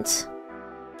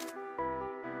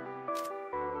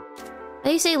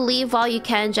do you say leave while you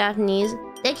can in Japanese?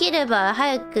 できれば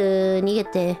早く逃げ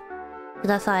てく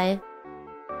ださい.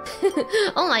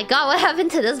 Oh my god, what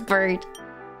happened to this bird?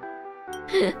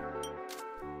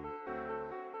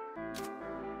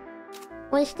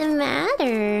 What's the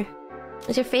matter?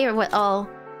 What's your favorite? What? Oh,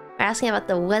 we're asking about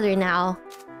the weather now.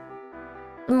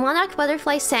 The Monarch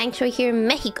Butterfly Sanctuary here in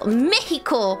Mexico.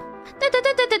 Mexico!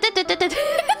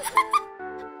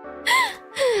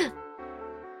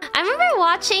 I remember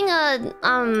watching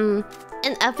an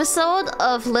episode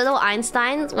of Little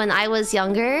Einstein when I was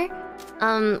younger,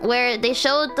 where they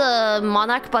showed the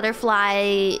monarch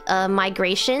butterfly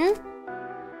migration.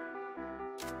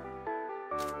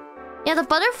 Yeah, the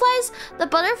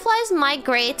butterflies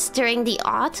migrate during the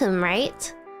autumn,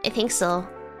 right? I think so.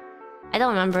 I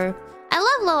don't remember. I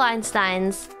love Little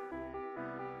Einsteins.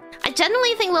 I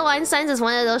generally think Little Einsteins is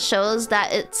one of those shows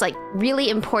that it's like really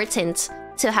important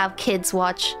to have kids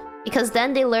watch, because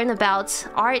then they learn about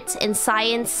art and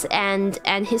science and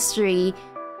history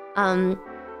in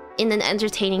an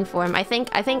entertaining form. I think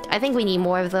we need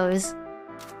more of those.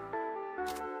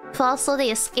 But also they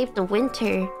escape the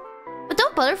winter. But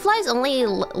don't butterflies only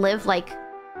live, like,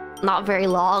 not very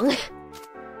long?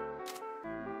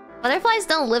 Butterflies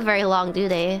don't live very long, do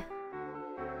they?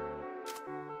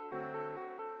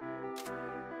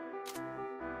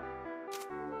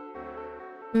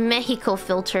 Mexico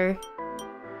filter.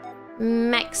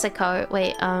 Mexico.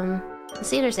 Wait, let's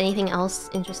see if there's anything else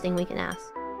interesting we can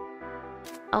ask.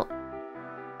 Oh.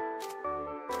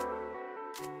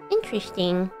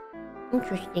 Interesting.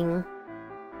 Interesting.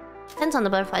 Depends on the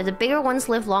butterfly. The bigger ones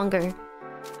live longer.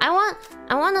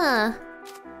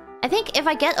 I think if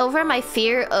I get over my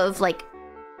fear of, like,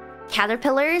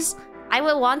 caterpillars, I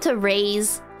would want to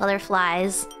raise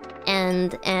butterflies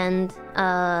and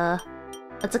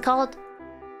what's it called?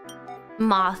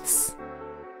 Moths.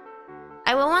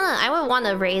 I would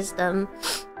wanna raise them.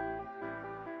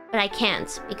 But I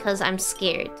can't because I'm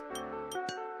scared.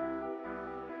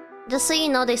 Just so you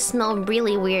know, they smell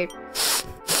really weird.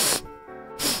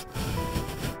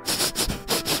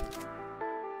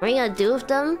 What are you gonna do with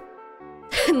them?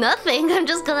 Nothing. I'm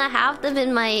just gonna have them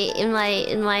in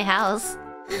my house,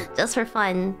 just for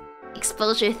fun.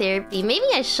 Exposure therapy. Maybe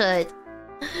I should.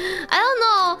 I don't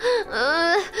know.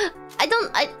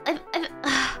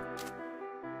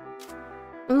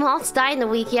 Moths die in a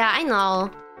week. Yeah, I know.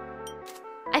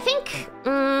 I think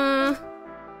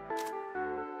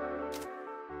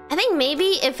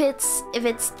maybe if it's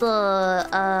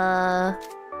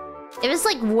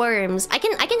like worms, I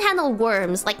can handle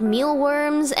worms, like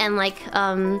mealworms and like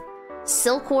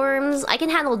silkworms. I can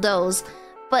handle those,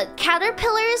 but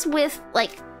caterpillars with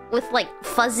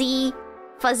fuzzy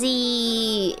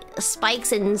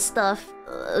spikes and stuff,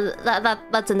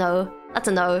 that's a no. That's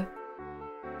a no.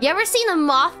 You ever seen a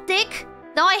moth dick?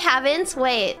 No, I haven't.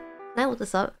 Wait, can I look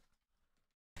this up?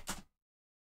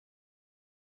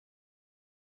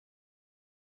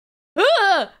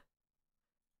 Ugh!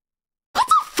 What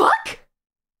the fuck?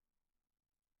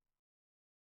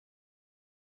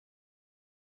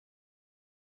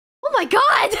 Oh my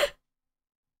god!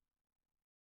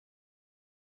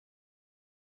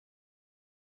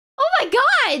 Oh my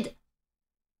god!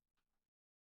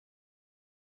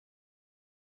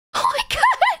 Oh my god!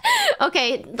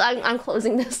 Okay, I'm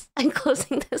closing this. I'm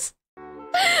closing this.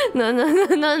 No.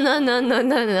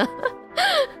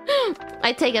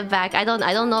 I take it back. I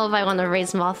don't know if I want to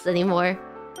raise moths anymore.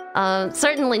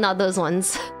 Certainly not those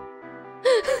ones.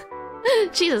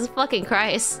 Jesus fucking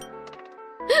Christ.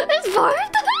 There's 4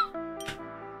 of them?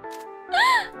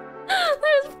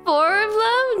 There's 4 of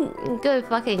them? Good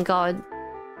fucking god.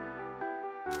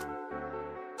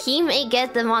 He may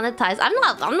get demonetized. I'm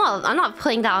not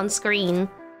putting that on screen.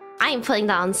 I ain't putting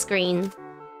that on screen.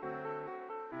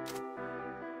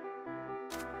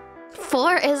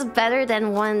 4 is better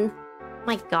than 1.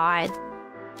 My god.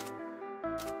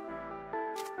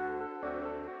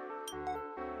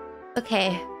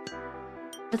 Okay.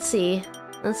 Let's see.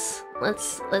 Let's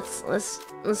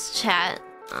chat.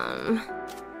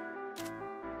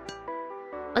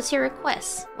 What's your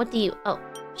request? What do you... Oh,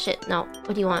 shit, no.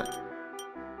 What do you want?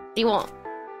 What do you want?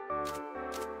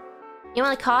 You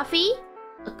want a coffee?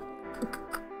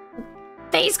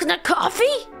 Face connect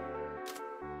coffee?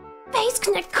 Face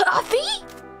connect coffee?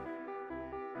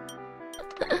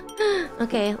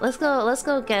 Okay, let's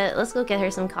go get her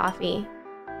some coffee.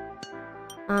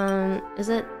 Was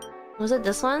it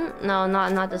this one? No,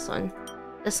 not this one.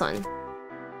 This one.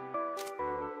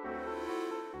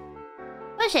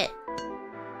 Push it.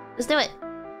 Let's do it.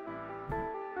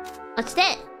 Let's do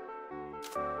it.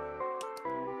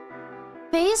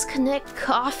 Face connect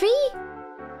coffee?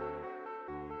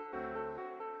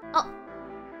 Oh.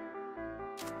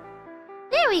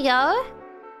 There we go.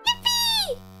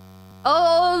 Yippee!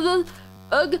 Oh,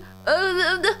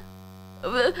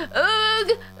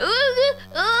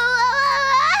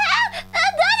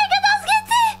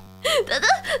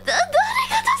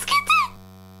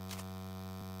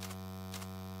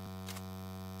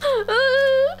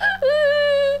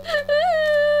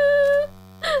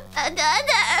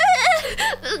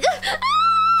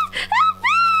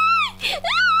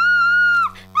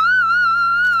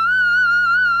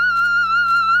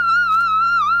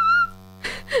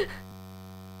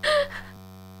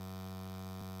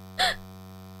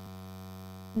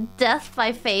 Death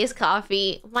by face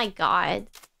coffee. My god.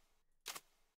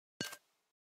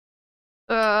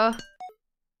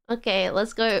 Okay,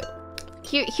 let's go.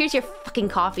 Here's your fucking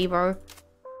coffee, bro.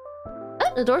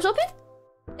 The door's open?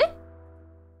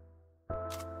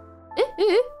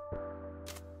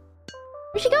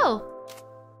 Where'd she go?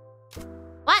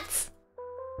 What?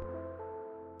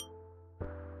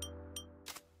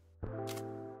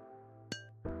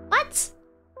 What?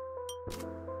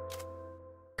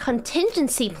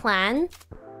 Contingency plan?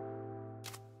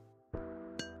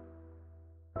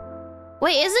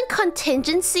 Wait, isn't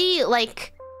contingency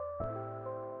like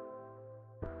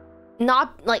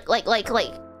not like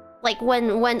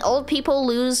when old people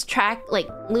lose track, like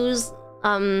lose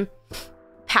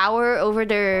power over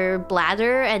their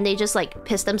bladder and they just like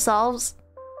piss themselves?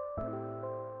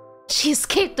 She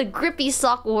escaped the grippy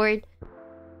sock ward.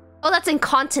 Oh, that's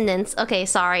incontinence. Okay,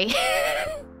 sorry.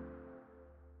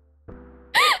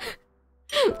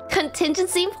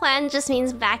 Contingency plan just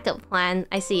means backup plan.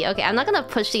 I see. Okay, I'm not gonna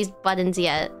push these buttons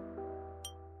yet.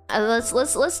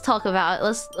 Let's talk about it.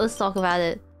 Let's talk about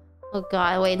it. Oh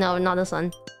god, wait, no, not this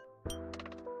one.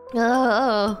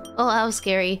 Oh, that was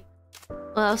scary.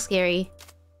 Oh, that was scary.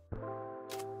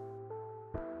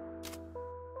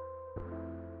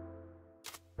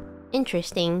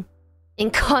 Interesting.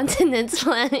 Incontinence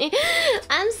planning.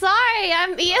 I'm sorry,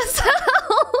 I'm ESL.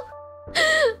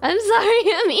 I'm sorry,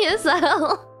 I'm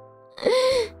ESL.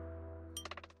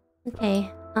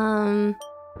 Okay,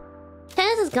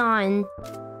 tennis is gone.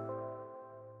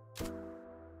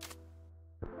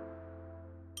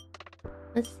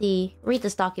 Let's see. Read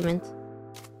this document.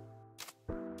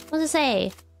 What does it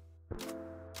say?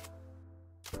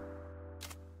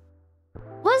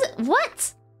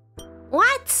 What?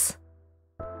 What?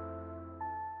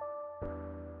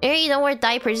 You don't wear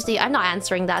diapers, do you? I'm not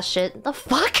answering that shit. The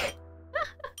fuck?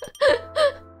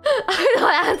 I'm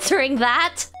not answering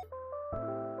that.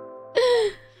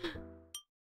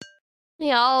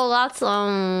 Yo, lots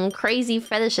of crazy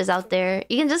fetishes out there.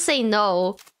 You can just say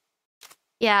no.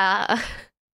 Yeah.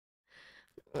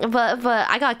 But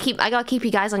I gotta keep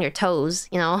you guys on your toes,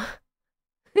 you know.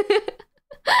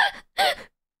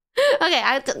 Okay,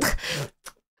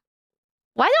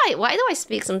 why do I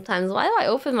speak sometimes? Why do I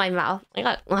open my mouth? I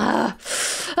got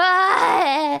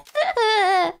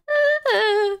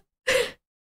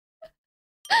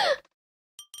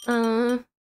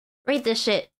read this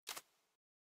shit.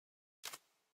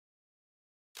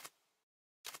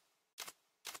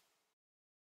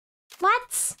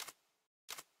 What?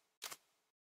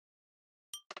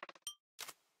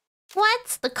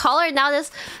 What? The color now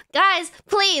this... Guys,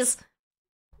 please!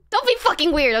 Don't be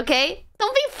fucking weird, okay?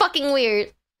 Don't be fucking weird.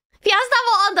 If you asked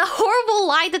that on the horrible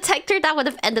lie detector, that would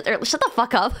have ended early. Shut the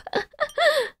fuck up.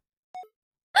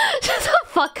 Shut the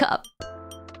fuck up.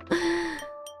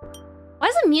 Why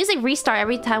does the music restart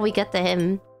every time we get to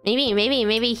him?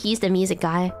 Maybe he's the music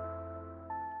guy.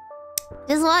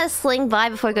 Just want to sling by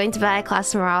before going to bed.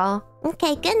 Class tomorrow.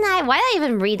 Okay, good night. Why did I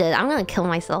even read it? I'm gonna kill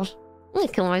myself. I'm gonna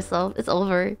kill myself. It's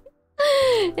over.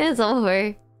 It's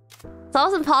over. It's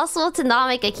almost impossible to not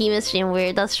make a Kima stream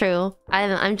weird. That's true.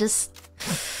 I'm just...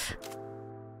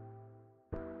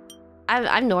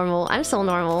 I'm normal. I'm so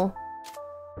normal.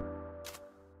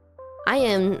 I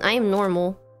am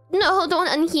normal. No, don't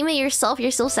unhime yourself.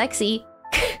 You're so sexy.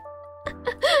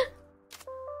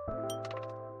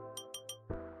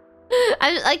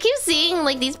 I keep seeing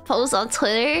like these posts on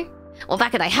Twitter. Well,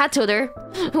 back when I had Twitter,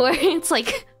 where it's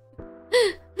like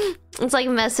a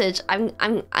message.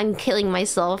 I'm killing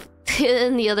myself.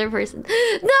 And the other person,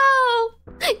 no!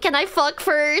 Can I fuck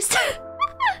first? Can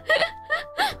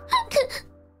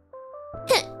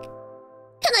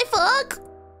I fuck?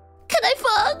 Can I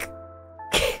fuck?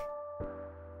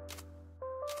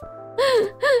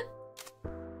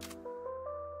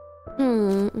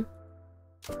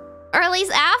 Or at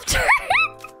least after.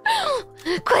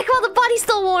 Quick while the body's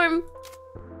still warm.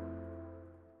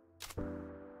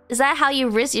 Is that how you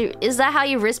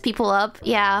risk people up?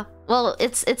 Yeah. Well,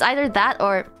 it's either that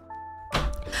or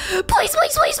please.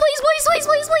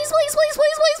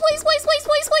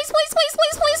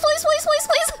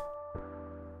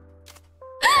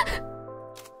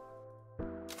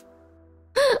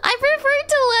 I prefer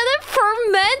to let it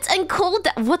ferment and cool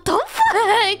down. What the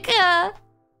fuck?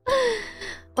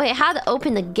 Wait, how to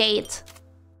open the gate?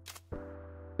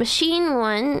 Machine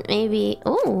 1, maybe.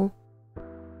 Oh.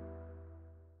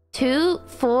 2,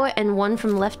 4, and 1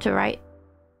 from left to right.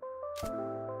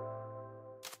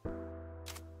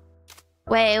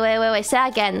 Wait. Say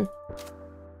that again.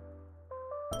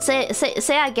 Say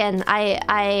that again.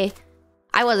 I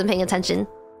wasn't paying attention.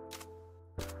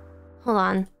 Hold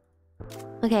on.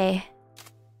 Okay.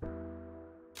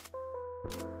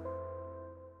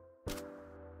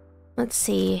 Let's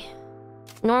see.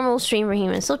 Normal stream for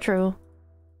humans. So true.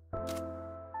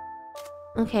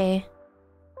 Okay.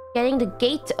 Getting the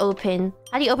gate to open.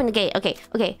 How do you open the gate? Okay.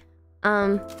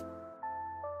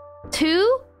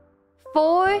 2,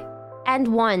 4, and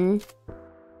 1.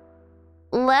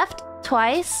 Left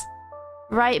twice.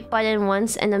 Right button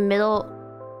once. And the middle...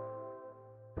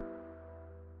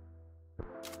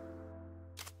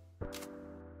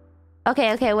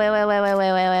 Okay, wait.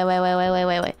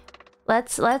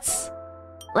 Let's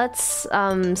let's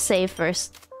save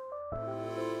first.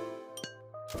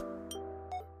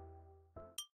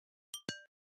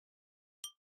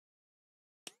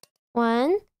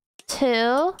 One,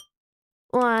 two,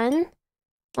 one,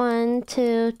 1,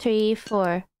 2, 3,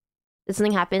 4. Did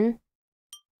something happen?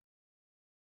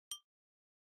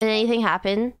 Did anything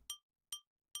happen?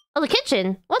 Oh, the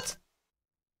kitchen! What?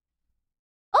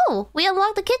 Oh, we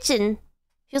unlocked the kitchen!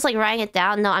 She was like writing it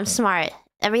down. No, I'm smart.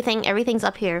 Everything's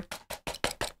up here.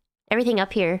 Everything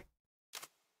up here.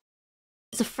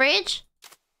 It's a fridge?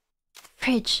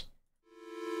 Fridge.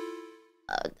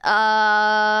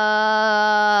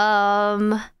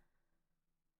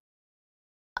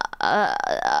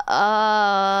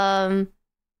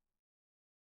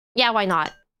 Yeah, why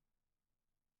not?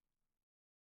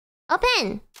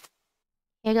 Open!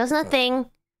 Here goes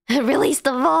nothing. Release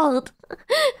the vault!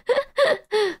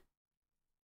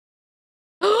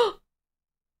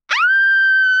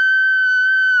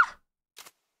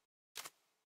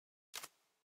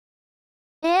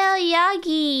 Hail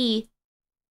Yagi!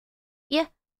 Yeah.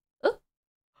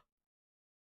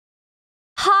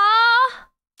 Huh?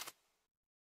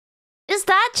 Is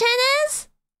that Chenez?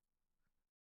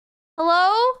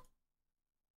 Hello?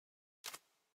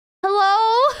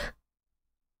 Hello?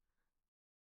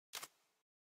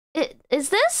 Is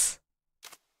this?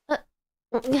 Huh?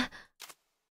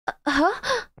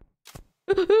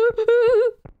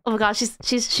 Oh my god,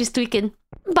 she's tweaking.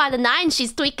 By the 9,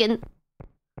 she's tweaking.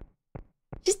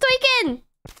 She's tweaking!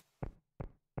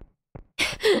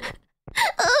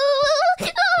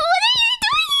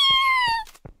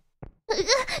 What are you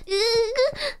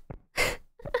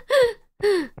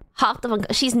doing? Hopped up on.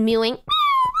 She's mewing.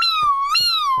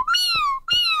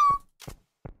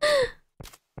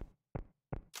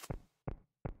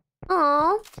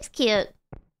 Aw, she's cute.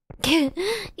 Yen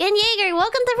Jaeger,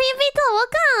 welcome to Himebito,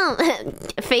 welcome!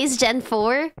 Phase Gen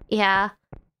 4? Yeah.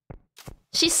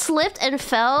 She slipped and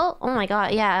fell? Oh my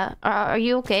god, yeah. Are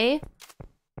you okay?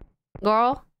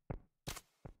 Girl?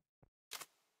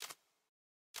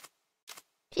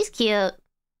 She's cute.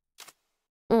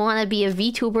 Wanna be a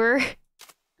VTuber?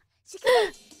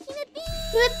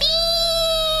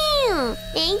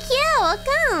 Thank you,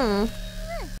 welcome!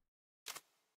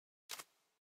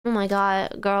 Oh my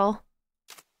god, girl.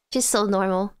 She's so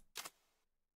normal.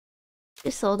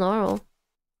 She's so normal.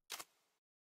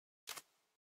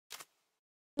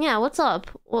 Yeah, what's up?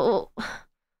 What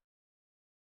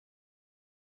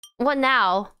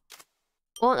now?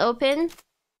 Won't open?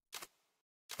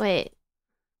 Wait.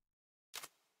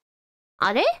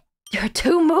 Are they? There are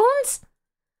 2 moons?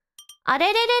 Are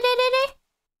they?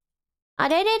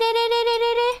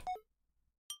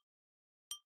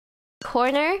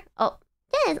 Corner? Oh.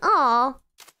 Yes, aw.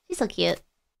 She's so cute.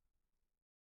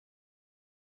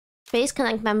 Space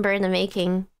Connect member in the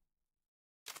making.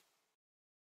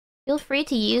 Feel free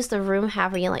to use the room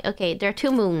however you like. Okay, there are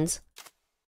 2 moons.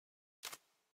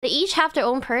 They each have their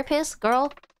own purpose,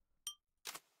 girl.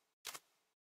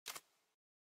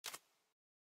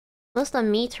 What's the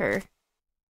meter?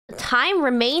 The time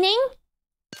remaining?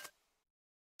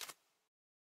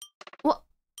 What?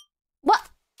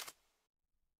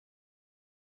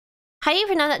 How do you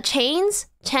pronounce that? Chains?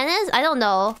 Chenez? I don't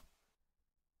know.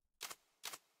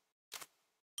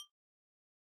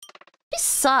 She's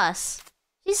sus.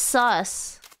 She's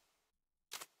sus.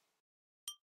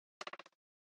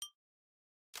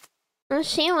 The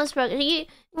machine was broken. You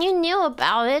knew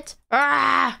about it.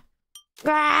 Ah!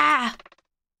 Ah!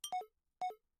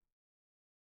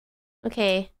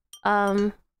 Okay.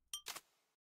 The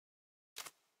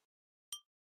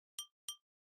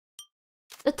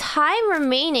time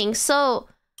remaining, so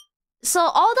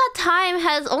all that time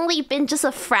has only been just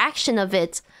a fraction of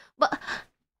it. But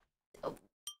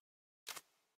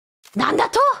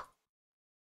Nandato?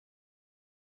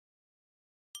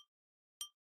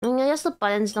 I mean, I guess the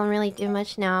buttons don't really do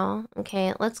much now.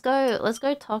 Okay, let's go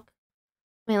talk.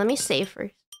 Wait, let me save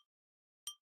first.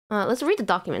 Let's read the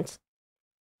documents.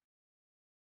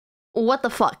 What the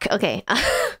fuck? Okay.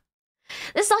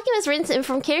 This document is written to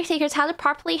inform caretakers how to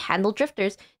properly handle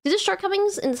drifters. Due to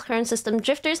shortcomings in the current system,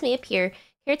 drifters may appear.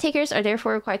 Caretakers are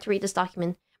therefore required to read this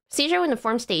document. Procedure in the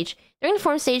form stage. During the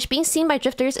form stage, being seen by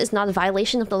drifters is not a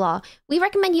violation of the law. We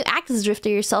recommend you act as a drifter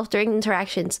yourself during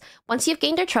interactions. Once you've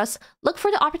gained their trust, look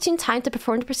for the opportune time to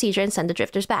perform the procedure and send the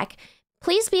drifters back.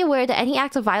 Please be aware that any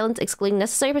act of violence excluding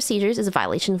necessary procedures is a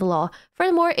violation of the law.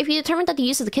 Furthermore, if you determine that the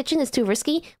use of the kitchen is too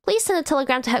risky, please send a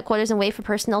telegram to headquarters and wait for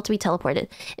personnel to be teleported.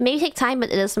 It may take time, but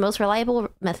it is the most reliable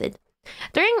method.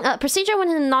 During procedure when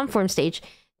in the non-form stage,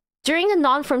 During the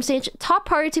non-form stage, top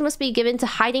priority must be given to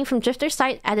hiding from Drifter's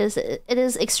sight as it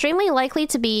is extremely likely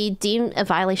to be deemed a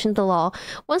violation of the law.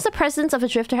 Once the presence of a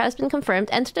Drifter has been confirmed,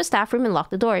 enter the staff room and lock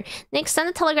the door. Next, send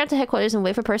a telegram to headquarters and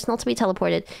wait for personnel to be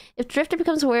teleported. If Drifter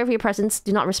becomes aware of your presence,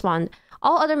 do not respond.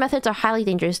 All other methods are highly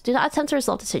dangerous. Do not attempt to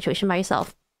resolve the situation by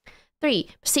yourself. 3.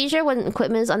 Procedure when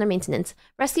equipment is under maintenance.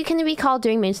 Rescue can be called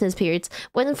during maintenance periods.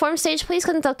 When in form stage, please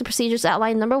conduct the procedures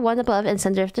outlined number 1 above and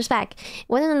send drifters back.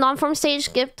 When in the non-form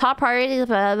stage, give top priority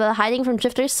to hiding from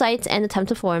drifters' sights and attempt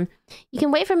to form. You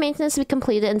can wait for maintenance to be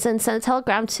completed and then send a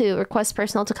telegram to request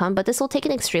personnel to come, but this will take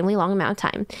an extremely long amount of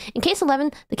time. In case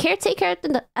 11, the caretaker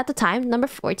at the time, number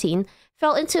 14,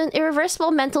 fell into an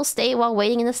irreversible mental state while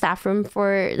waiting in the staff room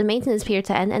for the maintenance period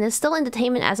to end and is still in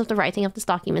detainment as of the writing of this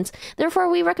document. Therefore,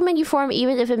 we recommend you form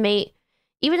even if it may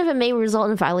result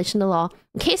in a violation of the law.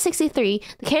 In case 63,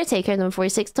 the caretaker, number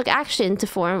 46, took action to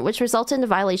form, which resulted in a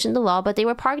violation of the law, but they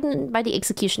were pardoned by the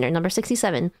executioner, number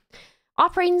 67.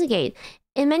 Operating the gate.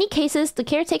 In many cases, the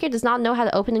caretaker does not know how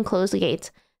to open and close the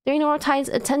gate. During normal times,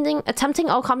 attempting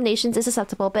all combinations is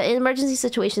acceptable, but in emergency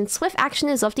situations, swift action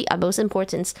is of the utmost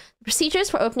importance. The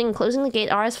procedures for opening and closing the gate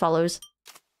are as follows.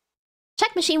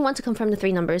 Check machine 1 to confirm the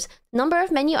 3 numbers. The number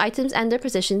of menu items and their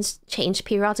positions change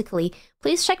periodically.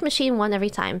 Please check machine 1 every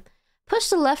time. Push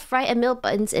the left, right, and middle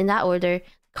buttons in that order.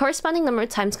 Corresponding number of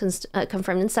times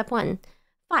confirmed in step 1.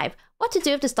 5. What to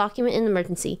do with this document in an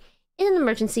emergency. In an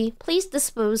emergency, please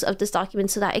dispose of this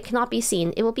document so that it cannot be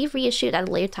seen. It will be reissued at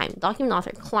a later time. Document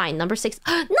author, Klein, number 6.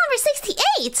 Number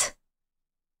 68!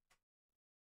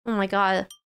 Oh my god.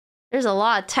 There's a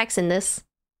lot of text in this.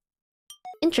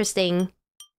 Interesting.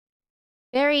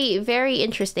 Very, very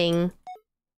interesting.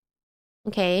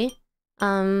 Okay.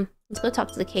 Let's go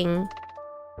talk to the king.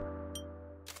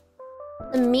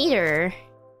 The meter.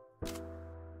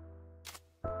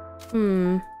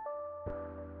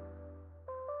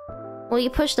 Will you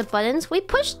push the buttons? We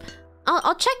pushed.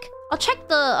 I'll check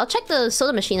the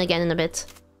soda machine again in a bit.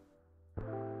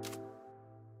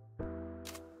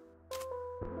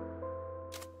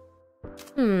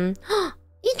 You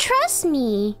trust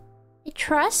me. You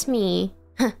trust me.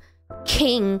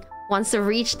 King wants to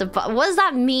reach the button. What does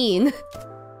that mean?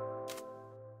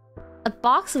 A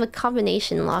box of a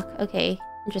combination lock. Okay,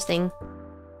 interesting.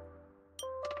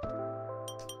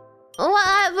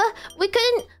 What? We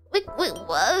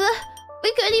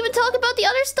couldn't even talk about the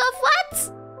other stuff.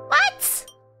 What?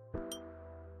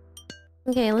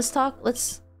 Okay, let's talk.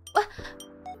 What?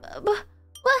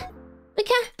 We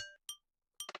can't.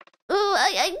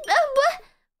 What?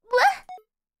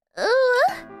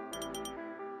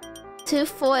 2,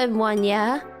 4, and 1.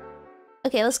 Yeah.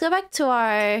 Okay, let's go back to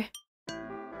our.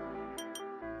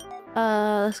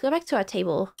 Let's go back to our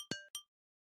table.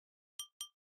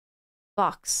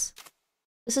 Box.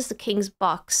 This is the king's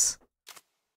box.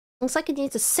 Looks like it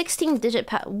needs a 16-digit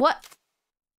pad. What?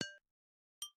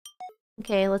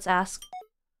 Okay, let's ask.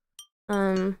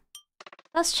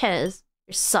 That's Ches.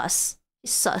 You're sus.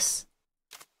 He's sus.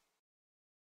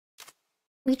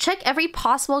 We check every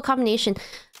possible combination.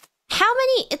 How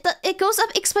many? It goes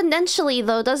up exponentially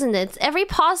though, doesn't it? Every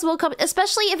possible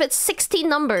especially if it's 16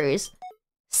 numbers.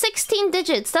 16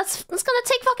 digits. That's gonna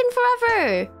take fucking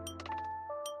forever.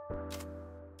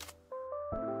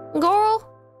 Girl,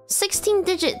 16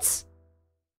 digits.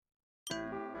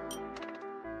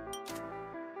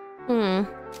 10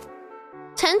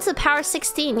 to the power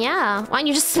 16, yeah. Why don't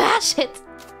you just smash it?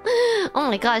 Oh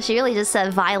my gosh, she really just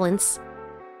said violence.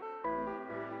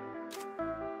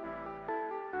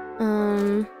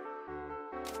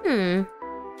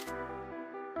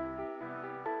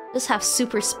 Just have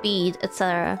super speed,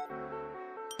 etc.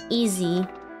 Easy.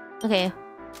 Okay.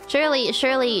 Surely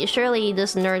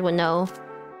this nerd would know.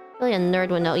 Really a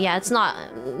nerd would know. Yeah, it's not...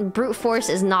 Brute force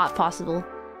is not possible.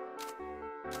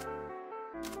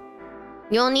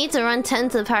 You'll need to run 10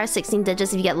 to the power 16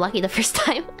 digits if you get lucky the first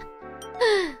time.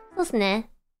 Let's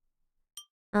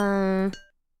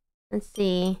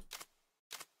see.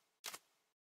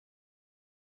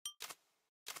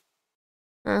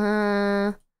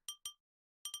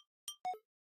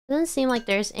 Doesn't seem like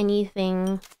there's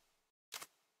anything...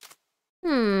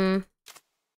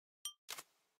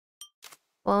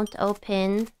 Won't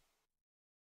open.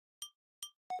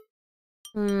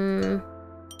 We're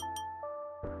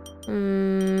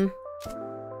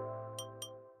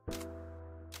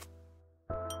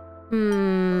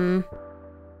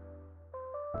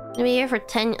here for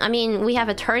 10... I mean, we have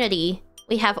eternity.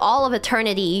 We have all of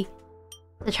eternity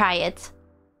to try it.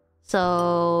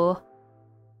 So...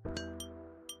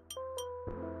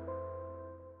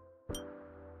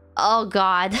 Oh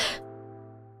god.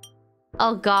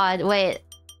 Oh god, wait.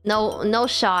 No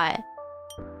shot.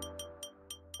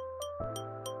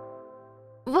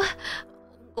 What?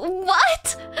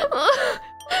 What?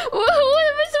 What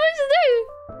am I supposed to do?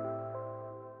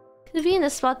 Could it be in the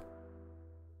spot?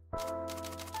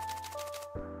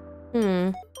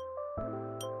 Hmm.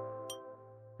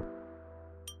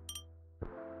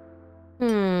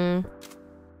 Hmm.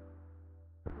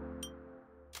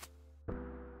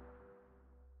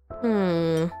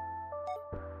 Hmm.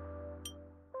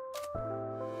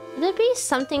 Could it be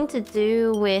something to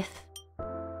do with...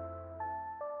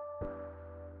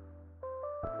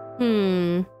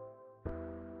 Hmm.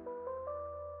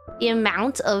 The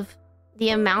amount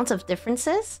of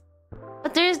differences?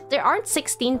 But there aren't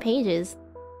 16 pages.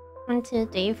 1, 2,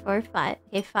 3, 4, 5.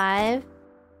 Okay, 5,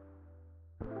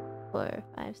 4,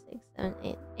 5, 6, 7,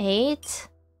 8. 8.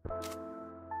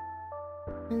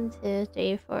 1, 2,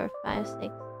 3, 4, 5,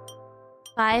 6.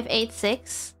 5, 8,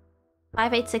 6.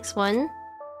 5, 8, 6, 1.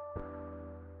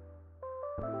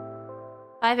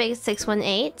 5, 8, 6, 1,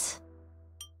 8.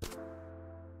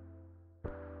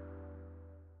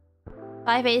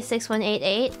 5, 8, 6, 1, 8,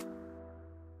 8.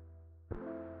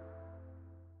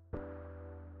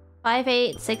 5,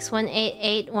 8, 6, 1, 8,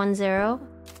 8, 1, 0.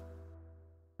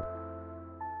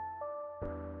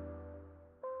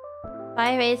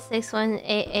 5, 8, 6, 1,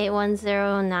 8, 8, 1,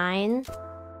 0, 9.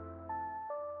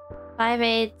 5,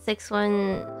 8, 6,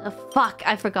 1... fuck,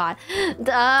 I forgot.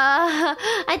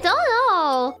 I don't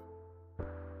know.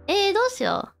 どうし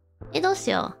よう。どうし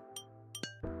よ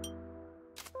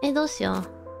う。どうしよ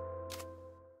う。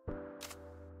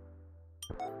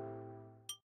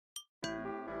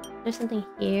There's something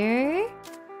here?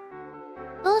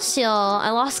 どうしよう。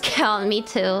I lost count, me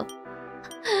too.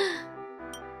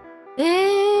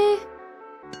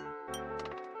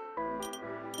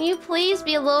 Can you please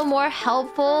be a little more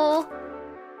helpful?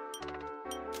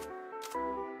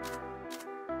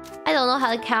 I don't know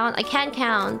how to count. I can't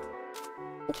count.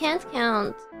 I can't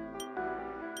count.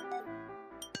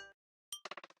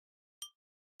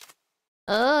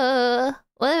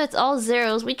 What if it's all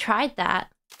zeros? We tried that.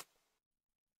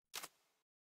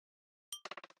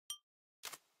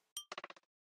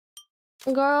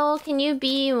 Girl, can you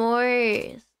be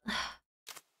more...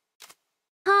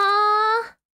 Huh?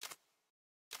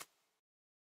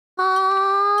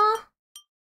 Huh?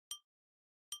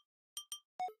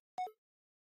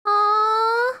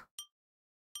 Huh?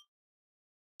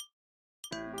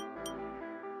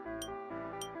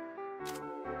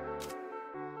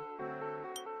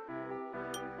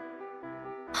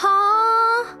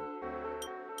 Huh?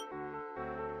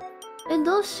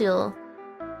 どうしよう。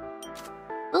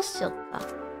どうしようか。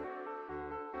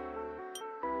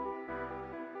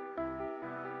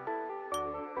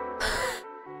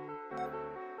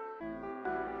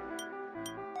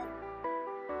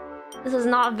This is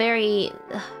not very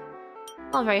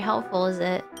helpful, is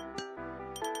it?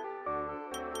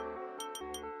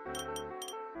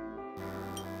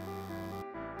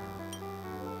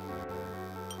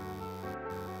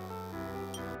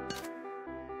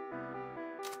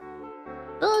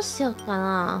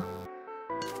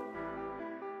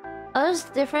 Oh, it's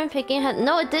different picking had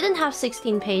no, it didn't have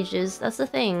 16 pages. That's the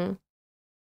thing.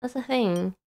 That's the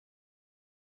thing.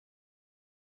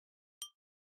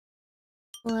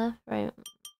 Left, right.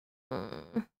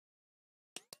 I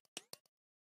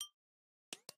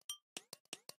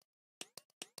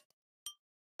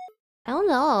don't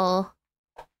know.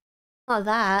 Not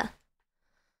that.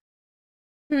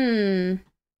 Hmm.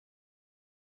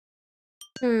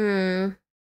 Hmm.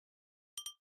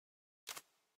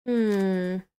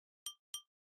 Hmm.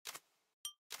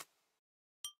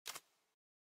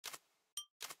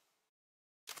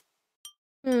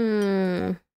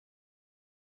 Hmm.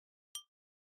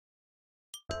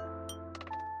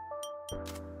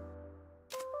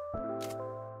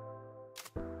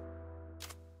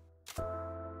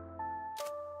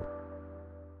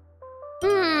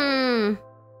 Hmm.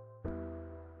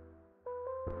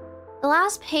 The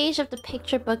last page of the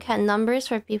picture book had numbers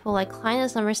for people like client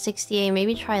is number 68.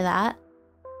 Maybe try that.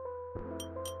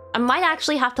 I might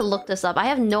actually have to look this up. I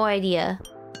have no idea.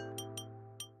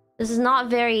 This is not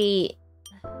very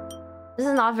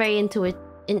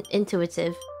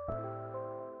intuitive.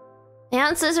 The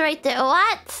answer's right there.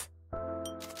 What?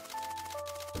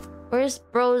 Where's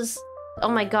bro's? Oh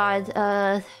my god.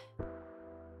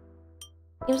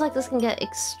 Seems like this can get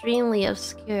extremely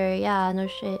obscure. Yeah, no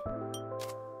shit.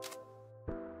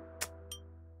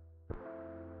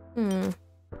 Hmm.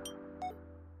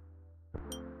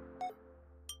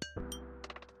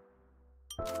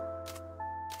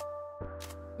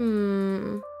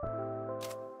 Hmm.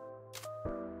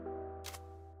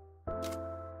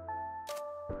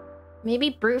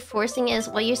 Maybe brute forcing is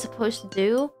what you're supposed to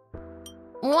do?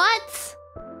 What?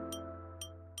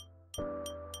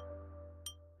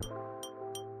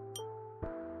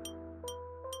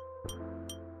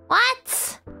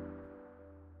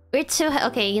 You're too...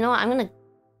 Okay, you know what? I'm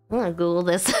gonna Google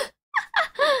this.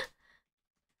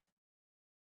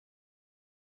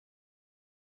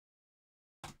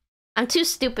 I'm too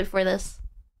stupid for this.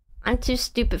 I'm too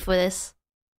stupid for this.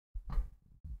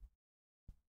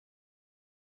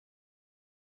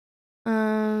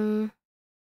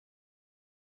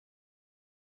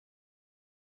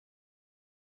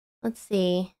 Let's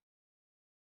see.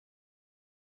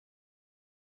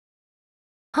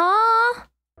 Huh?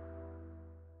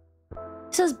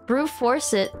 It says brute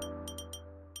force it.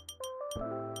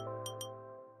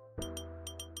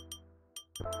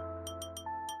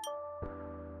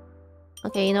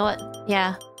 Okay, you know what?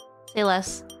 Yeah. Say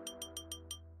less.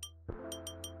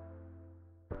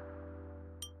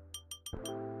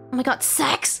 Oh my god,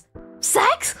 sex?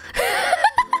 Sex?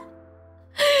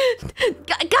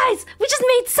 Guys, we just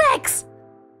made sex!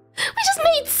 We just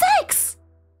made sex!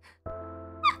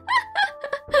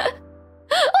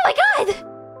 Oh my god!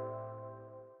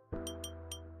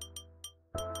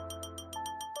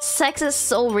 Sex is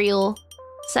so real.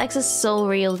 Sex is so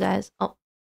real, guys. Oh.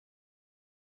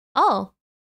 Oh.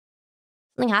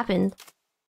 Something happened.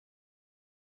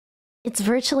 It's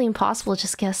virtually impossible,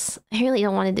 just guess. I really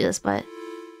don't want to do this, but...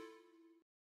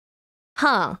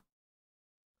 Huh.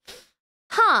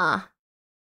 Huh.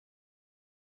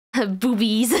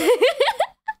 Boobies.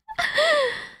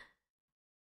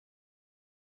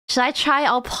 Should I try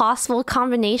all possible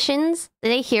combinations? Did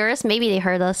they hear us? Maybe they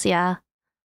heard us, yeah.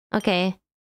 Okay.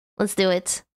 Let's do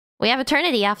it. We have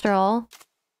eternity after all.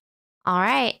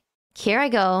 Alright. Here I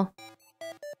go.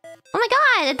 Oh my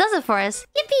god! It does it for us!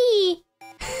 Yippee!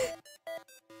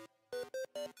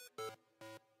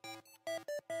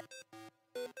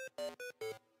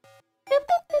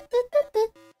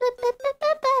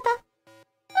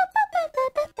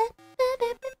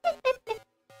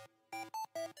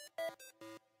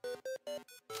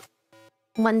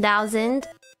 $1,000.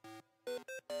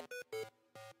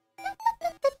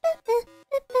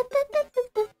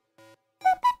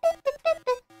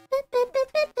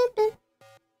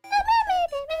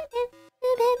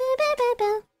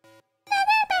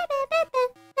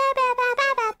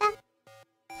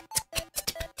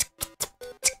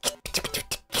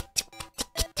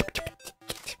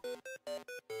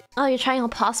 Oh, you're trying all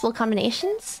possible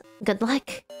combinations? Good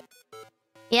luck.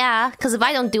 Yeah, because if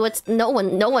I don't do it, no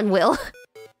one will.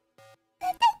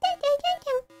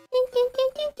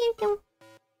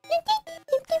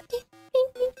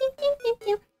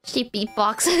 She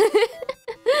beatbox.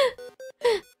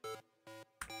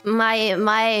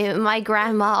 my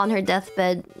grandma on her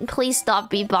deathbed. Please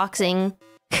stop beatboxing.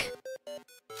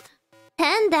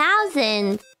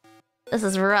 10,000. This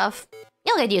is rough.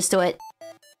 You'll get used to it.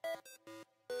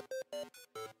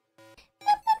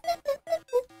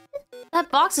 That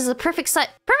box is a perfect size.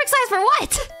 Perfect size for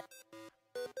what?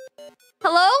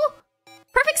 Hello?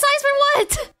 Perfect size for what?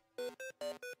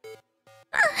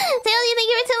 Taylor, thank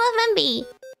you for 2 MB.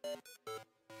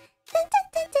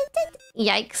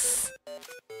 Yikes.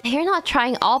 You're not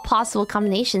trying all possible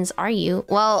combinations, are you?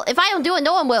 Well, if I don't do it,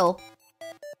 no one will.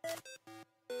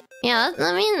 Yeah,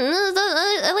 I mean,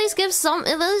 at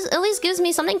least gives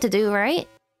me something to do, right?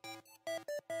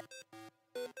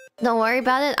 Don't worry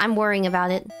about it. I'm worrying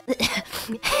about it.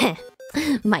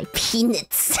 My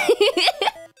peanuts.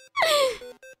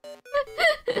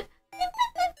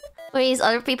 What are these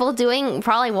other people doing?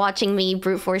 Probably watching me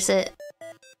brute force it.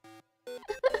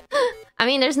 I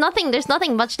mean, there's nothing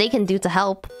much they can do to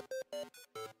help.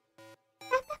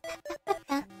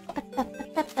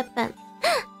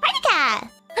 Cat!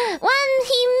 1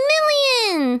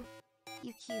 Himemiya!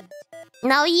 You cute.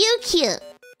 No, you cute.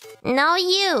 No,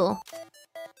 you.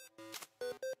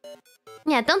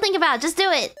 Yeah, don't think about it. Just do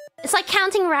it. It's like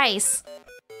counting rice.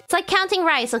 It's like counting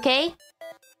rice, okay?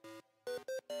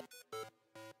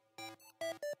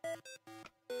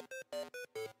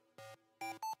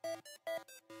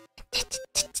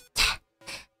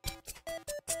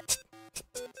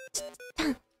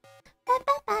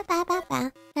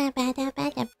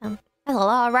 That's a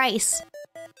lot of rice.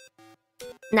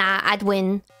 Nah, I'd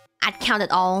win. I'd count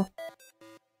it all.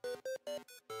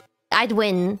 I'd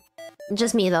win.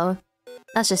 Just me, though.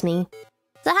 That's just me.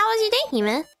 So how was your day,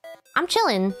 Hime? I'm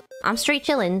chillin'. I'm straight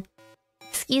chillin'.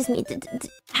 Excuse me.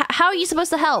 How are you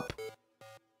supposed to help?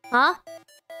 Huh?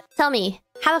 Tell me.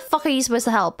 How the fuck are you supposed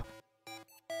to help?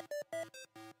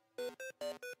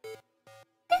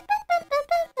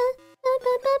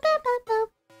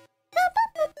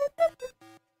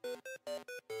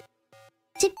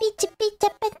 Chippy chippy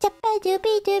chappa chappa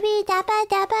doobie doobie dabba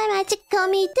dabba magic call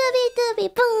me doobie doobie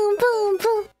boom boom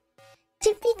boom.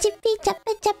 Chippy chippy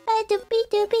choppa choppa doopy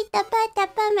doopy tappa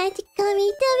tappa magic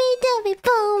gummy dooby dooby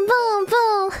boom boom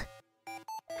boom.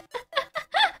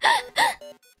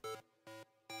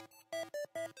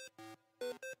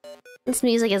 This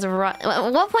music is rough.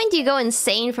 At what point do you go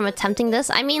insane from attempting this?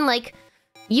 I mean, like,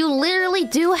 you literally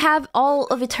do have all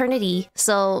of eternity,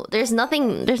 so there's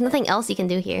nothing else you can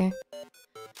do here.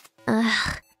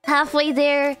 Halfway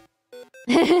there.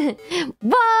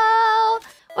 Whoa!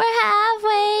 We're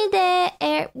halfway there.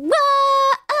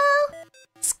 Whoa!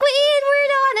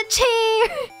 Squidward on a chair.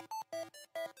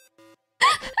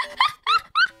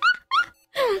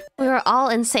 We were all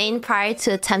insane prior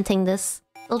to attempting this.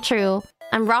 Still true.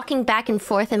 I'm rocking back and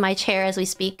forth in my chair as we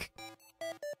speak.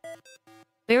 It'd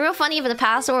be real funny if the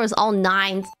password was all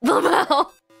 9.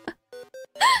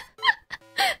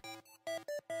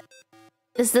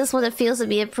 Is this what it feels to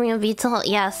be a prima vita?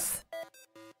 Yes.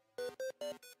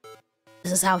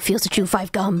 This is how it feels to chew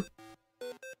 5 gum.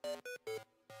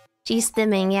 She's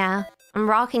stimming, yeah. I'm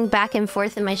rocking back and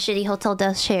forth in my shitty hotel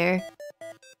desk chair.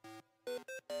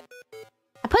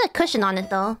 I put a cushion on it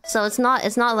though, so it's not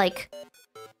like...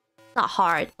 It's not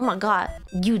hard. Oh my god.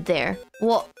 You there.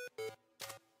 Whoa.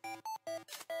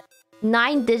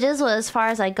 9 digits was as far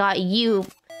as I got. You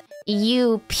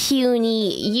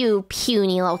puny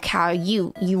little cow.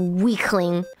 You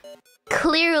weakling.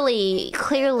 Clearly,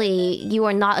 you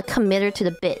are not a committer to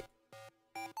the bit.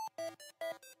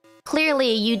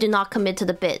 Clearly, you do not commit to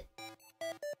the bit.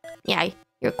 Yeah,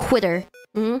 you're a quitter.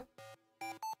 Hmm?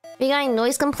 You got any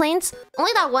noise complaints?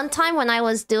 Only that one time when I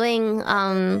was doing,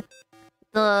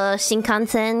 the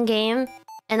Shinkansen game,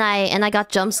 and I got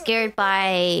jump scared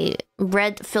by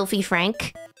Red Filthy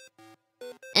Frank.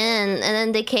 And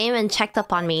then they came and checked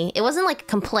up on me. It wasn't like a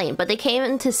complaint, but they came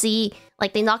in to see,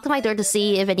 like they knocked on my door to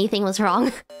see if anything was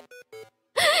wrong.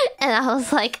 And I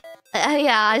was like,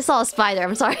 yeah, I saw a spider,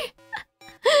 I'm sorry.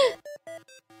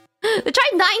 They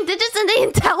tried 9 digits and they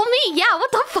didn't tell me? Yeah,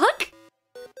 what the fuck?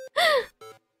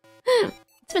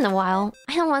 It's been a while.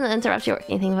 I don't want to interrupt you or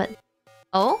anything, but...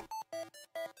 Oh?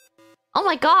 Oh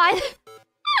my god!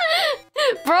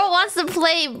 Bro wants to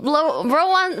play...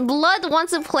 Blood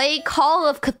wants to play Call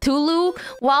of Cthulhu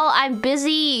while I'm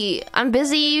busy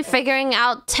figuring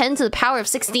out 10 to the power of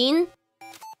 16?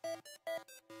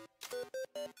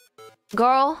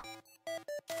 Girl?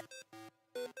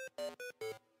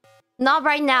 Not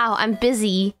right now, I'm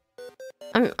busy.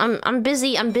 I'm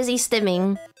busy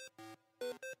stimming.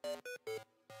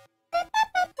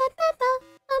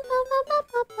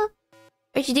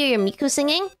 Where'd you do your Miku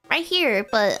singing? Right here,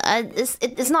 but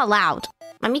it's not loud.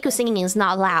 My Miku singing is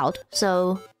not loud,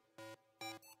 so...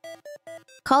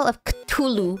 Call of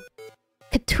Cthulhu.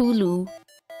 Cthulhu.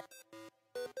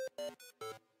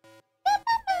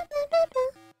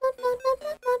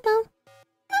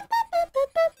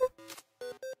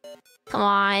 Come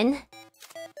on.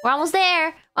 We're almost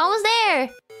there! We're almost there!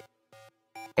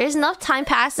 There's enough time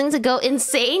passing to go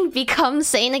insane, become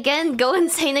sane again, go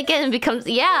insane again, and become...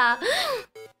 Yeah!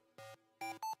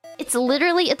 It's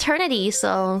literally eternity,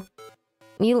 so...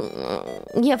 You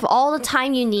have all the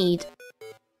time you need.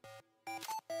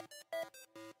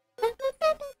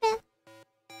 Can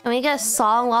we get a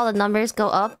song while the numbers go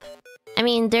up? I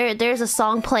mean, there's a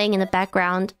song playing in the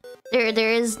background.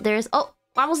 There's... Oh!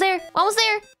 We're almost there! We're almost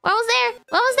there! We're almost there!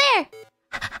 We're almost there!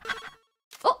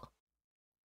 Oh!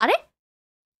 Are?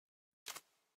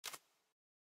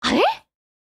 Are?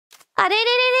 Are?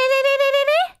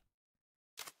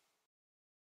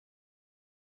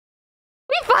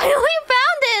 We finally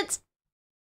found it!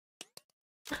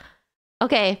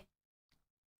 Okay.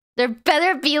 There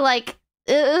better be like...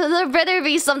 there better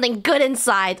be something good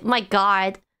inside. My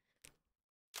god.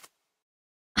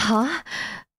 Huh?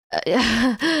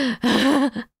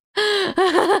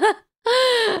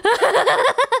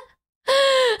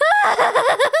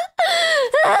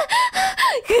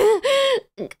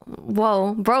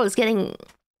 Whoa, bro is getting...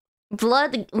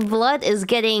 Blood is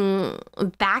getting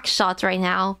back shots right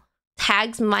now.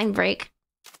 Tags mind break.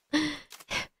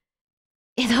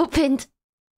 It opened.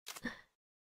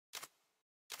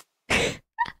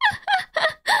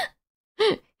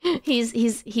 He's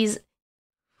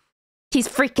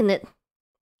freaking it.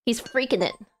 He's freaking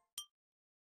it.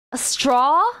 A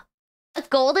straw? A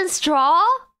golden straw?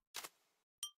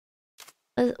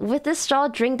 With this straw,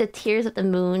 drink the tears of the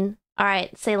moon. All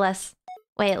right, say less.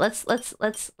 Wait, let's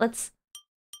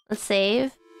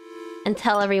save and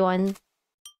tell everyone.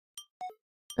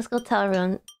 Let's go tell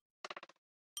everyone.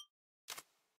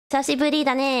 久しぶり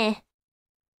だね.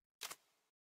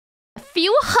 A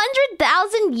few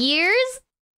 100,000 years?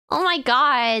 Oh my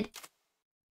god.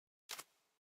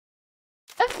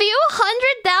 A few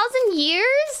 100,000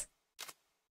 years?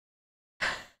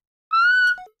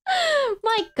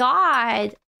 My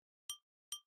god.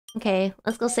 Okay,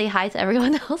 let's go say hi to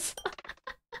everyone else.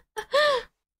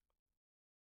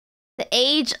 The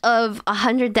age of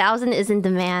 100,000 is in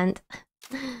demand.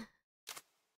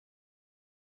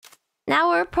 Now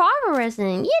we're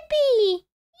progressing. Yippee!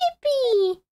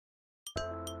 Yippee!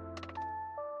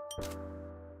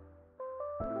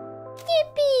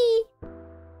 Yippee!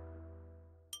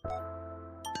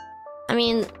 I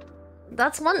mean,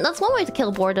 that's one way to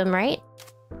kill boredom, right?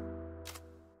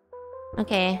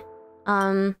 Okay.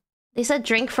 They said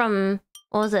drink from,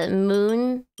 what was it?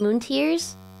 Moon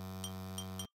tears?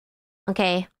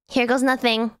 Okay, here goes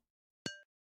nothing.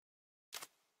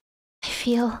 I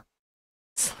feel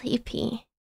sleepy.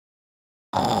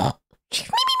 We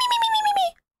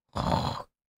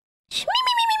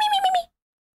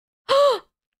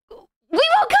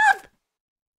woke up!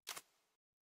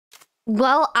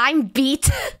 Well, I'm beat.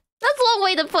 That's one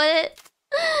way to put it.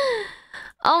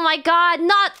 Oh my god,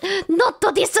 not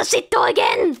this shit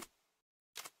again!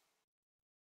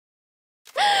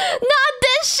 Not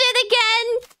this shit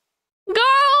again!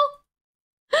 Girl!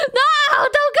 No,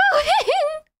 don't go in!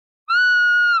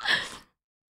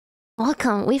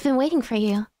 Welcome, we've been waiting for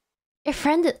you. Your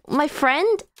friend, my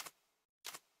friend?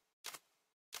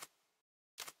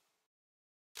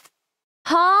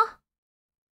 Huh?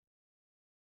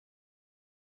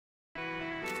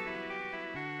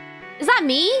 Is that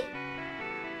me?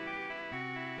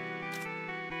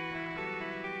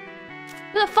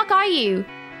 Who the fuck are you?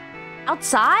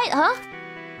 Outside? Huh?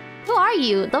 Who are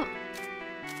you?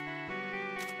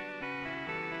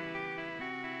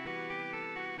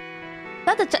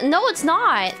 No, it's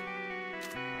not.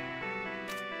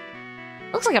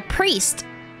 Looks like a priest.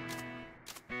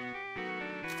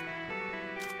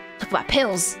 Talk about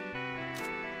pills.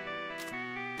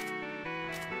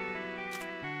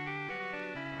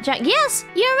 Jack, yes,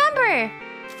 you remember.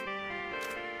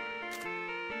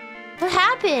 What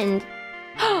happened?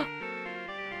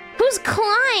 Who's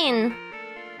Klein?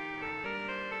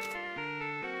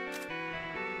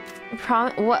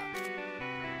 What?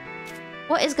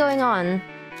 What is going on?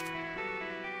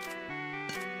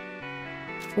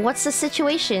 What's the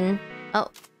situation? Oh.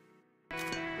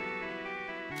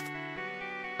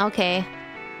 Okay.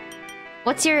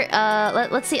 What's your,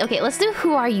 let's see. Okay, let's do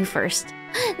who are you first.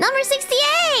 Number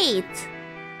 68!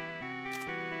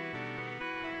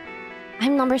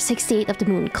 I'm number 68 of the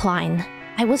moon, Klein.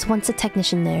 I was once a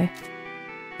technician there.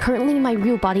 Currently, my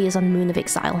real body is on the moon of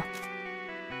exile.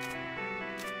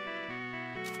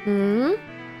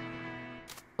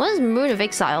 What is moon of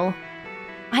exile?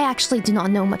 I actually do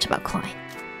not know much about Klein.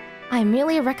 I am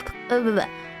merely a about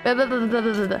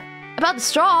the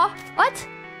straw? What?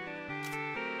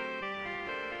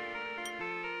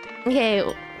 Okay,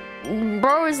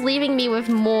 bro is leaving me with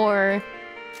more.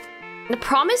 The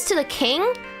promise to the king?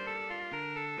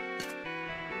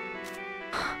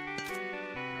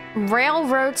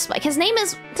 Railroad Spike. His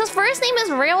first name is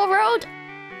Railroad?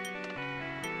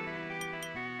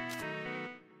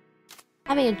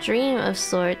 Having a dream of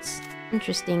sorts.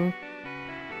 Interesting.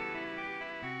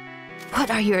 What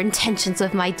are your intentions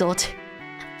with my daughter?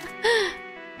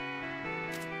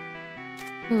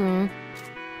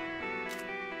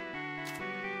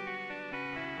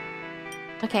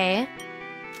 Okay.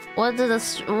 What's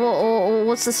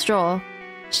the straw?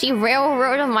 She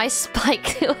railroaded my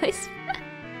spike.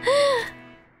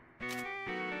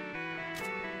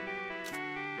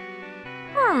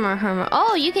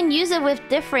 Oh, you can use it with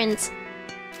different...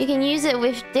 You can use it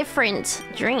with different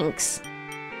drinks.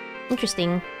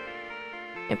 Interesting.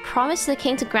 I promised the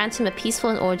king to grant him a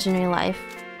peaceful and ordinary life.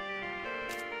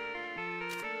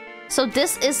 So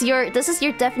this is your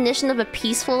definition of a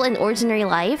peaceful and ordinary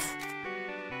life?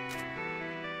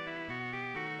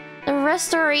 The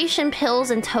restoration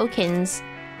pills and tokens.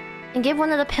 And give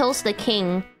one of the pills to the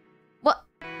king. What?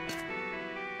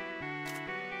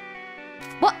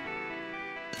 What?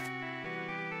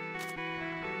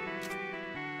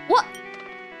 What?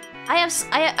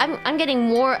 I'm getting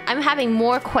more. I'm having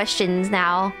more questions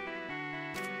now.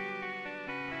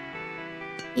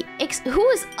 Who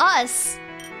is us?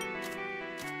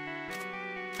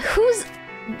 Who's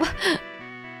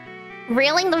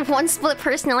railing the one split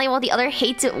personality while the other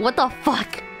hates it? What the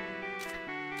fuck?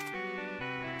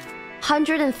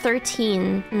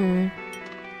 113.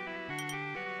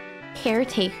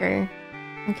 Caretaker.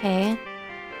 Okay.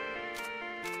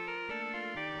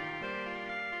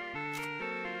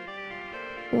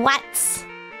 What?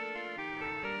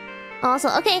 Also,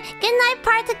 okay. Good night,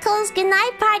 particles. Good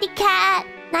night, party cat.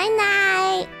 Night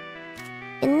night.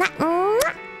 Good night.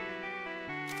 Mwah.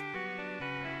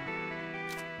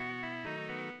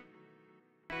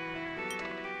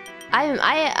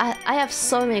 I have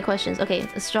so many questions. Okay,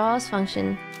 the straws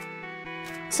function.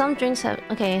 Some drinks have...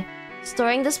 Okay.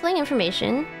 Storing, displaying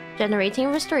information.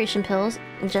 Generating restoration pills.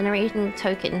 And generating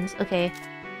tokens. Okay.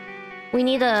 We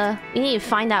need to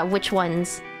find out which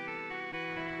ones.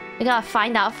 We gotta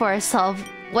find out for ourselves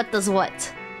what does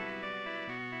what.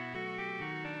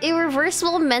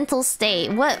 Irreversible mental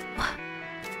state. What?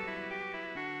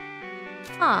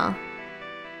 Huh.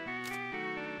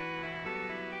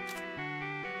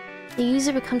 The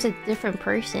user becomes a different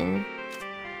person.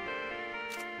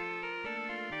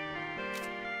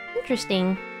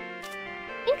 Interesting.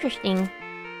 Interesting.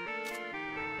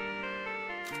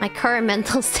 My current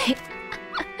mental state.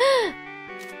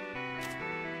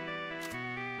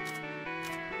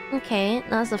 Okay,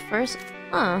 that's the first...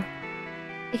 Huh.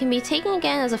 It can be taken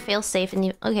again as a failsafe and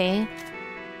you... Okay.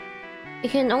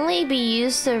 It can only be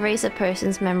used to erase a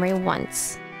person's memory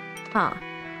once. Huh.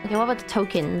 Okay, what about the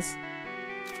tokens?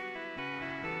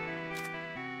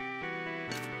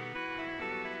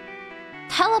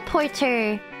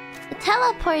 Teleporter! The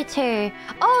teleporter!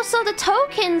 Oh, so the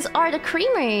tokens are the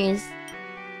creamers!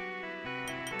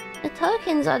 The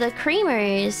tokens are the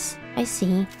creamers. I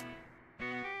see.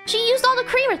 She used all the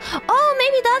creamers! Oh,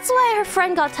 maybe that's why her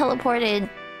friend got teleported.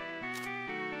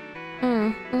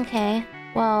 Okay.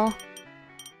 Well...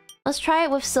 Let's try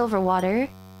it with silver water.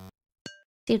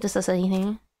 See if this does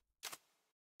anything.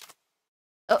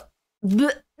 Oh.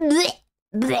 Blech, blech,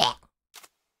 blech.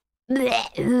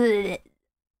 Blech, blech.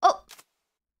 Oh!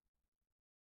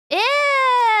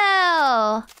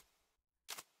 Ew!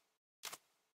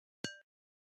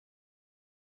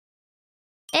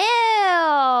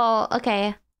 Ew!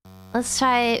 Okay. Let's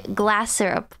try glass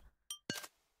syrup.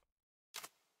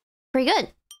 Pretty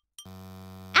good.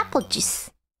 Apple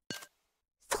juice.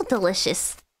 So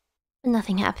delicious.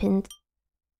 Nothing happened.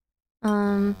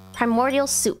 Primordial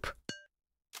soup.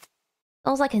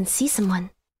 Smells like I can see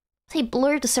someone. They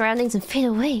blur the surroundings and fade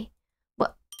away.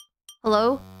 What?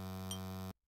 Hello?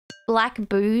 Black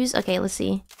booze? Okay, let's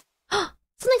see.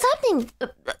 Something's happening! A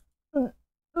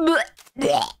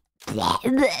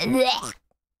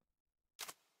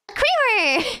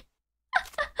creamer!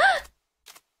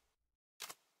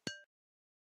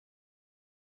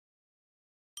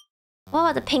 What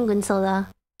about the penguin soda?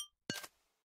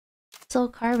 So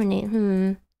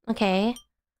carbonate, okay.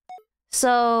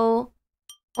 So...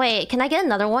 Wait, can I get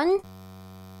another one? Can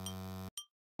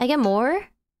I get more?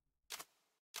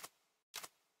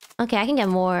 Okay, I can get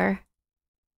more.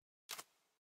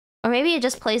 Or maybe it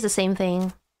just plays the same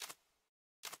thing.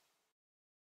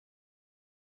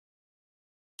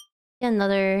 Get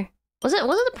another... Was it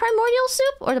the primordial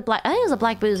soup? Or the black... I think it was the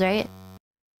black booze, right?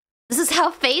 This is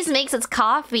how FaZe makes its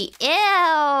coffee. Ew!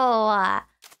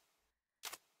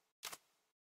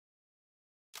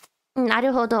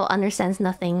 Naruhodo understands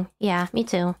nothing. Yeah, me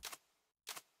too.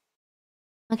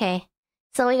 Okay.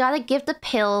 So we gotta give the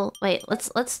pill... Wait,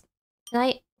 let's...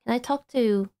 Can I talk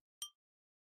to...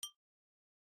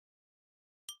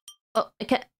 Oh, I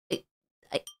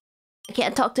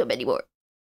can't talk to him anymore.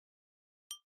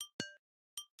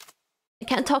 I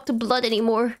can't talk to blood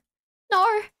anymore.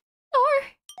 Nor.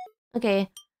 Okay.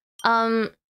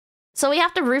 So we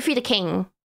have to roofie the king.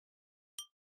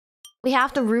 We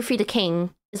have to roofie the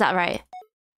king. Is that right?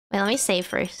 Wait, let me save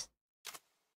first.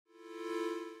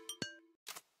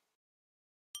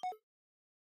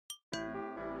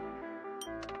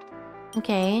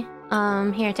 Okay.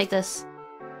 Here, take this.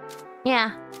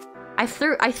 Yeah. I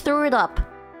threw it up.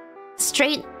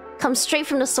 Comes straight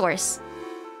from the source.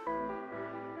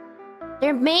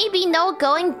 There may be no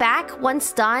going back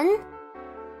once done.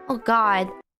 Oh god.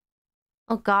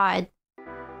 Oh god.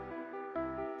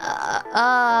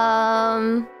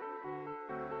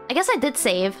 I guess I did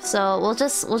save, so we'll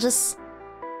just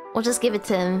give it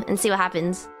to him and see what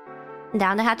happens. And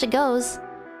down the hatch it goes.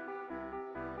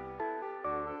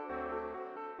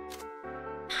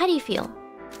 How do you feel?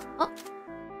 Oh.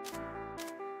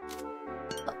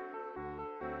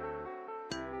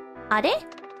 Are?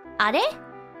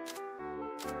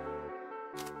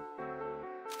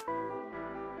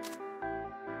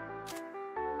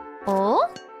 Oh?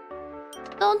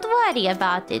 Don't worry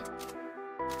about it.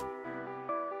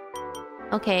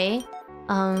 Okay.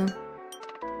 Can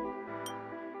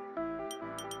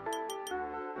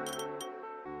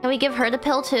we give her the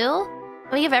pill too?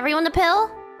 Can we give everyone the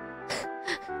pill?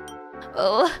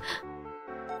 Oh.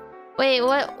 Wait,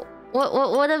 what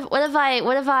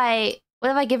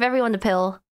if I give everyone the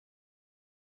pill?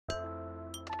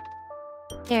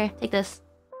 Here, take this.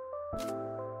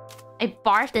 I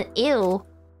barfed an ew.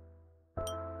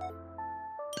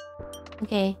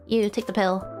 Okay, you take the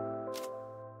pill.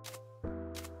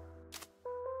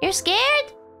 You're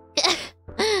scared?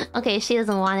 Okay, she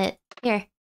doesn't want it. Here.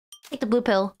 Take the blue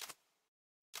pill.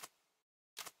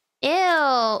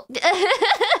 Ew.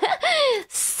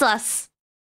 Sus.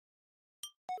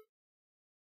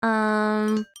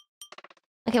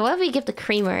 Okay, what if we give the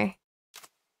creamer?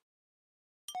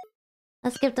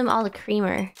 Let's give them all the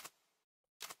creamer.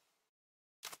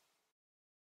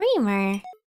 Creamer.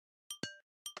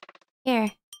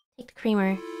 Here, take the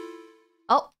creamer.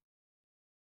 Oh.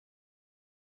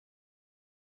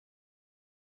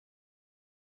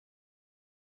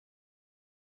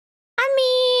 I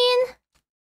mean...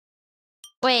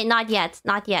 Wait, not yet.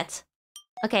 Not yet.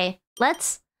 Okay,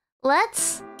 let's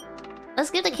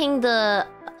give the king the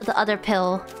other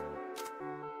pill.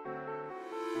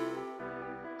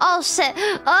 Oh shit!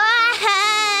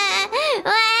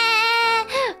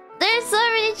 There's so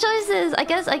many choices. I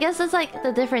guess it's like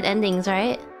the different endings,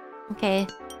 right? Okay.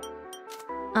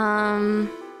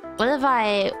 What if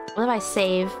I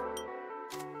save?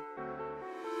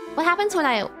 What happens when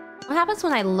I load? What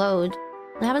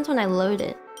happens when I load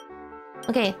it?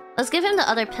 Okay, let's give him the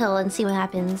other pill and see what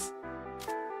happens.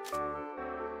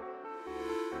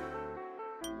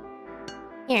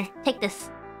 Here, take this.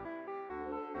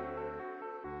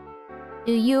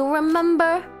 Do you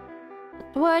remember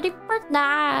the 21st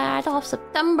night of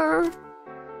September?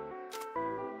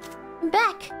 I'm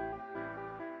back.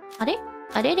 Are?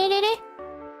 How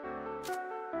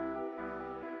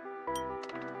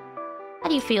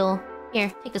do you feel?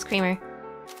 Here, take this creamer.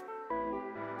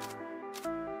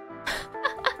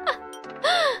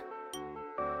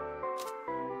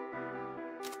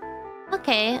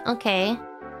 Okay.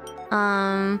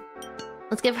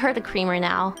 Let's give her the creamer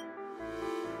now.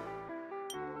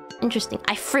 Interesting.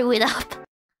 I threw it up.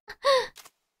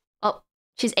 Oh,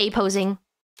 she's A-posing.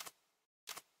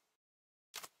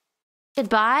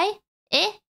 Goodbye?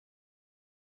 Eh?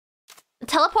 The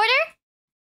teleporter?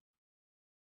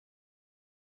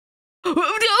 What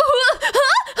the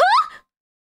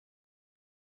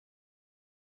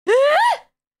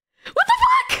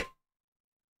fuck?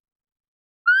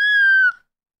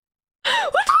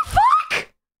 What the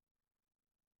fuck?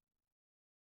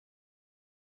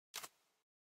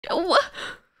 What?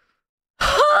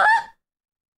 Huh?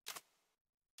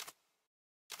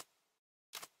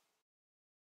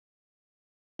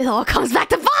 It all comes back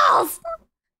to balls!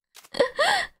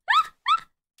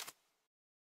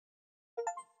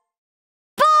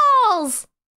 Balls!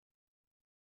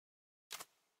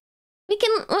 We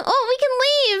can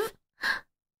leave!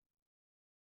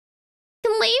 We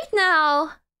can leave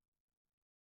now!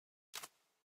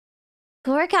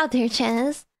 Good work out there,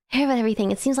 Chaz. I heard about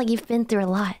everything. It seems like you've been through a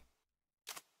lot.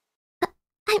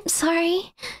 I'm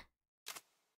sorry.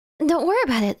 Don't worry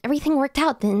about it. Everything worked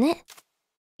out, didn't it?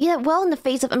 You did well in the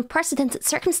face of unprecedented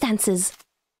circumstances.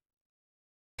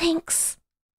 Thanks.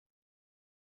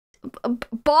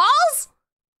 Balls?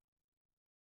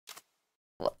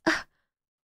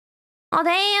 Oh,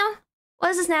 damn.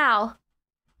 What is this now?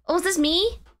 Oh, is this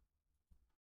me?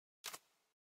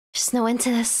 There's no end to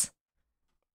this.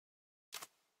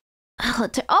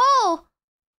 Oh!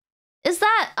 Is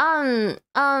that,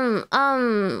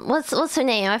 what's her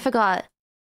name? I forgot.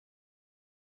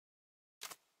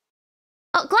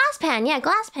 Oh, Glasspan! Yeah,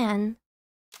 Glasspan.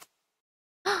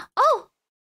 Oh!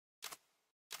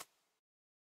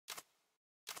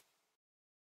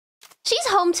 She's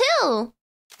home too!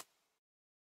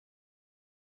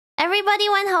 Everybody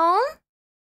went home?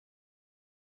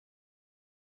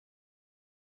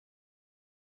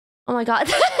 Oh my god.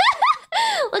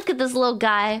 Look at this little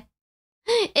guy.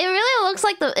 It really looks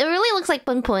like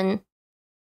Pun Pun.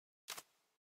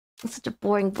 It's such a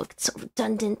boring book, it's so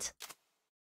redundant.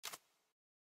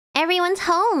 Everyone's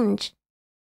home.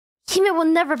 Hime will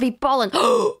never be ballin'.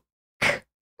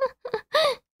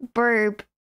 Burp.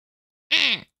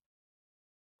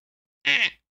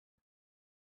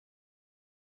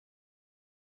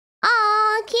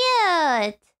 Aw,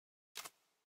 cute.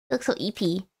 Looks so EP.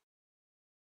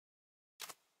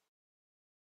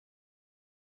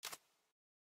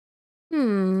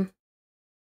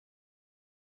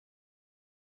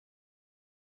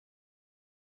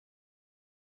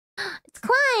 It's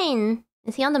Klein!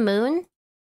 Is he on the moon?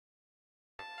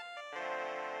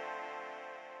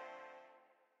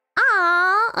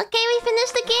 Aw, okay, we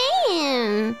finished the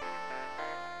game!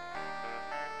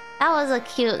 That was a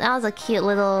cute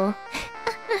little...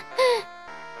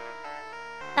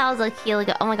 That was a cute,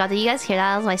 oh my god, did you guys hear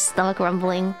that? That was my stomach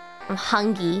rumbling. I'm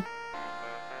hungry.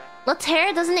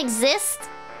 Laterra doesn't exist?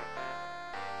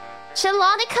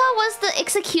 Shalonica was the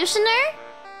executioner?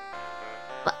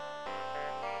 What?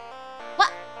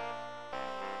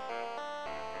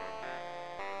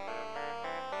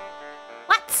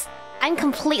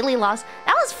 completely lost.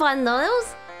 That was fun though. It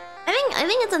was. I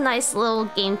think it's a nice little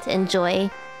game to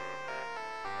enjoy.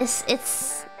 It's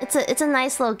a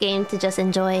nice little game to just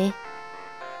enjoy.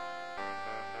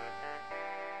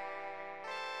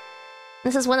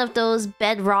 This is one of those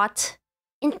bed rot.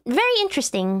 Very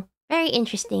interesting. Very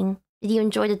interesting. Did you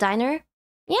enjoy the diner?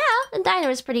 Yeah, the diner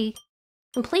is pretty...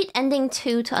 Complete ending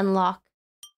 2 to unlock.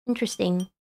 Interesting.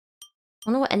 I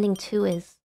wonder what ending 2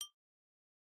 is.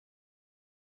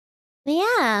 But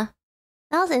yeah.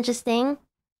 That was interesting.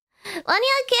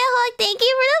 𝐒𝐤𝐚𝐥 thank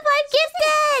you for the 5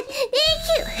 gifted! Thank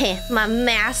you! Hey, my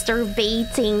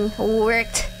masturbating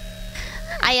worked.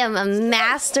 I am a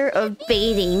master of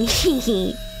baiting.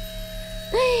 Himeby,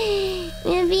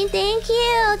 thank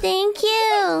you! Thank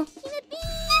you!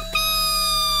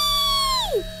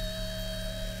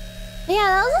 Yeah,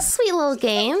 that was a sweet little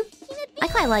game. I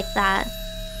quite like that.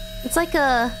 It's like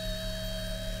a...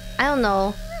 I don't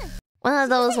know. One of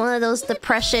those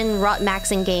depression rot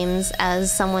maxing games,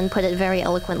 as someone put it very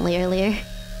eloquently earlier.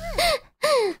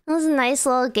 It was a nice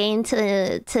little game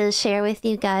to share with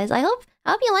you guys. I hope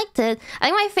you liked it. I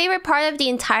think my favorite part of the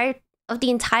entire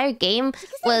game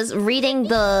was reading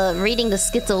the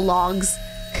schizo logs.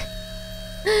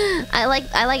 I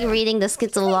like reading the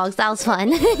schizo logs. That was fun.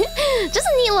 Just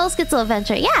a neat little schizo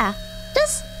adventure. Yeah.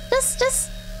 Just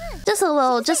a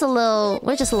little.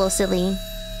 We're just a little silly.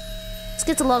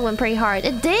 Schizo log went pretty hard.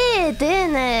 It did,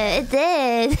 didn't it? It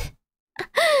did.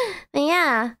 But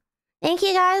yeah. Thank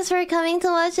you guys for coming to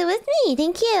watch it with me.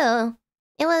 Thank you.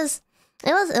 It was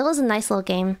a nice little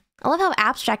game. I love how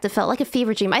abstract it felt, like a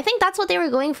fever dream. I think that's what they were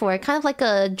going for. Kind of like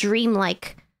a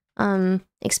dream-like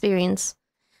experience.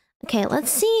 Okay,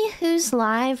 let's see who's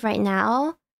live right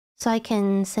now, so I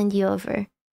can send you over. I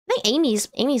think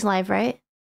Amy's live, right?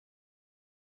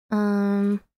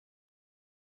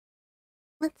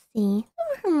 Let's see.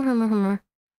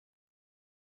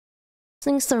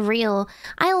 Something surreal.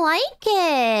 I like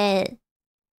it.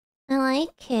 I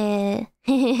like it.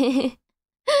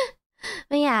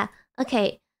 But yeah,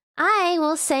 okay. I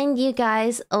will send you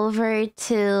guys over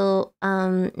to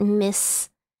Miss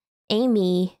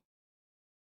Amy.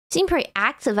 Seemed pretty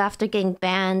active after getting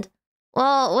banned.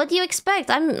 Well, what do you expect?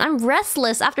 I'm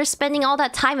restless after spending all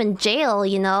that time in jail,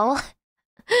 you know?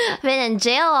 I've been in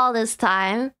jail all this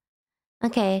time.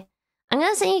 Okay. I'm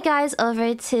gonna send you guys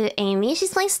over to Amy.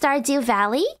 She's playing Stardew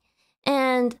Valley.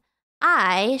 And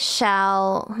I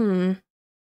shall... I'm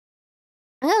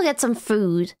gonna get some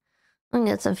food.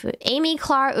 Amy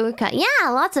Clark Uka. Yeah,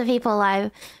 lots of people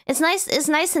live. It's nice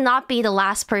to not be the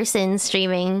last person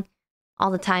streaming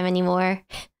all the time anymore.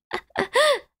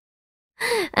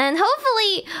 And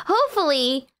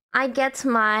hopefully I get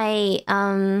my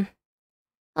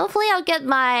hopefully I'll get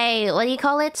my, what do you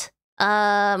call it?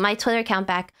 My Twitter account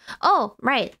back. Oh,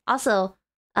 right. Also,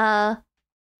 I'm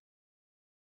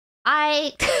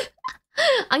kind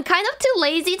of too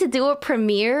lazy to do a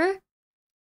premiere.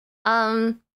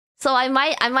 So I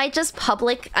might just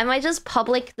public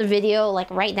the video like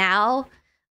right now.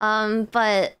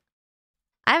 But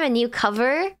I have a new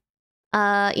cover.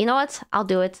 You know what? I'll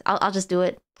do it. I'll just do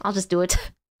it.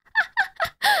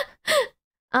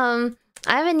 I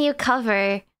have a new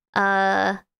cover.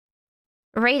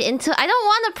 Right into... I don't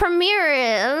want to premiere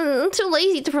it. I'm too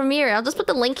lazy to premiere it. I'll just put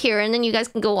the link here and then you guys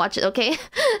can go watch it, okay?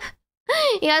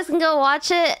 You guys can go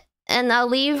watch it and I'll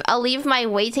leave my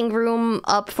waiting room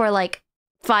up for like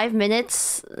 5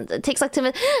 minutes. It takes like 2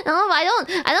 minutes. No, I don't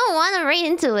want to right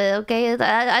into it, okay?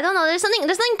 I don't know. There's something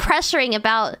pressuring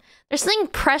about... it's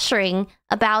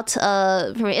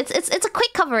a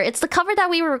quick cover. It's the cover that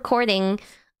we were recording.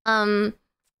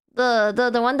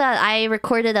 The one that I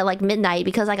recorded at like midnight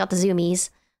because I got the zoomies.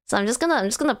 So I'm just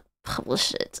gonna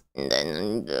publish it, and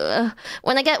then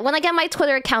when I get my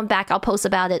Twitter account back, I'll post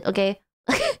about it. Okay.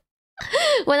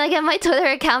 When I get my Twitter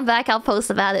account back, I'll post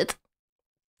about it.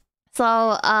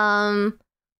 So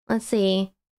let's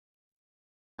see.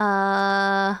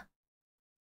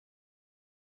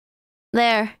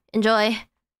 There. Enjoy.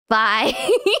 Bye.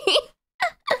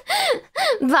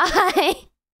 Bye.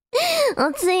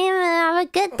 Let's see you. Have a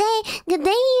good day. Good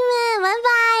day, man. Bye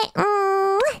bye.